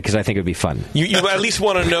hear it because I think it would be fun. You at least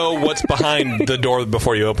want to know what's behind the door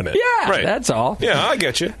before you open it. Yeah, right. That's all. Yeah, I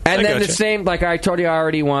get you. And then the same, like I told you, I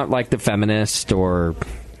already want like the feminist or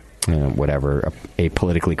whatever, a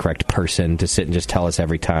politically correct person to sit and just tell us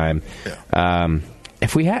every time. Yeah.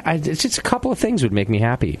 If we had, it's just a couple of things would make me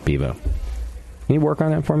happy, Bevo. Can you work on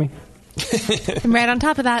that for me? I'm right on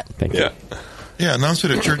top of that. Thank you. Yeah, announce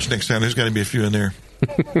it at church next time. There's got to be a few in there.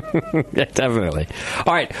 Yeah, definitely.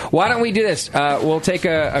 All right, why don't we do this? We'll take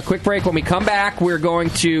a quick break. When we come back, we're going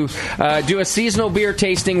to do a seasonal beer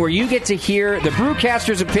tasting where you get to hear the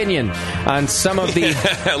brewcaster's opinion on some of the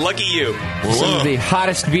lucky you, some of the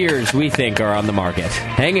hottest beers we think are on the market.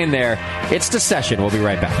 Hang in there. It's The Session. We'll be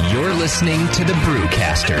right back. You're listening to the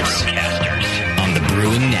Brewcasters on the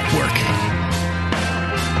Brewing Network.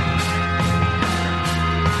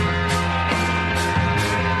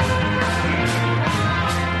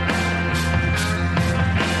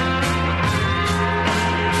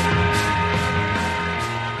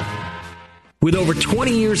 With over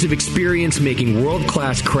 20 years of experience making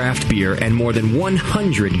world-class craft beer and more than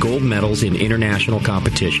 100 gold medals in international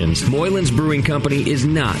competitions, Moylan's Brewing Company is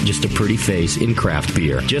not just a pretty face in craft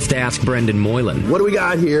beer. Just ask Brendan Moylan. What do we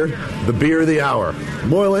got here? The beer of the hour.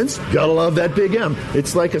 Moylan's, gotta love that big M.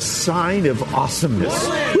 It's like a sign of awesomeness.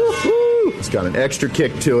 Woo-hoo! It's got an extra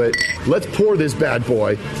kick to it. Let's pour this bad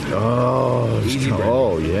boy. Oh,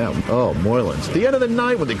 yeah. Oh, Moylan's. At the end of the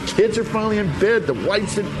night when the kids are finally in bed, the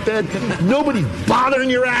wife's in bed, nobody's bothering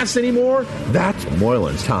your ass anymore. That's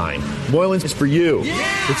Moylan's time. Moylan's is for you.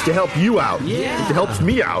 Yeah. It's to help you out. Yeah. It helps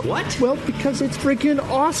me out. What? Well, because it's freaking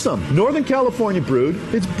awesome. Northern California brewed.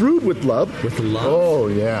 It's brewed with love. With love? Oh,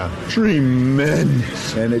 yeah.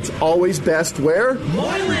 Tremendous. And it's always best where?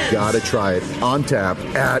 Moylan's. You gotta try it on tap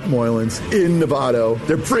at Moylan's in Novato.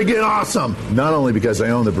 They're friggin' awesome. Not only because I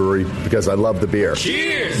own the brewery, because I love the beer.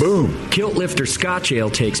 Cheers! Boom. Kilt Lifter Scotch Ale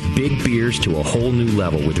takes big beers to a whole new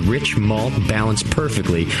level with rich malt balanced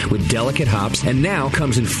perfectly with delicate hops, and now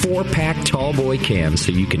comes in 4-pack tall boy cans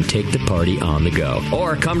so you can take the party on the go.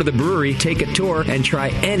 Or come to the brewery, take a tour, and try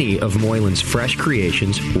any of Moylan's fresh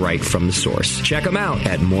creations right from the source. Check them out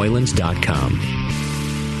at moylans.com.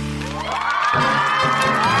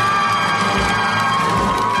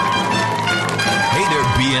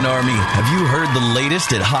 BN Army, have you heard the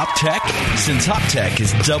latest at Hop Tech? Since Hop Tech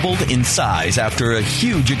has doubled in size after a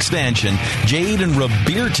huge expansion, Jade and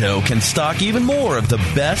Roberto can stock even more of the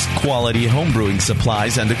best quality homebrewing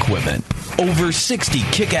supplies and equipment. Over 60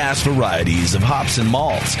 kick-ass varieties of hops and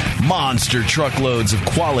malts, monster truckloads of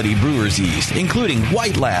quality brewer's yeast, including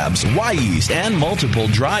White Labs, Y-yeast, and multiple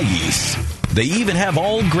dry yeasts. They even have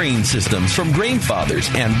all grain systems from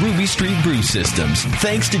Grainfathers and Ruby Street Brew Systems,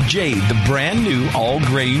 thanks to Jade, the brand new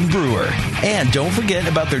all-grain brewer. And don't forget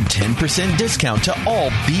about their 10% discount to all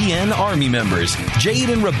BN Army members. Jade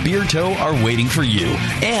and Roberto are waiting for you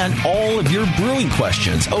and all of your brewing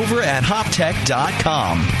questions over at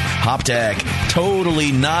hoptech.com. Hoptech,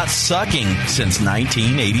 totally not sucking since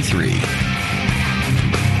 1983.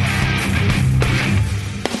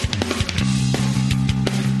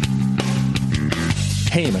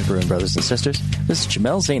 Hey, my brewing brothers and sisters. This is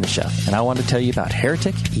Jamel Zanishev, and I want to tell you about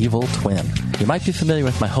Heretic Evil Twin. You might be familiar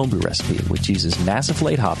with my homebrew recipe, which uses massive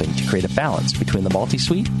late hopping to create a balance between the malty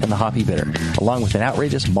sweet and the hoppy bitter, along with an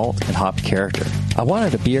outrageous malt and hop character. I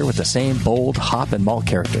wanted a beer with the same bold hop and malt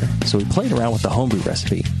character, so we played around with the homebrew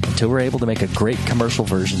recipe until we were able to make a great commercial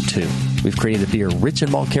version too. We've created a beer rich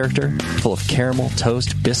in malt character, full of caramel,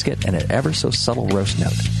 toast, biscuit, and an ever so subtle roast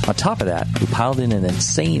note. On top of that, we piled in an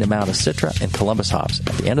insane amount of Citra and Columbus hops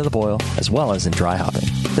at the end of the boil, as well as in dry hopping.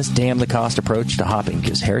 This damn-the-cost approach to hopping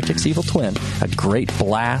gives Heretic's Evil Twin a great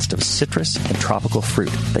blast of citrus and tropical fruit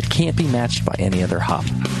that can't be matched by any other hop.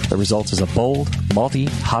 The result is a bold, malty,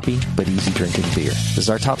 hoppy, but easy-drinking beer. This is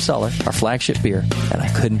our top seller, our flagship beer, and I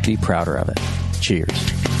couldn't be prouder of it. Cheers.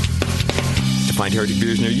 To find Heretic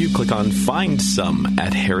beers near you, click on Find Some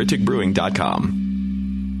at hereticbrewing.com.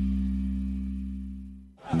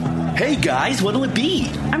 Hey guys, what'll it be?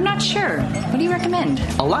 I'm not sure. What do you recommend?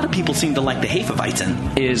 A lot of people seem to like the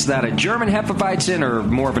Hefeweizen. Is that a German Hefeweizen or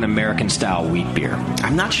more of an American-style wheat beer?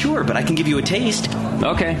 I'm not sure, but I can give you a taste.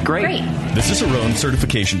 Okay, great. The Cicerone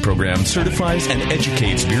Certification Program certifies and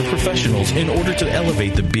educates beer professionals in order to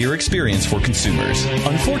elevate the beer experience for consumers.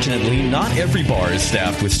 Unfortunately, not every bar is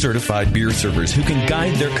staffed with certified beer servers who can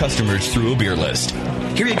guide their customers through a beer list.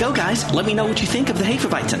 Here you go, guys. Let me know what you think of the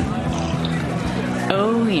Hefeweizen.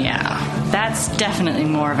 Oh, yeah. That's definitely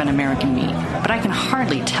more of an American meat. But I can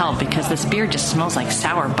hardly tell because this beer just smells like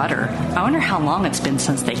sour butter. I wonder how long it's been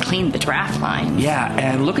since they cleaned the draft line. Yeah,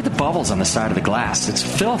 and look at the bubbles on the side of the glass. It's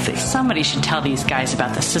filthy. Somebody should tell these guys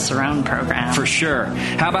about the Cicerone program. For sure.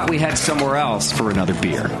 How about we head somewhere else for another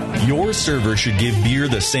beer? Your server should give beer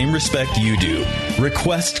the same respect you do.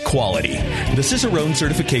 Request quality. The Cicerone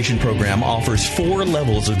Certification Program offers 4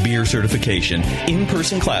 levels of beer certification,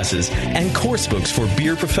 in-person classes, and course books for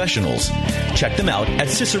beer professionals. Check them out at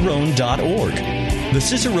cicerone.org. The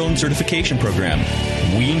Cicerone Certification Program.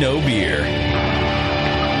 We know beer.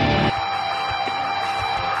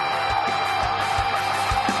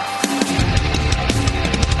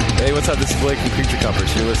 Hey, what's up? This is Blake from Creature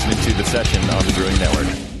Comforts. You're listening to The Session on the Brewing Network.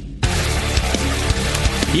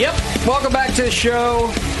 Yep. Welcome back to the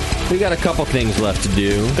show. We got a couple things left to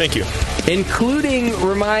do. Thank you. Including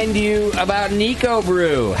remind you about Nico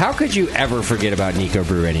Brew. How could you ever forget about Nico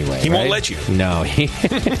Brew anyway? He won't let you. No.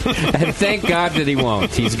 And thank God that he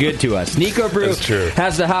won't. He's good to us. Nico Brew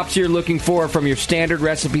has the hops you're looking for, from your standard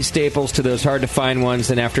recipe staples to those hard-to-find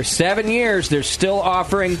ones. And after 7 years, they're still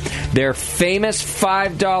offering their famous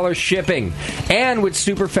 $5 shipping. And with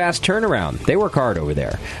super fast turnaround. They work hard over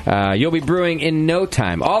there. You'll be brewing in no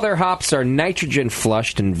time. All their hops are nitrogen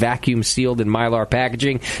flushed and vacuum sealed in Mylar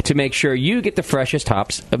packaging to make sure you get the freshest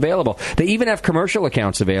hops available. They even have commercial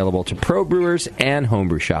accounts available to pro brewers and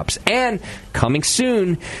homebrew shops. And coming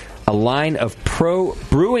soon, a line of pro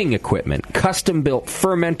brewing equipment, custom-built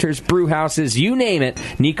fermenters, brew houses, you name it,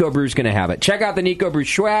 Nico Brew's going to have it. Check out the Nico Brew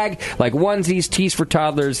swag, like onesies, teas for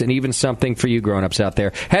toddlers, and even something for you grown-ups out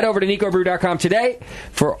there. Head over to nicobrew.com today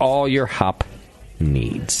for all your hop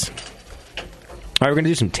needs. All right, we're going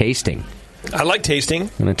to do some tasting. I like tasting. I'm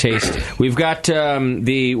going to taste. We've got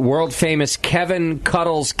the world-famous Kevin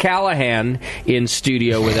Cuddles Callahan in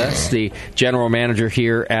studio with us, the general manager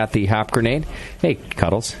here at the Hop Grenade. Hey,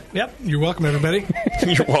 Cuddles. Yep, you're welcome, everybody.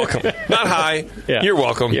 You're welcome. Not hi. Yeah. You're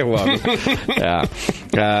welcome. You're welcome. Yeah.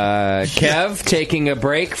 Kev, taking a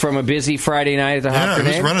break from a busy Friday night at the Hop Grenade.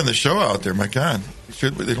 Yeah, who's running the show out there? My God.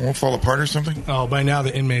 They won't fall apart or something? Oh, by now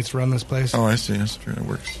the inmates run this place. Oh, I see. That's true. It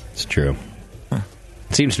works. It's true.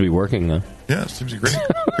 It seems to be working, though. Yeah, it seems great.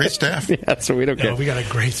 Great staff. Yeah, so we don't get. We got a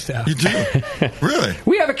great staff. You do? Really?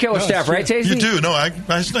 We have a killer staff, right, Tasty? You do. No, I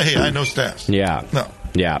know staff. Yeah. No.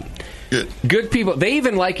 Yeah. Good people. They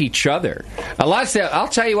even like each other. A lot of stuff. I'll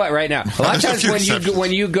tell you what. Right now, a lot of times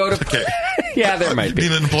when you go to, okay. Yeah, there might be.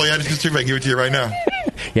 Need an employee attitude survey? I can give it to you right now.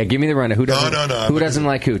 Yeah, give me the rundown. Who doesn't? No. Who doesn't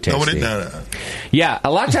like who? Tasty? No. Yeah,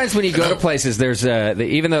 a lot of times when you go to places, there's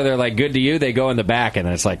even though they're like good to you, they go in the back and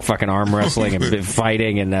it's like fucking arm wrestling and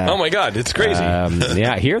fighting and. Oh my God, it's crazy.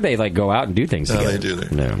 Yeah, here they like go out and do things. No, together. they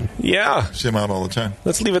do. No. Yeah, see them out all the time.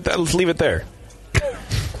 Let's leave it there.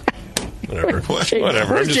 Whatever.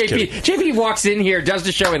 Whatever. Where's JP? JP walks in here, does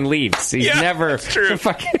the show, and leaves. He's never. True.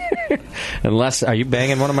 Unless, are you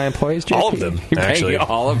banging one of my employees, JP? All of them. You're actually. banging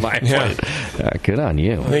all of my employees. Yeah. Good on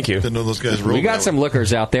you. Thank you. Didn't know those guys rolled. We got some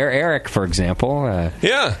lookers out there. Eric, for example.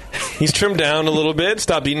 Yeah. He's trimmed down a little bit.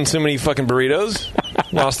 Stopped eating so many fucking burritos.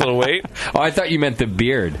 Lost a little weight. Oh, I thought you meant the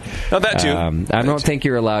beard. Oh, that too. I don't think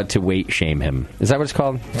you're allowed to weight shame him. Is that what it's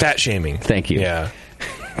called? Fat shaming. Thank you. Yeah.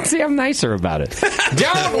 See, I'm nicer about it.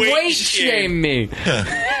 Don't weight shame me.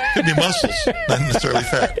 Yeah. Could be muscles, not necessarily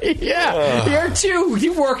fat. Yeah.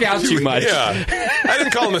 You work out too much. Yeah. I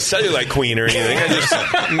didn't call him a cellulite queen or anything. I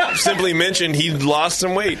just simply mentioned he lost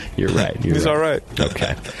some weight. You're right. He's all right.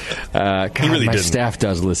 Okay. God, he really my didn't. Staff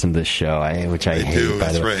does listen to this show, which I hate, do,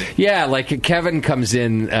 by the way. right. Yeah, like Kevin comes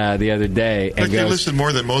in the other day and like goes... they listen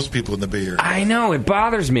more than most people in the Bay Area. I know. It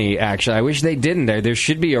bothers me, actually. I wish they didn't. There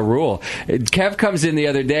should be a rule. Kev comes in the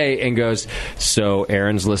other day and goes, so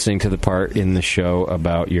Aaron's listening to the part in the show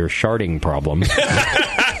about your sharding problem.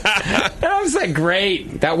 And was like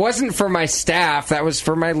great. That wasn't for my staff. That was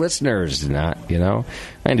for my listeners. Not, I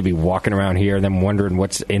had to be walking around here and then wondering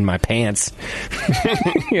what's in my pants.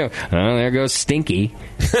 Oh, there goes Stinky.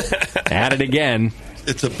 At it again.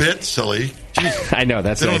 It's a bit silly. I know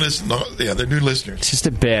that's. They don't listen. Yeah, they're new listeners. It's just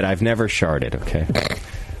a bit. I've never sharded. Okay.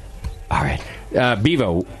 All right,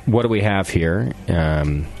 Bevo. What do we have here?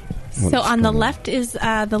 So on the left is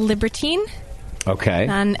the Libertine. Okay.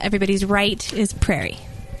 On everybody's right is Prairie.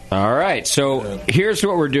 All right, so here's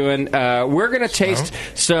what we're doing. We're going to taste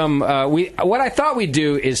some. What I thought we'd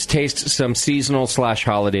do is taste some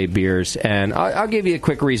seasonal/holiday beers, and I'll give you a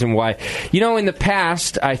quick reason why. In the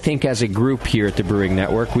past, I think as a group here at the Brewing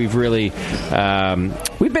Network, we've really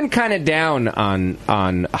we've been kind of down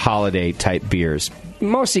on holiday type beers.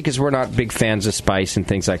 Mostly because we're not big fans of spice and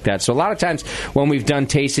things like that. So a lot of times when we've done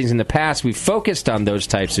tastings in the past, we've focused on those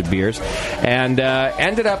types of beers and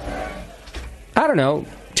ended up, I don't know,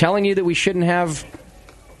 telling you that we shouldn't have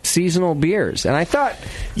seasonal beers. And I thought,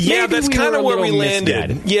 that's kind of where we landed.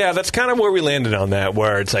 Misguided. Yeah, that's kind of where we landed on that,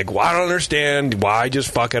 where it's like, well, I don't understand why just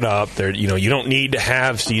fuck it up. You don't need to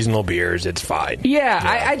have seasonal beers. It's fine. Yeah.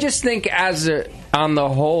 I just think on the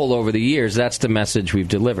whole, over the years, that's the message we've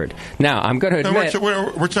delivered. Now, I'm going to admit...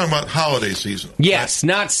 We're talking about holiday season. Yes,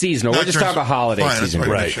 not seasonal. We're just talking about holiday season.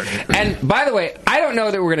 Right. And, by the way, I don't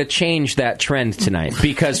know that we're going to change that trend tonight.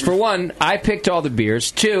 Because, for one, I picked all the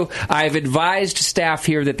beers. Two, I've advised staff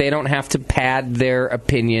here that they don't have to pad their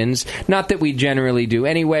opinions. Not that we generally do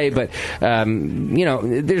anyway, but,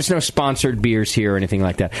 there's no sponsored beers here or anything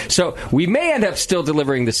like that. So, we may end up still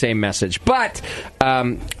delivering the same message. But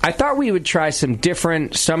I thought we would try some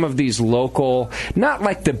some of these local, not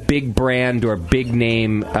like the big brand or big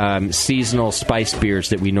name seasonal spice beers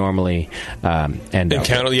that we normally end up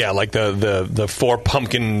with. Yeah, like the 4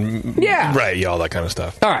 pumpkin, right, all that kind of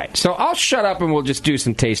stuff. All right, so I'll shut up and we'll just do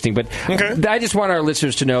some tasting. But I just want our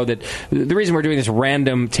listeners to know that the reason we're doing this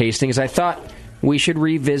random tasting is I thought we should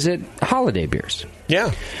revisit holiday beers.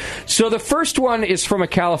 Yeah. So the first one is from a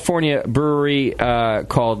California brewery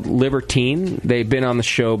called Libertine. They've been on the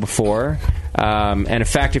show before. And in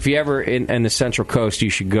fact, if you ever in the Central Coast, you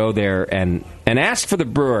should go there and ask for the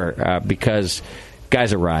brewer because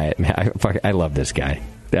guy's a riot. Man, I love this guy.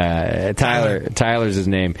 Tyler's his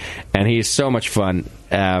name, and he's so much fun.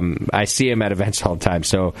 I see him at events all the time.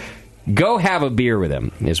 So go have a beer with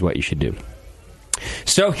him is what you should do.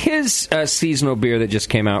 So his seasonal beer that just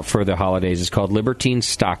came out for the holidays is called Libertine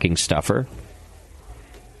Stocking Stuffer.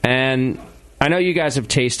 And I know you guys have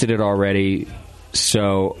tasted it already,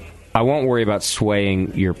 so I won't worry about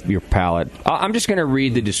swaying your palate. I'm just going to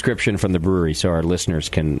read the description from the brewery so our listeners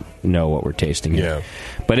can know what we're tasting here. Yeah.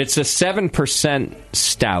 But it's a 7%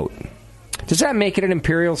 stout. Does that make it an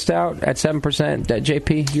imperial stout at 7%?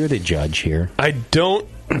 JP, you're the judge here. I don't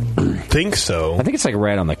think so. I think it's like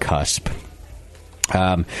right on the cusp.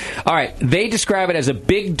 All right, they describe it as a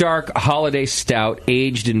big, dark holiday stout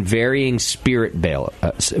aged in varying spirit barrels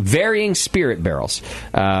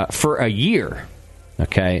for a year.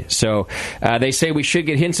 Okay, so they say we should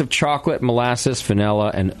get hints of chocolate, molasses, vanilla,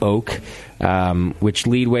 and oak, which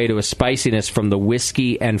lead way to a spiciness from the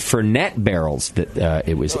whiskey and Fernet barrels that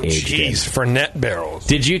it was aged in. Fernet barrels.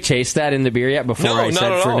 Did you taste that in the beer yet before I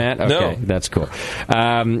said Fernet? All. Okay, no. That's cool.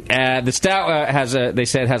 The stout has a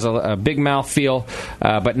big mouthfeel,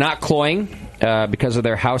 but not cloying because of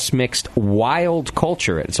their house-mixed wild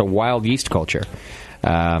culture. It's a wild yeast culture.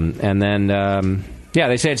 And then...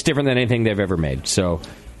 they say it's different than anything they've ever made. So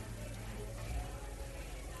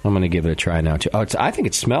I'm going to give it a try now, too. I think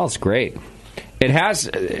it smells great. It has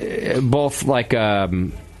both like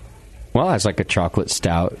has like a chocolate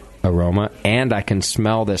stout aroma, and I can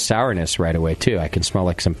smell the sourness right away, too. I can smell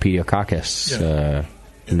like some pediococcus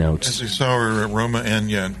notes. It's a sour aroma and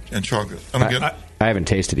chocolate. I haven't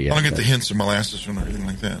tasted it yet. I don't get the hints of molasses or anything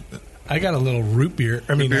like that, but... I got a little root beer.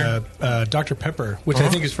 Dr. Pepper, which I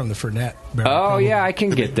think is from the Fernet barrel. Oh, yeah, I can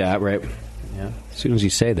get that, right. Yeah. As soon as you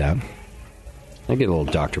say that, I get a little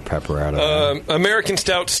Dr. Pepper out of it. American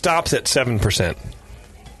Stout stops at 7%.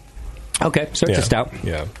 Okay, so it's a stout.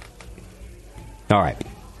 Yeah. All right.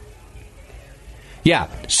 Yeah,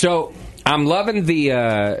 so I'm loving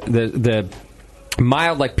the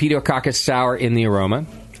mild, like, pediococcus sour in the aroma.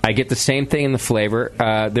 I get the same thing in the flavor.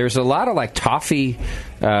 There's a lot of like toffee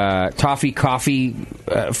coffee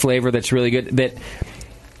flavor that's really good that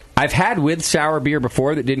I've had with sour beer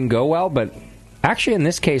before that didn't go well, but actually in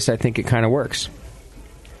this case I think it kind of works.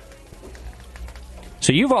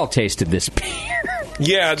 So you've all tasted this beer.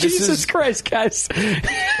 Yeah, Jesus Christ, guys.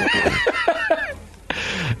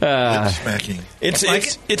 Smacking. It's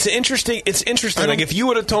interesting. It's interesting. Like if you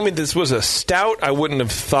would have told me this was a stout, I wouldn't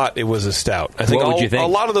have thought it was a stout. I think What would you think? a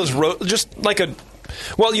lot of those just like a.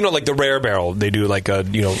 Well, like the Rare Barrel, they do like a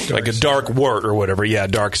like a dark wort or whatever. Yeah,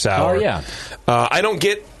 dark sour. Oh yeah. I don't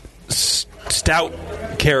get stout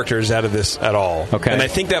characters out of this at all. Okay. And I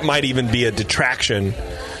think that might even be a detraction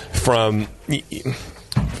from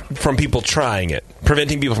people trying it,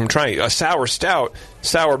 preventing people from trying it. A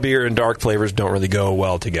sour beer and dark flavors don't really go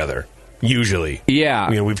well together. Usually,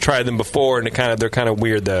 yeah. We've tried them before, and they're kind of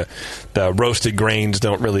weird. The roasted grains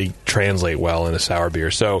don't really translate well in a sour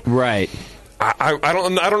beer. So, right. I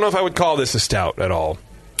don't know if I would call this a stout at all.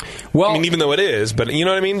 Well, even though it is, but you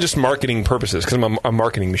know what I mean? Just marketing purposes, because I'm a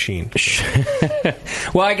marketing machine.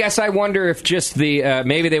 Well, I guess I wonder if just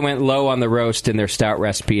maybe they went low on the roast in their stout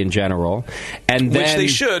recipe in general, and which they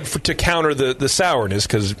should to counter the sourness,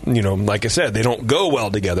 because like I said, they don't go well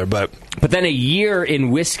together. But then a year in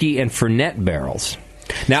whiskey and Fernet barrels.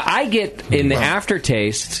 Now I get in the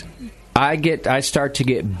aftertaste. I start to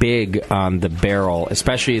get big on the barrel,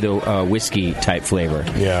 especially the whiskey type flavor.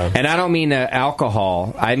 Yeah, and I don't mean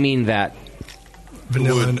alcohol. I mean that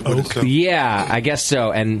vanilla and oak. Yeah, I guess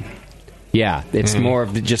so. And yeah, it's more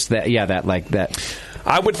of just that. Yeah, that like that.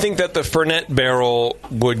 I would think that the Fernet barrel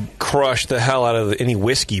would crush the hell out of any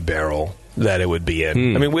whiskey barrel that it would be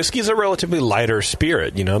in. I mean, whiskey is a relatively lighter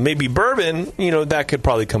spirit. Maybe bourbon. That could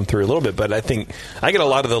probably come through a little bit. But I think I get a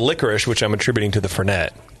lot of the licorice, which I'm attributing to the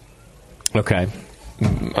Fernet. Okay.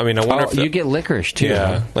 I mean, I wonder if you get licorice too.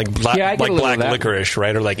 Yeah, huh? like black licorice,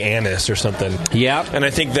 right, or like anise or something. Yeah, and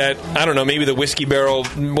I think that I don't know. Maybe the whiskey barrel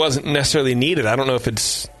wasn't necessarily needed. I don't know if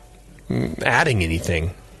it's adding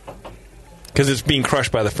anything because it's being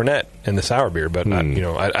crushed by the Fernet and the sour beer. But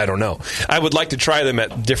I don't know. I would like to try them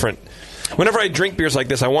at different. Whenever I drink beers like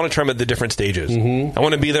this, I want to try them at the different stages. I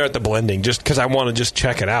want to be there at the blending, just because I want to just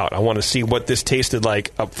check it out. I want to see what this tasted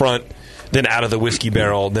like up front. Then out of the whiskey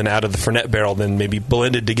barrel, then out of the Fernet barrel, then maybe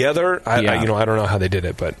blended together. I don't know how they did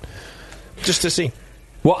it, but just to see.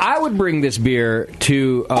 Well, I would bring this beer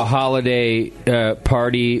to a holiday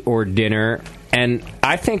party or dinner, and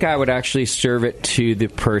I think I would actually serve it to the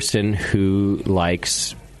person who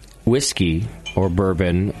likes whiskey or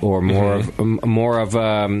bourbon or more of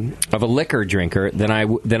a liquor drinker than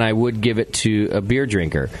I would give it to a beer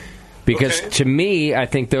drinker. Because to me, I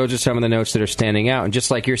think those are some of the notes that are standing out. And just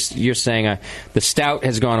like you're saying, the stout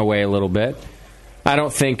has gone away a little bit. I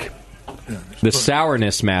don't think the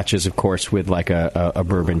sourness matches, of course, with like a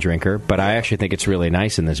bourbon drinker. But I actually think it's really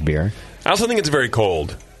nice in this beer. I also think it's very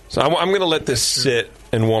cold. So I'm going to let this sit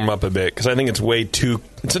and warm up a bit because I think it's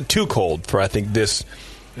too cold for, I think, this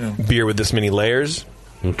beer with this many layers.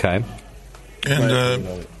 Okay.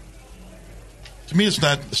 And to me, it's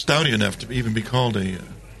not stouty enough to even be called a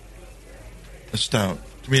stout.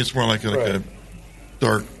 To me, it's more like a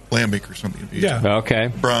dark lambic or something. Yeah. Okay.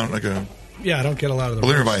 Brown, like a... Yeah, I don't get a lot of the...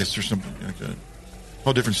 Berliner Weiss or something. Like a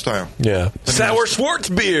whole different style. Yeah. Sour Schwartz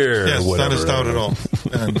beer. Yes, it's not a stout at all.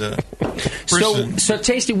 And, so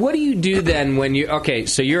Tasty, what do you do then when you... Okay,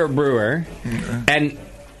 so you're a brewer, and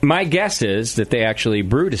my guess is that they actually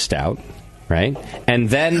brewed a stout, right? And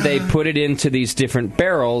then they put it into these different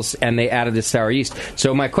barrels, and they added the sour yeast.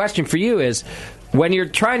 So my question for you is... When you're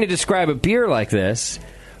trying to describe a beer like this,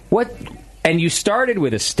 and you started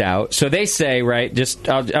with a stout, so they say, right,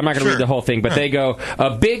 I'm not going to read the whole thing, but they go, a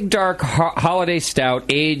big, dark holiday stout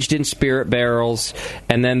aged in spirit barrels,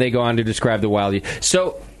 and then they go on to describe the wild yeast.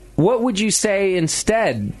 So what would you say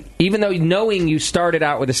instead, even though knowing you started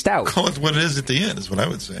out with a stout? Call it what it is at the end, is what I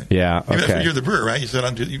would say. Yeah, okay. You're the brewer, right? You said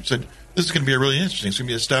this is going to be really interesting. It's going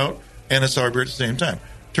to be a stout and a sour beer at the same time.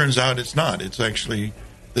 Turns out it's not. It's actually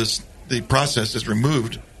the process has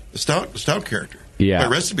removed the stout character. Yeah. By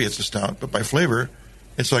recipe, it's a stout, but by flavor,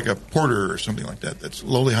 it's like a porter or something like that. That's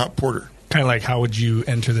lowly hop porter. Kind of like, how would you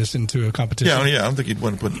enter this into a competition? Yeah, I don't think you'd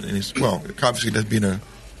want to put any... Well, obviously, that'd be an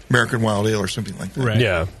American Wild Ale or something like that. Right.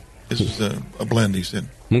 Yeah. This is a blend, he said.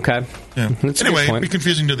 Okay. Yeah. That's anyway, it'd be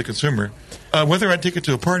confusing to the consumer. Whether I'd take it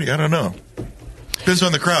to a party, I don't know. Depends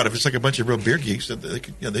on the crowd. If it's like a bunch of real beer geeks,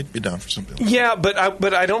 they'd be down for something. Yeah, but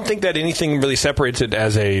I don't think that anything really separates it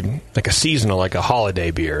as a seasonal, like a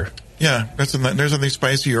holiday beer. Yeah, there's something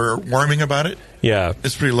spicy or warming about it. Yeah,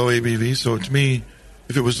 it's pretty low ABV. So to me,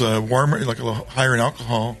 if it was warmer, like a little higher in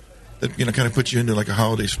alcohol, that kind of puts you into like a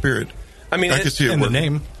holiday spirit. I mean, I could see it in working. the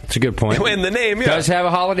name. It's a good point. In the name, yeah. Does have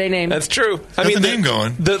a holiday name. That's true. That's the name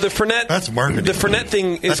going. The Fernet. That's marketing. The Fernet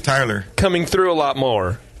thing is Tyler coming through a lot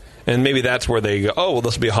more. And maybe that's where they go, oh, well,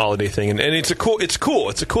 this will be a holiday thing. And it's cool. It's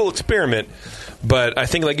a cool experiment. But I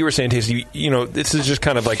think, like you were saying, Tasty, this is just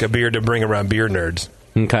kind of like a beer to bring around beer nerds.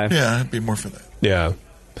 Okay. Yeah, I'd be more for that. Yeah.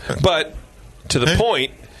 But to the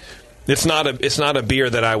point, it's not a beer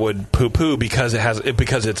that I would poo-poo because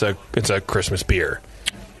it's a Christmas beer.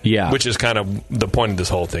 Yeah, which is kind of the point of this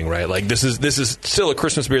whole thing, right? Like this is still a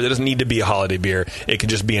Christmas beer that doesn't need to be a holiday beer. It could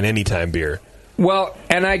just be an anytime beer. Well,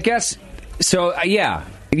 and I guess so.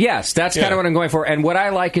 Yes, that's kind of what I'm going for. And what I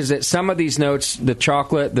like is that some of these notes, the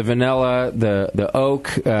chocolate, the vanilla, the oak,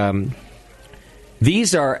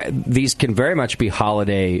 these can very much be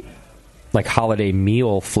holiday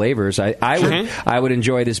meal flavors. I would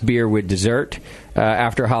enjoy this beer with dessert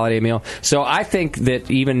after a holiday meal. So I think that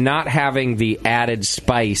even not having the added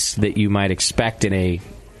spice that you might expect in a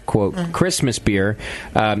quote Christmas beer,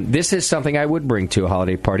 this is something I would bring to a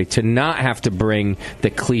holiday party, to not have to bring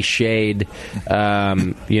the cliched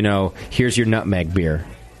here's your nutmeg beer.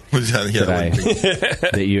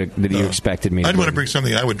 That you expected me to I'd want to bring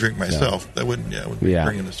something I would drink myself. That wouldn't be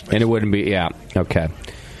bringing the spice. And it wouldn't be okay.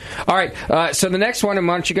 All right, so the next one, and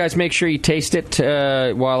why don't you guys make sure you taste it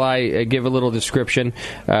while I give a little description.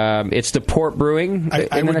 It's the Port Brewing.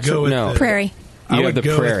 I would go with Prairie. I would the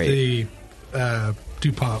go Prairie. with the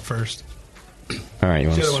DuPont first. All right, you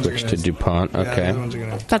want to switch to DuPont? Okay.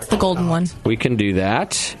 That's the golden one. We can do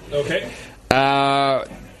that. Okay.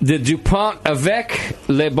 The DuPont avec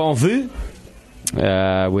les Bon Vues,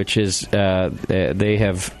 which is, they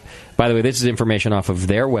have... By the way, this is information off of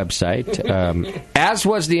their website, as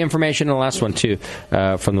was the information in the last one, too,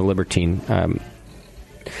 from the Libertine.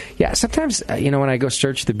 Sometimes, when I go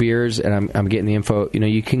search the beers and I'm getting the info,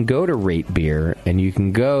 you can go to Rate Beer and you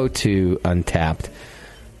can go to Untapped,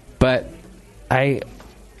 but I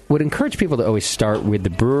would encourage people to always start with the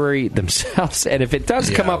brewery themselves. And if it does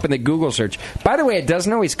come up in the Google search, by the way, it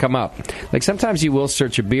doesn't always come up. Like sometimes you will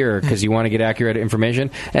search a beer because you want to get accurate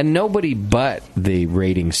information, and nobody but the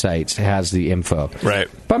rating sites has the info. Right.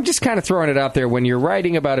 But I'm just kind of throwing it out there. When you're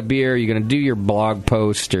writing about a beer, you're going to do your blog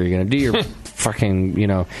post, or you're going to do your fucking,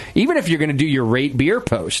 even if you're going to do your Rate Beer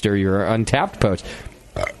post or your Untapped post,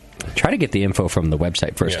 try to get the info from the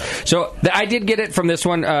website first. Yeah. So I did get it from this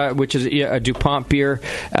one, which is a DuPont beer.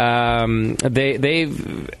 The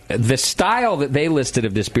style that they listed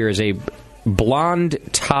of this beer is a blonde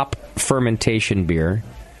top fermentation beer,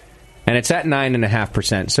 and it's at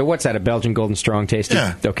 9.5%. So what's that? A Belgian Golden Strong tasting?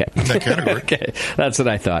 Yeah. Okay. That category. Okay. That's what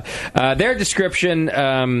I thought. Their description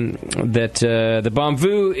that the Bon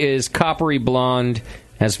Vu is coppery blonde,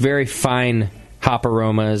 has very fine hop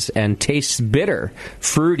aromas, and tastes bitter,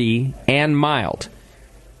 fruity, and mild,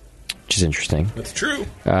 which is interesting. That's true.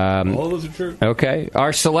 All those are true. Okay.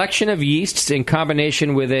 Our selection of yeasts in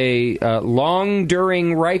combination with a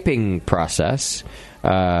long-during ripening process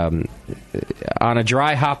on a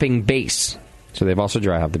dry hopping base. So they've also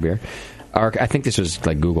dry hopped the beer. I think this was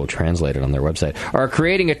like Google translated on their website. Are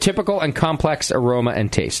creating a typical and complex aroma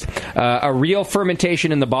and taste. A real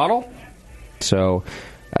fermentation in the bottle. So...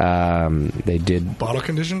 they did bottle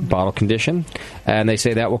condition, and they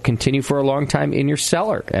say that will continue for a long time in your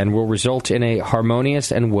cellar and will result in a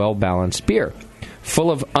harmonious and well-balanced beer full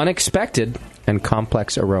of unexpected and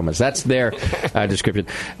complex aromas. That's their description.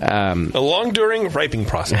 A long-during ripening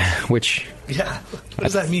process. Which, what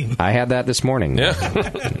does that mean? I had that this morning. Yeah.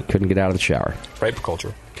 Couldn't get out of the shower. Ripe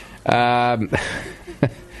culture. Now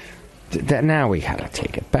we gotta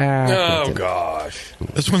take it back. Oh gosh,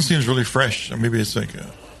 this one seems really fresh. Maybe it's like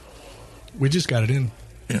we just got it in.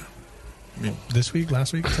 Yeah, this week,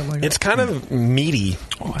 last week, something like that. It's kind of meaty,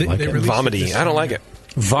 vomity. I don't like it.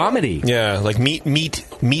 Vomity. Yeah, like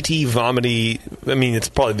meaty, vomity. I mean, it's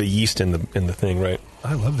probably the yeast in the thing, right?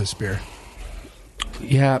 I love this beer.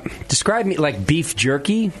 Yeah, describe me like beef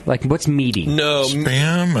jerky. Like what's meaty? No,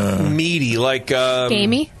 spam. Meaty, like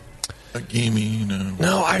gamey. A gamey,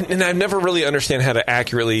 No, I never really understand how to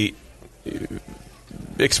accurately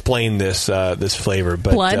explain this flavor.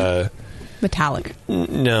 But blood, metallic.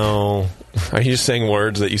 No, are you just saying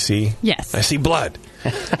words that you see? Yes, I see blood.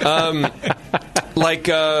 Like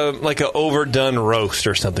a overdone roast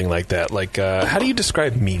or something like that. Like how do you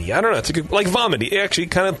describe meaty? I don't know. It's like vomity. Actually,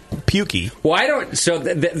 kind of pukey. Well, I don't. So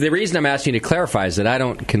the reason I'm asking you to clarify is that I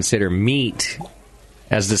don't consider meat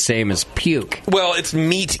as the same as puke. Well, it's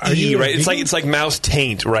meat-y, right? It's like mouse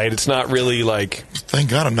taint, right? It's not really like... Thank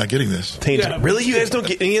God I'm not getting this. Taint. Yeah. Really? You guys don't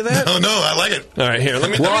get any of that? No, I like it. All right, here.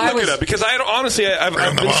 Let me look it up, because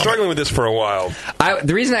I've been struggling with this for a while.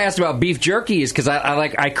 The reason I asked about beef jerky is because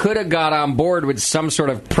I could have got on board with some sort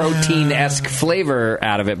of protein-esque flavor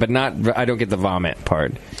out of it, but I don't get the vomit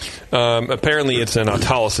part. Apparently it's an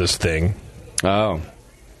autolysis thing. Oh.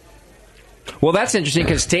 Well, that's interesting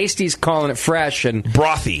because Tasty's calling it fresh and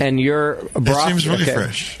brothy, and you're It seems really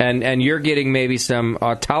fresh, and you're getting maybe some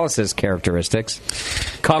autolysis characteristics.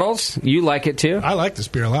 Cuddles, you like it too? I like this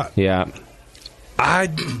beer a lot. Yeah.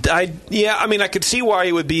 Yeah, I mean, I could see why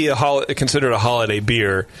it would be considered a holiday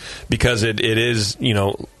beer because it is,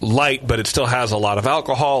 light, but it still has a lot of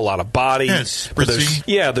alcohol, a lot of body.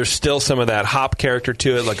 There's still some of that hop character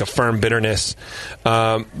to it, like a firm bitterness.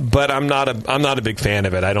 But I'm not a big fan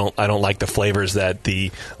of it. I don't like the flavors that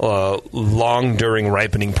the long during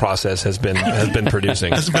ripening process has been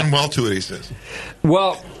producing. Hasn't been well to it, he says.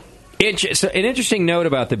 Well. So an interesting note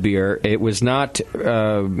about the beer, it was not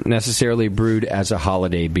necessarily brewed as a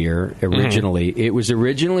holiday beer originally. Mm-hmm. It was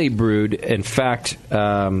originally brewed, in fact,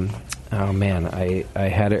 I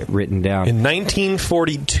had it written down. In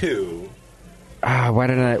 1942. Why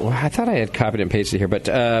did I thought I had copied and pasted here, but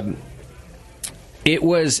it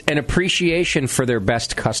was an appreciation for their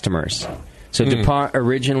best customers. So DuPont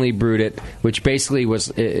originally brewed it, which basically was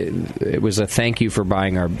it was a thank you for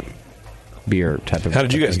buying our beer type of. How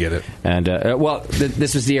did you guys get it? And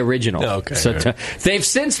this is the original. Oh, okay. So they've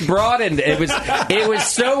since broadened. It was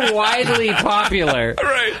so widely popular,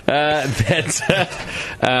 right? That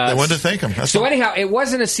they wanted to thank them. So anyhow, it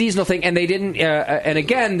wasn't a seasonal thing, and they didn't. And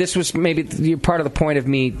again, this was maybe part of the point of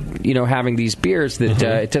me, having these beers that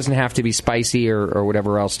it doesn't have to be spicy or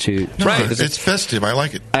whatever else to. No, right. It's festive. I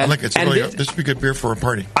like it. I like it. This would be good beer for a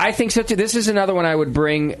party. I think so too. This is another one I would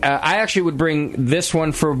bring. I actually would bring this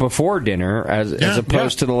one for before dinner. As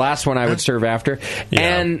opposed to the last one I would serve after. Yeah.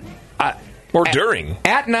 And or during.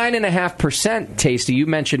 At 9.5%, Tasty, you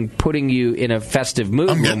mentioned putting you in a festive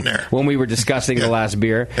mood when we were discussing the last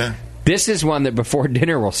beer. Yeah. This is one that before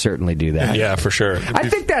dinner will certainly do that. Yeah, for sure. I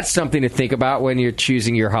think that's something to think about when you're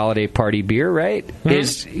choosing your holiday party beer, right? Mm-hmm.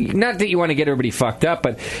 Is not that you want to get everybody fucked up,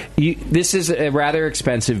 but this is a rather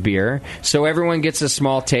expensive beer, so everyone gets a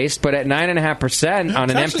small taste. But at 9.5% on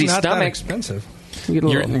an empty not stomach, that expensive.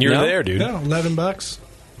 You're there, dude. No, $11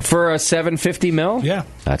 for a 750 ml. Yeah,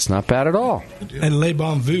 that's not bad at all. And Les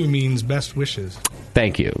Bon Vue means best wishes.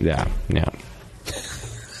 Thank you. Yeah.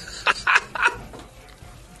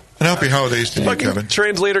 And happy holidays to you, Kevin.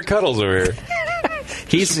 Translator Cuddles over here.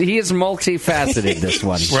 He is multifaceted. This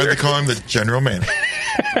one. Why they call him the general manager?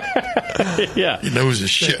 Yeah, he knows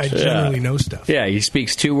his shit. I generally know stuff. Yeah, he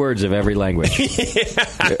speaks 2 words of every language.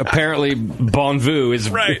 Apparently, bon vue is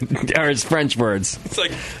are his French words. It's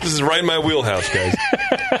like this is right in my wheelhouse, guys.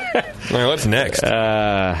 All right, what's next?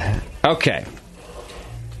 Okay.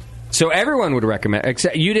 So everyone would recommend,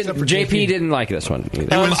 except you didn't. JP didn't like this one. He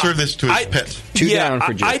wouldn't serve this to his pet. Down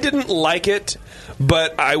for JP. I didn't like it,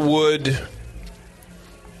 but I would.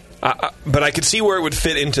 But I could see where it would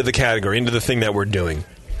fit into the category, into the thing that we're doing.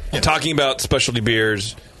 Yeah. Talking about specialty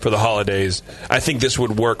beers for the holidays, I think this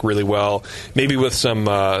would work really well. Maybe with some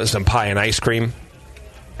pie and ice cream,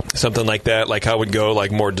 something like that. Like I would go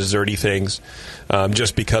like more desserty things,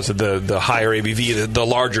 just because of the higher ABV, the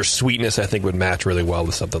larger sweetness. I think would match really well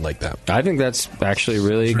with something like that. I think that's actually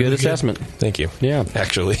really good assessment. Thank you. Yeah,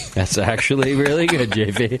 actually, that's actually really good,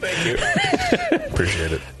 JP. Thank you.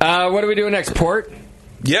 Appreciate it. What are we doing next? Port?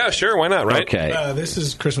 Yeah, sure. Why not? Right. Okay. This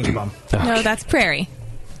is Christmas Bomb. No, that's Prairie.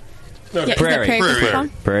 No, yeah, Prairie.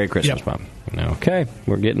 Prairie Christmas Bomb. Okay,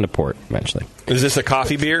 we're getting to port eventually. Is this a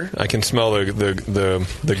coffee beer? I can smell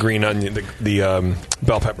the green onion, the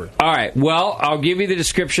bell pepper. All right. Well, I'll give you the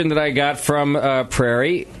description that I got from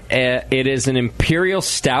Prairie. It is an imperial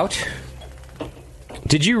stout.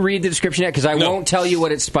 Did you read the description yet? Because I won't tell you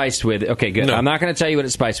what it's spiced with. Okay, good. No. I'm not going to tell you what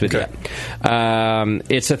it's spiced with yet.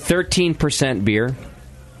 It's a 13% beer.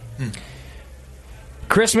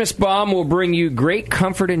 Christmas Bomb will bring you great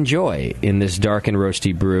comfort and joy in this dark and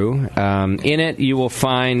roasty brew. In it, you will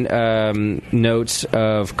find notes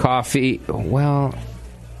of coffee. Well,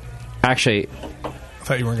 actually, I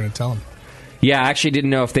thought you weren't going to tell them. Yeah, I actually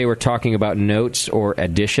didn't know if they were talking about notes or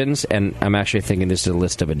additions, and I'm actually thinking this is a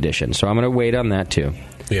list of additions. So I'm going to wait on that, too.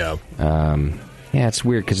 Yeah. Yeah, it's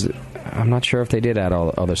weird because I'm not sure if they did add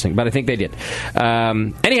all those things, but I think they did.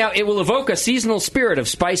 Anyhow, it will evoke a seasonal spirit of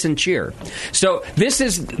spice and cheer. So this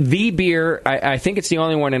is the beer, I think it's the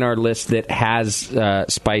only one in our list that has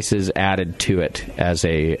spices added to it as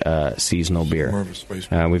a seasonal beer. More of a spice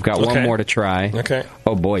beer. We've got one more to try. Okay.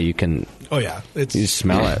 Oh, boy, you can... Oh, yeah. You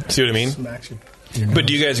smell it. See what I mean? Smacks you. But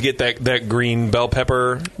do you guys get that green bell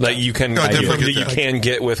pepper that you can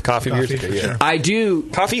get with coffee beers? Sure. I do.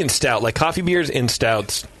 Coffee and stout, like coffee beers and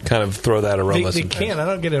stouts, kind of throw that aroma. They can. I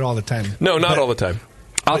don't get it all the time. No, not all the time.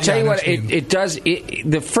 I'll tell you what it does.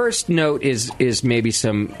 The first note is maybe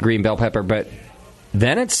some green bell pepper, but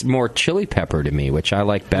then it's more chili pepper to me, which I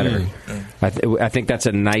like better. I think that's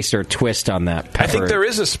a nicer twist on that pepper. I think there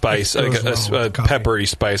is a spice, a peppery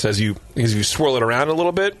spice, as you swirl it around a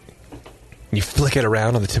little bit. You flick it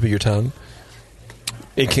around on the tip of your tongue.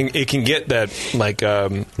 It can get that like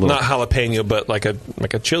not jalapeno, but like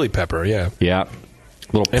a chili pepper. Yeah.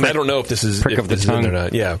 Little prick, and I don't know if this is prick of the tongue or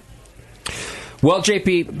not. Yeah. Well,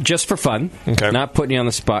 JP, just for fun, not putting you on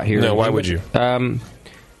the spot here. No, why would you?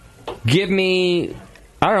 Give me,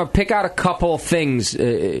 I don't know, pick out a couple things,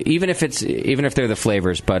 even if they're the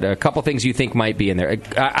flavors, but a couple things you think might be in there.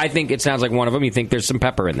 I think it sounds like one of them. You think there's some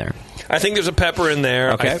pepper in there? I think there's a pepper in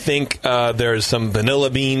there. Okay. I think there's some vanilla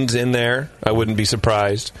beans in there. I wouldn't be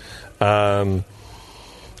surprised. God,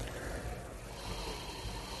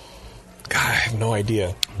 I have no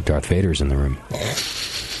idea. Darth Vader's in the room.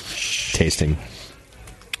 Tasting.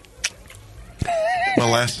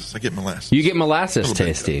 Molasses. I get molasses. You get molasses,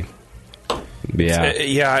 Tasty. Yeah.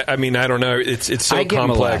 Yeah, I mean, I don't know. It's so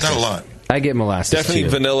complex. Not a lot. I get molasses. Definitely too.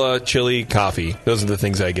 Vanilla, chili, coffee. Those are the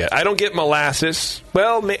things I get. I don't get molasses.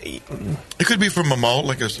 Well, it could be from a malt,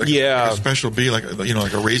 like a special B, like a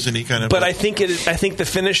raisiny kind of. But I think I think the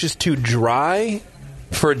finish is too dry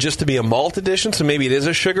for it just to be a malt addition. So maybe it is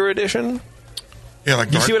a sugar addition. Yeah,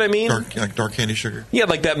 like you see what I mean? Like dark candy sugar. Yeah,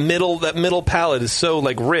 like that middle palate is so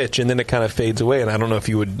like rich, and then it kind of fades away. And I don't know if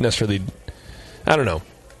you would necessarily. I don't know.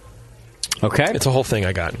 Okay, it's a whole thing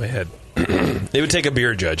I got in my head. It would take a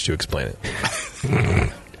beer judge to explain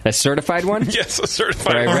it. A certified one? Yes, a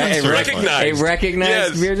certified one. A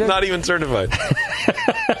recognized beer judge? Not even certified.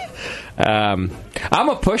 I'm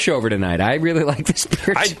a pushover tonight. I really like this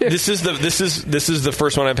beer. This is the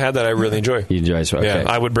first one I've had that I really enjoy. You enjoy it? Okay.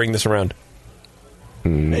 Yeah, I would bring this around.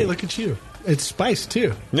 Hey, look at you! It's spiced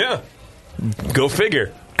too. Yeah, go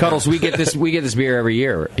figure. Cuddles, we get this beer every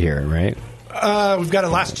year here, right? We've got it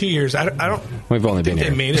last 2 years. I don't. We've only been think here.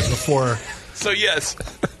 They made it before. So yes,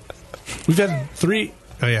 we've had 3.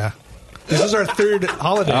 Oh yeah, this is our third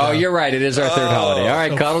holiday. Oh, you're right. It is our third holiday. All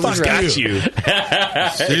right, Cuddles is right. Got you.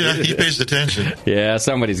 See, he pays attention. Yeah,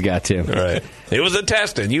 somebody's got to. All right. It was a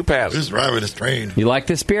test, and you passed. This is right with his train. You like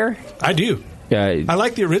this beer? I do. Yeah, I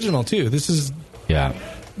like the original too. This is yeah.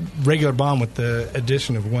 regular bomb with the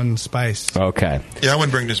addition of one spice. Okay. Yeah, I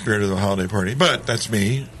wouldn't bring this beer to the holiday party, but that's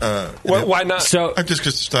me. Why not? So I'm just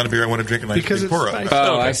because it's not a beer I want to drink a nice big pour of.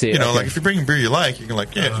 Oh, I see. You know, like if you're bringing beer you like, you can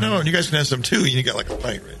like, no, and you guys can have some too, and you got like a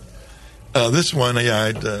pint, right? This one,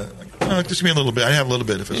 I'd just give me a little bit. I have a little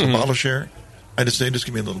bit. If it's a bottle share, I just say, just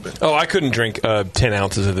give me a little bit. Oh, I couldn't drink 10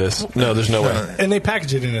 ounces of this. No, there's no way. And they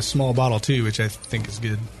package it in a small bottle too, which I think is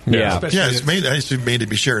good. Yeah, it's made. I assume made to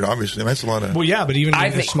be shared. Obviously, that's a lot of. Well, yeah, but even in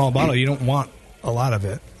a small bottle, you don't want a lot of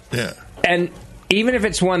it. Yeah, and even if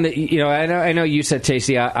it's one that I know you said,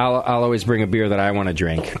 Tasty, I'll always bring a beer that I want to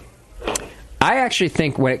drink. I actually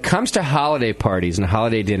think when it comes to holiday parties and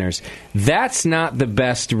holiday dinners, that's not the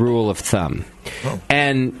best rule of thumb. Oh.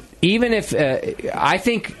 And even if I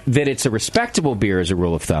think that it's a respectable beer as a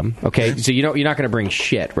rule of thumb, okay? So you're not going to bring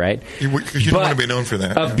shit, right? Because you don't want to be known for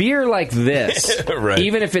that. A beer like this, right.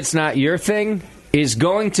 Even if it's not your thing, is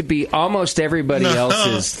going to be almost everybody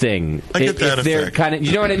else's thing. I get that they're effect. kind of,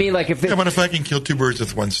 you know what I mean? Like if I can kill two birds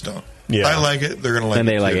with one stone. Yeah. I like it. They're going to like it. And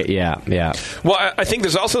they like too. it. Yeah. Well, I think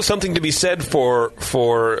there's also something to be said for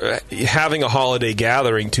having a holiday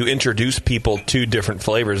gathering to introduce people to different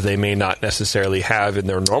flavors they may not necessarily have in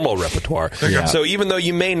their normal repertoire. Yeah. So even though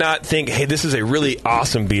you may not think, hey, this is a really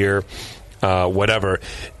awesome beer, whatever,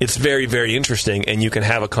 it's very, very interesting, and you can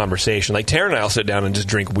have a conversation. Like Tara and I will sit down and just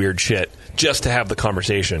drink weird shit just to have the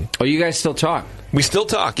conversation. Oh, you guys still talk? We still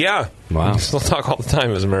talk, yeah. Wow. We still talk all the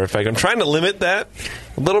time, as a matter of fact. I'm trying to limit that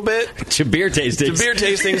a little bit. To beer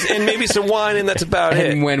tastings. And maybe some wine, and that's about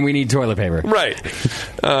it. And when we need toilet paper. Right.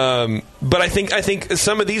 But I think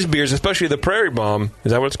some of these beers, especially the Prairie Bomb,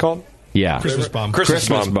 is that what it's called? Yeah. Christmas Bomb.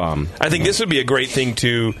 Christmas Bomb. I think this would be a great thing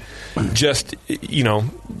to just,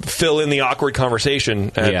 fill in the awkward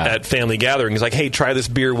conversation at family gatherings. Like, hey, try this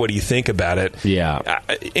beer. What do you think about it? Yeah.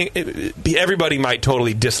 Everybody might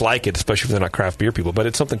totally dislike it, especially if they're not craft beer people, but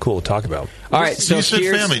it's something cool to talk about. All right, so you said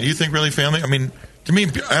family. Do you think really family? I mean, to me, I'm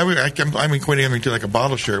equating everything to like a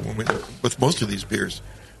bottle share with most of these beers.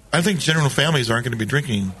 I think general families aren't going to be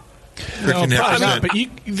drinking. No, probably not. But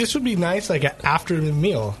this would be nice, like after the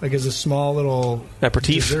meal, like as a small little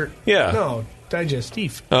aperitif. Dessert. Yeah. No,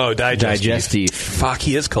 digestif. Oh, digestif. Fuck,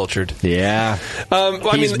 he is cultured. Yeah.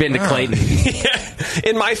 He's been to Clayton.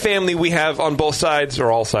 In my family, we have on both sides or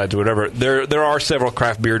all sides or whatever. There are several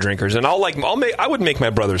craft beer drinkers, and I would make my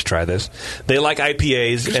brothers try this. They like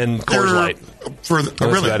IPAs and Coors Light. Really?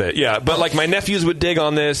 About it. Yeah, but like my nephews would dig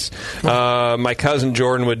on this. My cousin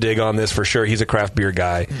Jordan would dig on this for sure. He's a craft beer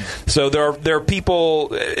guy. So there are people.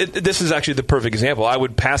 This is actually the perfect example. I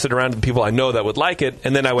would pass it around to people I know that would like it,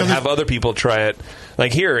 and then I would have other people try it.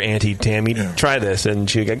 Like, here, Auntie Tammy, try this, and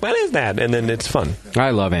she'd go, "What is that?" And then it's fun.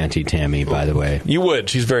 I love Auntie Tammy, by the way. You would.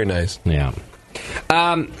 She's very nice. Yeah.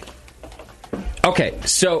 Okay,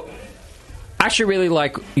 so I actually really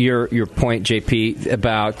like your point, JP,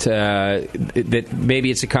 about that maybe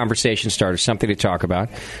it's a conversation starter, something to talk about.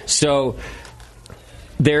 So,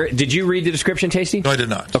 did you read the description, Tasty? No, I did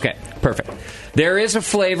not. Okay, perfect. There is a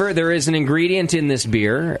flavor. There is an ingredient in this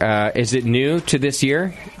beer. Is it new to this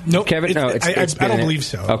year? Nope. Kevin? I don't believe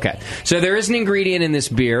so. Okay. So there is an ingredient in this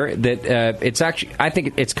beer that it's actually, I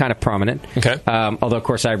think it's kind of prominent. Okay. Although, of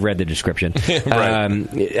course, I've read the description. Right.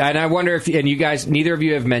 And I wonder if, and you guys, neither of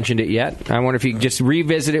you have mentioned it yet. I wonder if you could just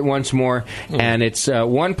revisit it once more. And it's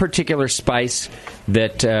one particular spice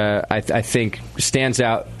that I think stands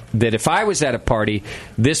out. That if I was at a party,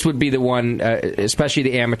 this would be the one, especially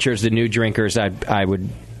the amateurs, the new drinkers, I would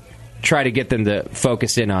try to get them to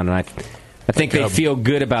focus in on. And I think they'd feel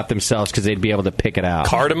good about themselves because they'd be able to pick it out.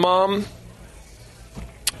 Cardamom?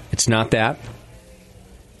 It's not that.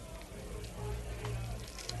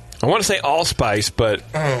 I want to say allspice, but...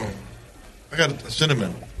 I got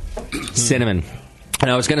cinnamon. Cinnamon.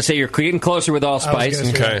 And I was going to say you're getting closer with allspice.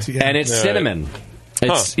 Okay. And it's cinnamon.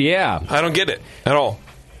 It's, yeah. I don't get it at all.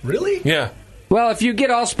 Really? Yeah. Well, if you get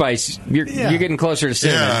allspice, you're getting closer to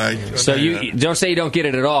cinnamon. So you don't say you don't get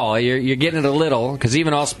it at all. You're getting it a little, because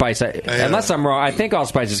even allspice, unless I'm wrong, I think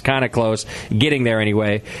allspice is kind of close, getting there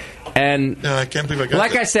anyway. And I can't believe I got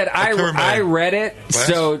like that. I said, I read it,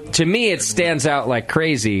 so to me it stands out like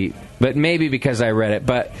crazy, but maybe because I read it.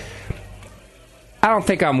 But I don't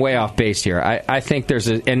think I'm way off base here. I think there's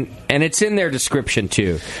and it's in their description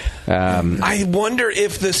too. I wonder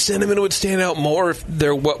if the cinnamon would stand out more if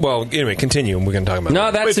there. Well, anyway, continue. We're going to talk about.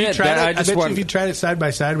 No, that's it. I bet you if you tried it side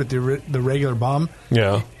by side with the regular bomb,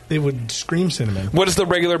 it would scream cinnamon. What is the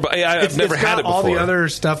regular? I've never had it before. All the other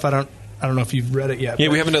stuff. I don't know if you've read it yet. Yeah,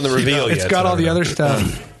 we haven't done the reveal yet. It's got all the other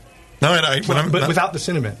stuff. No, but without the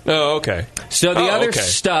cinnamon. Oh, okay. So the other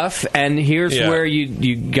stuff, and here's where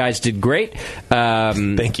you guys did great.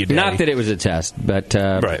 Thank you, Daddy. Not that it was a test, but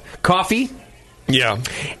coffee. Yeah.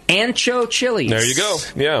 Ancho chilies. There you go.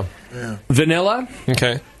 Yeah. Vanilla.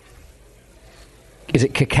 Okay. Is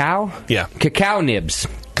it cacao? Yeah. Cacao nibs.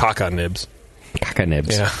 Caca nibs. Caca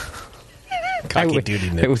nibs. Yeah. Cocky duty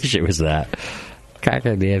nibs. I wish it was that.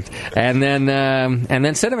 Caca nibs. And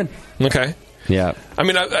then cinnamon. Okay. Yeah. I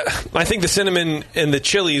mean, I think the cinnamon and the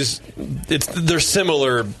chilies, they're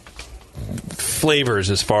similar flavors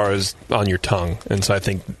as far as on your tongue, and so I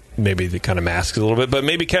think maybe they kind of masks it a little bit. But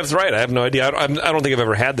maybe Kev's right. I have no idea. I don't think I've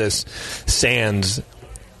ever had this sans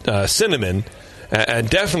cinnamon, and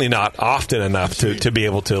definitely not often enough to be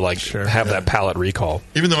able to have that palate recall.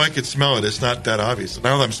 Even though I could smell it, it's not that obvious.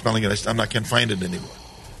 Now that I'm smelling it, I can't find it anymore.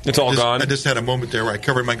 It's all gone. I just had a moment there where I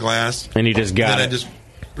covered my glass, and you just got it.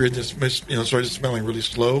 So I just smelling really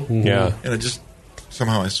slow. Yeah, and I just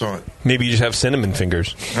somehow I saw it. Maybe you just have cinnamon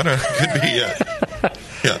fingers. I don't know. Could be.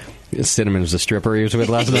 Yeah. Cinnamon was the stripper he was with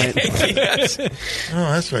last night. Yes.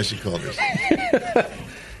 Oh, that's why she called it.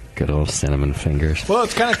 Good old cinnamon fingers. Well,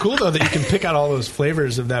 it's kind of cool though that you can pick out all those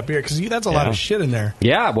flavors of that beer because that's a lot of shit in there.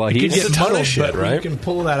 Yeah, well, he's a ton of shit, right? You can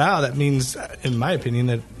pull that out. That means, in my opinion,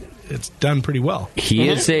 that it's done pretty well. He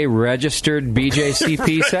is a registered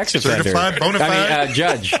BJCP sex offender. Certified, bona fide?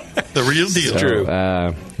 Judge. The real deal. It's true.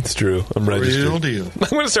 It's true. I'm registered. Real deal. I'm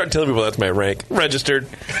going to start telling people that's my rank. Registered.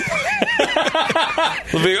 They'll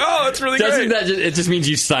be, it's really Doesn't great. That it just means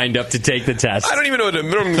you signed up to take the test? I don't even know what it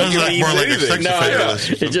means. Sounds like more like a sex offender.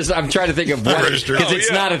 It just, I'm trying to think of what, because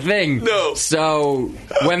it's not a thing. No. So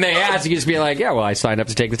when they ask, you just be like, yeah, well, I signed up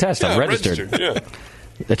to take the test. I'm registered. Yeah.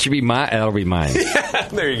 That should be that'll be mine. Yeah,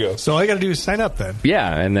 there you go. So all you got to do is sign up then.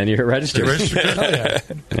 Yeah, and then you're registered. Yeah.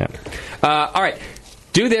 All right.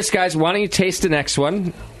 Do this, guys. Why don't you taste the next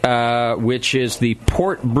one, which is the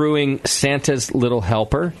Port Brewing Santa's Little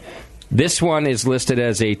Helper. This one is listed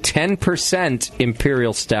as a 10%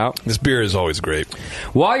 Imperial Stout. This beer is always great.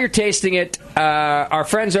 While you're tasting it, our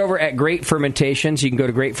friends over at Great Fermentations, you can go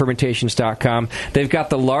to greatfermentations.com. They've got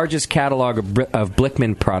the largest catalog of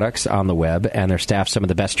Blickman products on the web, and their staff some of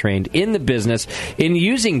the best trained in the business in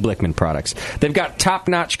using Blickman products. They've got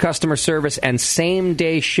top-notch customer service and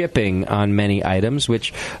same-day shipping on many items,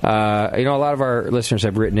 which a lot of our listeners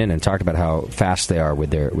have written in and talked about how fast they are with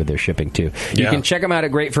their shipping too. You can check them out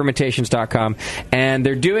at greatfermentations.com, and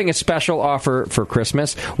they're doing a special offer for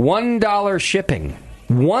Christmas: $1 shipping.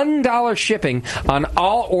 $1 shipping on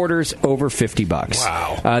all orders over $50.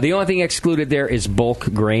 Wow. The only thing excluded there is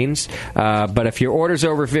bulk grains. But if your order's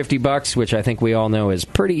over $50, which I think we all know is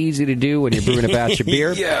pretty easy to do when you're brewing a batch of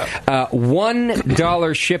beer,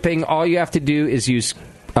 $1 shipping. All you have to do is use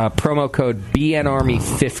promo code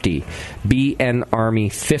BNARMY50.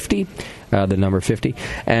 BNARMY50, the number 50.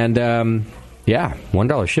 And,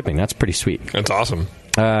 $1 shipping. That's pretty sweet. That's awesome.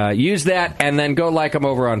 Use that and then go like them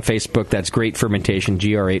over on Facebook. That's Great Fermentation,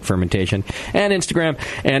 GR8 Fermentation, and Instagram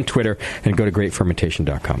and Twitter, and go to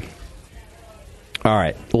greatfermentation.com. All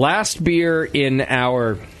right, last beer in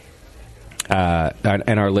our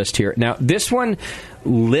list here. Now, this one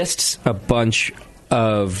lists a bunch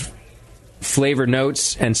of flavor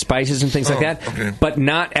notes and spices and things like that, but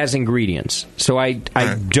not as ingredients. So I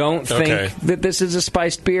don't think that this is a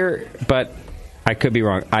spiced beer, but I could be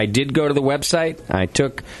wrong. I did go to the website. I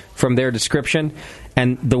took from their description,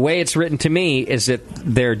 and the way it's written to me is that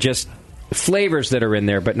they're just flavors that are in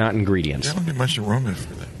there, but not ingredients. There don't be much aroma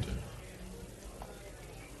for that.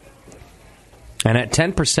 And at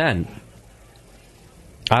 10%,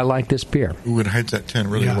 I like this beer. Ooh, it hides that 10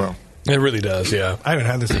 really well. It really does, yeah. I haven't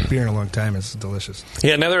had this beer in a long time. It's delicious.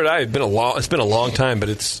 Yeah, neither had I. It's been a long time, but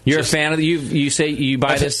it's... You're a fan of it? You say you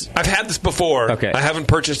buy this? I've had this before. Okay. I haven't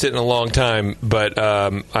purchased it in a long time, but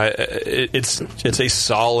it's a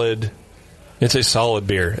solid... It's a solid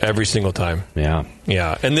beer every single time. Yeah.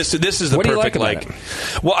 Yeah. And this is the what perfect... do you like about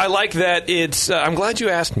it? Well, I like that it's... I'm glad you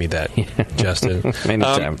asked me that, Justin.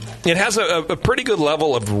 Anytime. It has a pretty good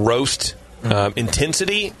level of roast...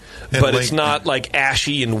 intensity, but it's not like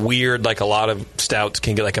ashy and weird like a lot of stouts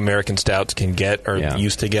can get, like American stouts can get, or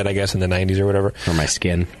used to get, I guess, in the 90s or whatever. Or my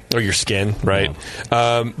skin. Or your skin, right?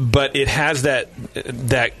 Yeah. But it has that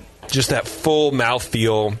full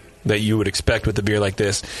mouthfeel that you would expect with a beer like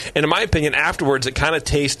this. And in my opinion, afterwards, it kind of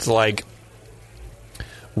tastes like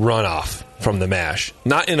runoff from the mash.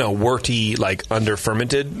 Not in a worty, like,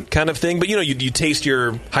 under-fermented kind of thing, but, you taste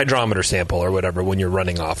your hydrometer sample or whatever when you're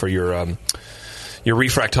running off, or your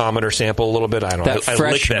refractometer sample a little bit. I don't know. That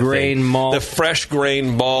fresh grain malt. The fresh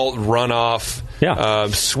grain malt runoff,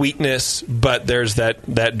 sweetness, but there's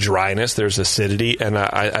that dryness, there's acidity, and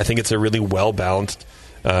I think it's a really well-balanced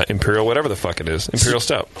Imperial, whatever the fuck it is, Imperial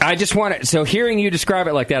Stout. I just want to, so hearing you describe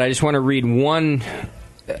it like that, I just want to read one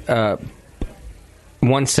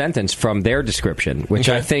sentence from their description, which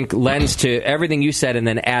I think lends to everything you said and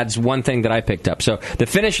then adds one thing that I picked up. So the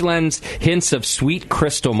finish lends hints of sweet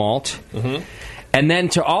crystal malt. Mm-hmm. And then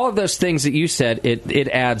to all of those things that you said, it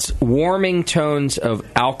adds warming tones of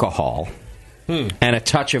alcohol and a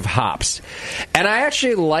touch of hops. And I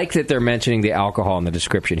actually like that they're mentioning the alcohol in the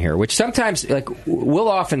description here, which sometimes, like, we'll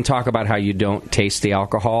often talk about how you don't taste the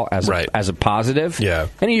alcohol as a positive. Yeah.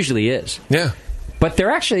 And it usually is. Yeah. But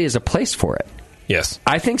there actually is a place for it. Yes.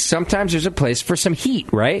 I think sometimes there's a place for some heat,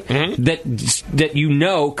 right? Mm-hmm.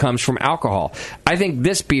 That comes from alcohol. I think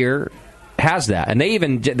this beer has that. And they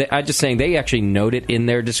actually note it in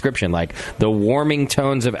their description, like the warming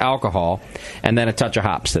tones of alcohol and then a touch of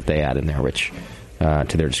hops that they add in there, which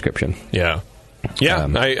to their description. Yeah. Yeah,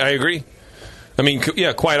 I agree. I mean,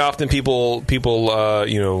 quite often people praise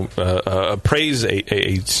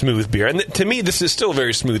a smooth beer. And to me, this is still a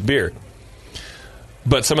very smooth beer.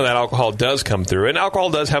 But some of that alcohol does come through, and alcohol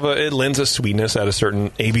does it lends a sweetness at a certain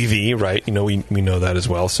ABV, right? We know that as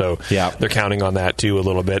well, so they're counting on that too a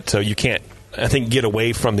little bit. So you can't, I think, get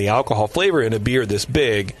away from the alcohol flavor in a beer this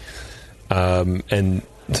big. And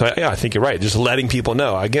so, I think you're right. Just letting people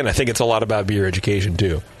know. Again, I think it's a lot about beer education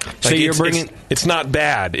too. So you're bringing... It's not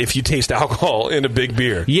bad if you taste alcohol in a big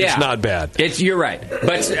beer. Yeah. It's not bad. You're right.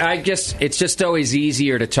 But it's just always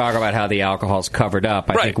easier to talk about how the alcohol's covered up.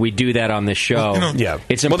 I think we do that on this show.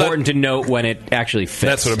 It's important to note when it actually fits.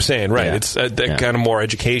 That's what I'm saying, right. Yeah. It's that kind of more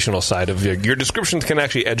educational side of your descriptions can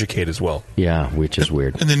actually educate as well. Yeah, which is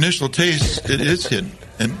weird. In the initial taste, it is hidden.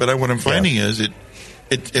 But what I'm finding is it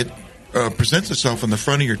presents itself in the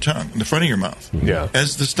front of your tongue, in the front of your mouth,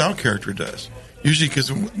 as the stout character does. Usually, because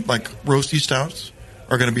like roasty stouts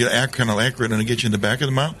are going to be kind of accurate and get you in the back of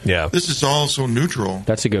the mouth. Yeah, this is all so neutral.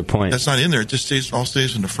 That's a good point. That's not in there. It just stays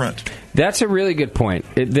in the front. That's a really good point.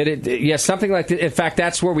 Something like that. In fact,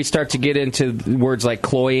 that's where we start to get into words like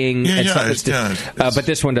cloying. But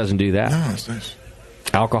this one doesn't do that. No, it's nice.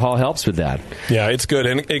 Alcohol helps with that. Yeah, it's good,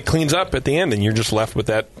 and it cleans up at the end, and you're just left with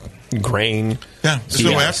that grain. Yeah, there's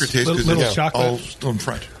no aftertaste because it's all still in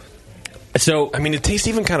front. So, I mean, it tastes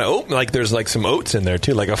even kind of oat. Like there's like some oats in there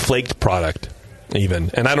too, like a flaked product, even.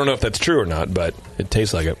 And I don't know if that's true or not, but it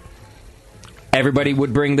tastes like it. Everybody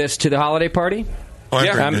would bring this to the holiday party.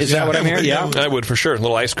 Is that what I'm hearing? Yeah, I would for sure. A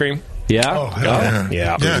little ice cream. Yeah.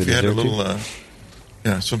 Yeah. If you had a little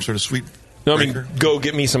some sort of sweet. No, I mean, go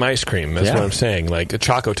get me some ice cream. That's what I'm saying. Like a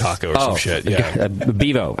Choco Taco or some shit. Yeah.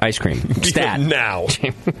 Bevo ice cream. Stat. Now.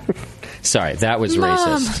 Sorry, that was Mom,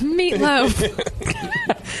 racist. Meatloaf.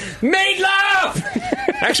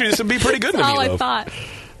 Meatloaf! Actually, this would be pretty good with That's all meatloaf.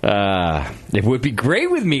 I thought. It would be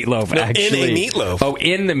great with meatloaf, actually. In a meatloaf. Oh,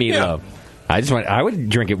 in the meatloaf. Yeah. I would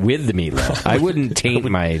drink it with the meatloaf. I wouldn't taint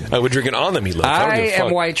my... I would drink it on the meatloaf. I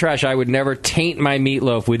am white trash. I would never taint my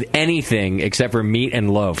meatloaf with anything except for meat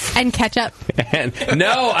and loaf. And ketchup.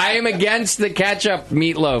 No, I am against the ketchup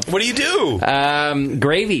meatloaf. What do you do?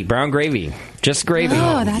 Gravy, brown gravy. Just gravy.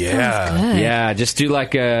 Oh, that sounds good. Yeah, just do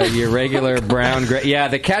like your regular brown gravy. Yeah,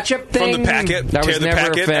 the ketchup thing. From the packet. Tear the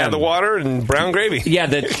packet, add the water, and brown gravy. Yeah,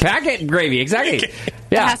 the packet gravy, exactly.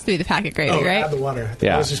 Yeah. It has to be the packet gravy, right? Add the water.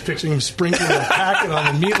 Yeah. I was just picturing him sprinkling the packet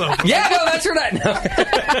on the meatloaf. Yeah, no, that's what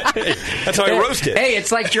That's how I roast it. Hey,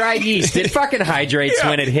 it's like dried yeast. It fucking hydrates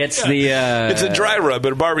when it hits the... It's a dry rub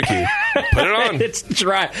at a barbecue. Put it on. It's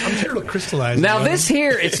dry. I'm sure it'll crystallize. Now, this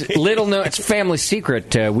here, it's it's family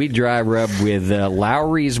secret. We dry rub with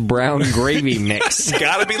Lowry's brown gravy mix. It's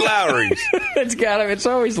gotta be Lowry's. It's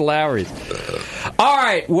always Lowry's. All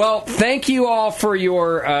right. Well, thank you all for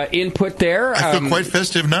your input there. I feel quite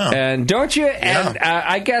festive now. And don't you? Yeah. And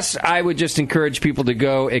I guess I would just encourage people to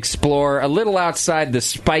go explore a little outside the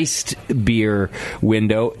spiced beer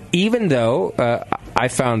window, even though I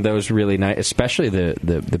found those really nice, especially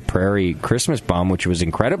the Prairie Christmas Bomb, which was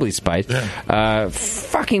incredibly spiced. Yeah.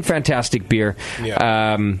 Fucking fantastic beer.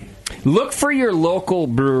 Yeah. Look for your local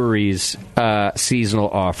breweries' seasonal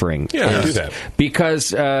offering. Yeah, do that.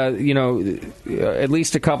 Because, at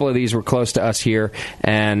least a couple of these were close to us here,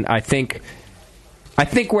 and I think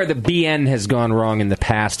where the BN has gone wrong in the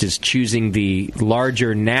past is choosing the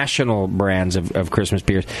larger national brands of Christmas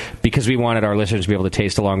beers because we wanted our listeners to be able to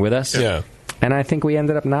taste along with us. Yeah. And I think we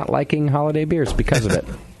ended up not liking holiday beers because of it.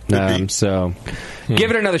 So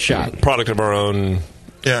give it another shot. Product of our own.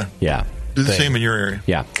 Yeah. Yeah. Do the same in your area.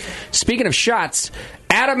 Yeah. Speaking of shots,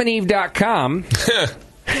 AdamandEve.com.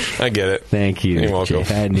 I get it. Thank you. You're welcome.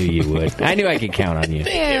 Jay. I knew you would. I knew I could count on you.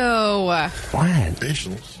 Ew. What?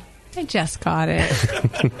 Facials. I just got it.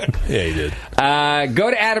 Yeah, you did. Go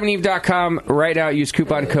to AdamandEve.com right now. Use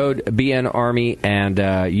coupon code BNArmy,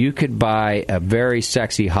 and you could buy a very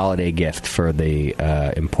sexy holiday gift for the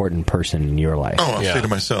important person in your life. Oh, I'll say to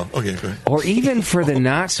myself. Okay, go ahead. Or even for the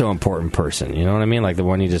not so important person. You know what I mean? Like the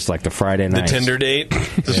one you just like the Friday night. The Tinder date.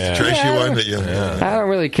 This is the trashy one that you. I don't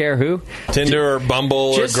really care who. Tinder or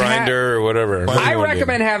Bumble or Grindr or whatever. I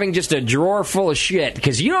recommend having just a drawer full of shit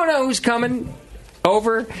because you don't know who's coming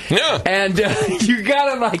over. Yeah. And you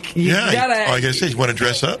gotta like I gotta say, you want to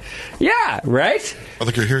dress up? Yeah, right? I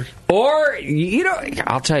look here. Or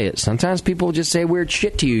I'll tell you, sometimes people just say weird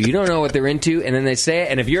shit to you. You don't know what they're into, and then they say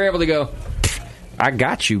it, and if you're able to go, I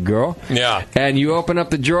got you, girl. Yeah. And you open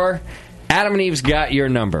up the drawer, Adam and Eve's got your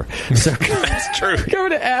number. So that's true. Go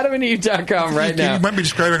to AdamandEve.com right now. You might be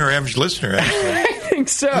describing our average listener, actually. I think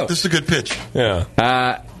so. This is a good pitch. Yeah.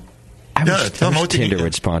 I wish Tinder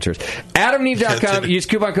would sponsor us. AdamandEve.com. Use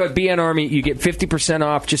coupon code BNArmy. You get 50%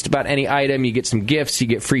 off just about any item. You get some gifts. You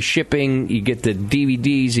get free shipping. You get the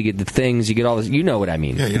DVDs. You get the things. You get all this. You know what I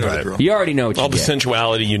mean. Yeah, you know the drill. You already know what all you get. All the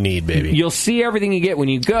sensuality you need, baby. You'll see everything you get when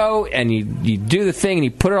you go, and you do the thing, and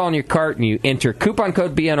you put it all in your cart, and you enter coupon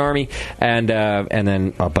code BNArmy, and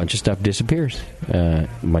then a bunch of stuff disappears. A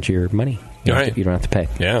bunch of your money. You don't have to pay.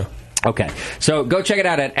 Yeah. Okay. So go check it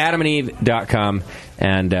out at AdamandEve.com,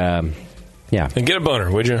 and yeah. And get a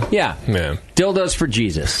boner, would you? Yeah. Yeah. Dildos for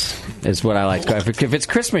Jesus is what I like to call it. If it's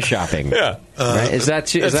Christmas shopping. Yeah. Right? Is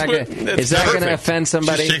that going to offend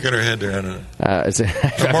somebody? She's shaking her head there. I don't know.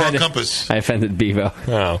 The moral compass. I offended Bevo.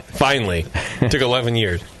 Oh, finally. Took 11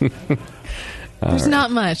 years. There's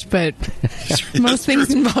not much, but most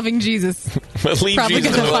things involving Jesus probably going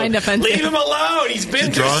to find offensive. Leave him alone. He's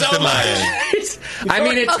been through so much. I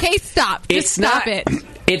mean, okay, stop. Just stop it.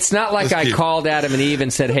 It's not like I called Adam and Eve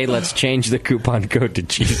and said, hey, let's change the coupon code to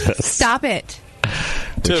Jesus. Stop it.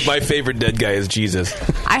 My favorite dead guy is Jesus.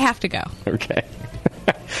 I have to go. Okay.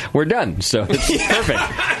 We're done, so it's perfect.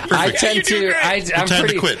 I tend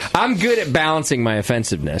to. I'm good at balancing my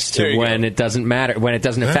offensive-ness to when it doesn't matter, when it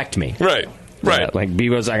doesn't affect me. Right. Right. Like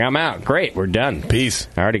Bevo's like, I'm out. Great, we're done. Peace.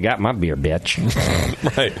 I already got my beer, bitch.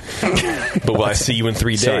 Right. But will I see you in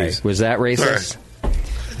 3 days? Sorry. Was that racist?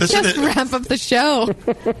 Just wrap up the show.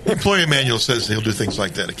 The employee manual says he'll do things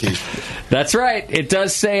like that occasionally. That's right. It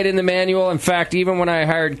does say it in the manual. In fact, even when I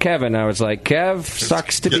hired Kevin, I was like, Kev,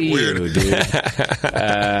 sucks to be you, dude.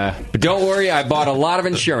 But don't worry, I bought a lot of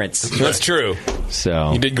insurance. That's true.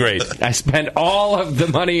 So you did great. I spent all of the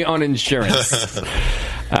money on insurance.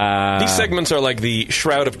 These segments are like the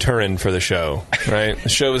Shroud of Turin for the show, right? The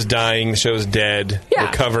show is dying. The show is dead. Yeah.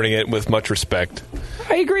 We're covering it with much respect.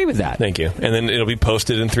 I agree with that. Thank you. And then it'll be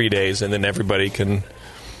posted in 3 days, and then everybody can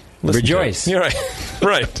rejoice. You're right.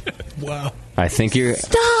 Right. Wow. I think you're...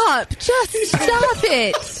 Stop! Just stop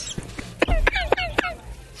it! It's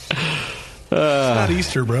not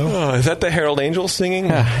Easter, bro. Oh, is that the Herald Angels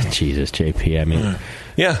singing? Jesus, JP. I mean...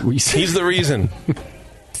 Yeah, he's the reason.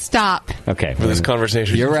 Stop. Okay. For this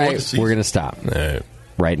conversation. You're right. We're going to stop.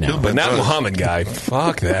 Right now. But that Muhammad guy,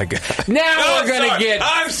 fuck that guy. Now we're going to get...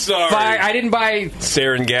 I'm sorry. I didn't buy...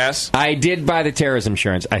 Sarin gas? I did buy the terrorism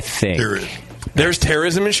insurance, I think. There's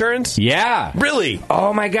terrorism insurance? Yeah. Really?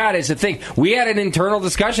 Oh, my God. It's a thing. We had an internal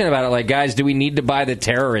discussion about it. Like, guys, do we need to buy the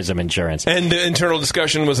terrorism insurance? And the internal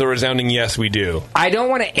discussion was a resounding yes, we do. I don't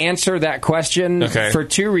want to answer that question for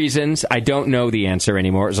 2 reasons. I don't know the answer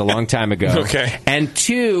anymore. It was a long time ago. Okay. And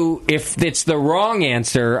 2, if it's the wrong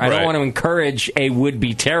answer, I don't want to encourage a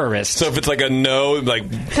would-be terrorist. So if it's like a no, like...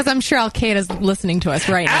 Because I'm sure Al-Qaeda's listening to us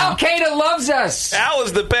right now. Al-Qaeda loves us! Al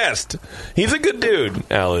is the best. He's a good dude.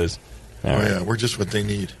 Al is. Yeah, we're just what they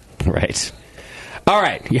need. Right. All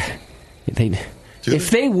right. Yeah.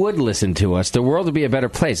 If they would listen to us, the world would be a better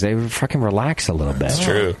place. They would fucking relax a little bit. That's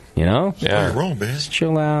true. You know? Yeah. You're wrong, man. Just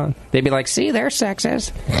chill out. They'd be like, see, they're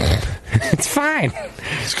sexist. It's fine.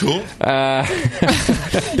 It's cool.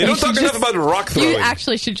 They don't talk enough about rock throwing. You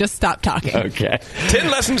actually should just stop talking. Okay.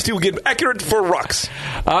 10 lessons to get accurate for rocks.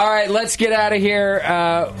 All right, let's get out of here.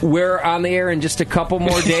 We're on the air in just a couple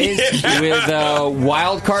more days with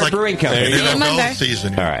Wild Card Brewing Company.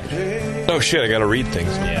 Season. All right. Oh, shit, I got to read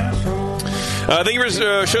things. Yeah. Thank you for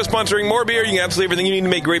show sponsoring More Beer. You can absolutely everything you need to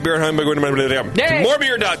make great beer at home by going to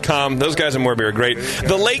morebeer.com. Those guys at More Beer are great.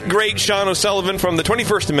 The late, great Sean O'Sullivan from the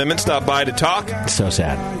 21st Amendment stopped by to talk. So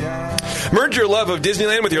sad. Merge your love of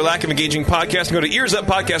Disneyland with your lack of engaging podcast and go to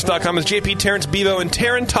earsuppodcast.com as JP, Terrence, Bevo, and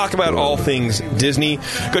Taryn talk about all things Disney.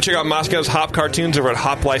 Go check out Moscow's Hop Cartoons over at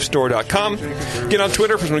hoplifestore.com. Get on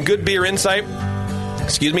Twitter for some good beer insight.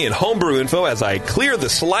 And homebrew info as I clear the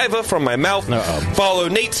saliva from my mouth. Follow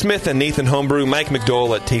Nate Smith and Nathan Homebrew, Mike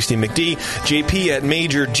McDowell at Tasty McD, JP at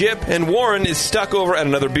Major Jip, and Warren is stuck over at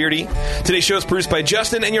Another Beardy. Today's show is produced by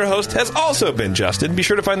Justin, and your host has also been Justin. Be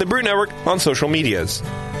sure to find the Brew Network on social medias.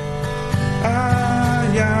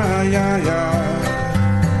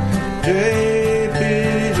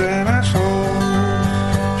 JP's an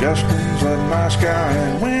asshole. Justin's a nice guy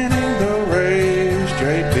and winning the race.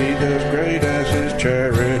 JP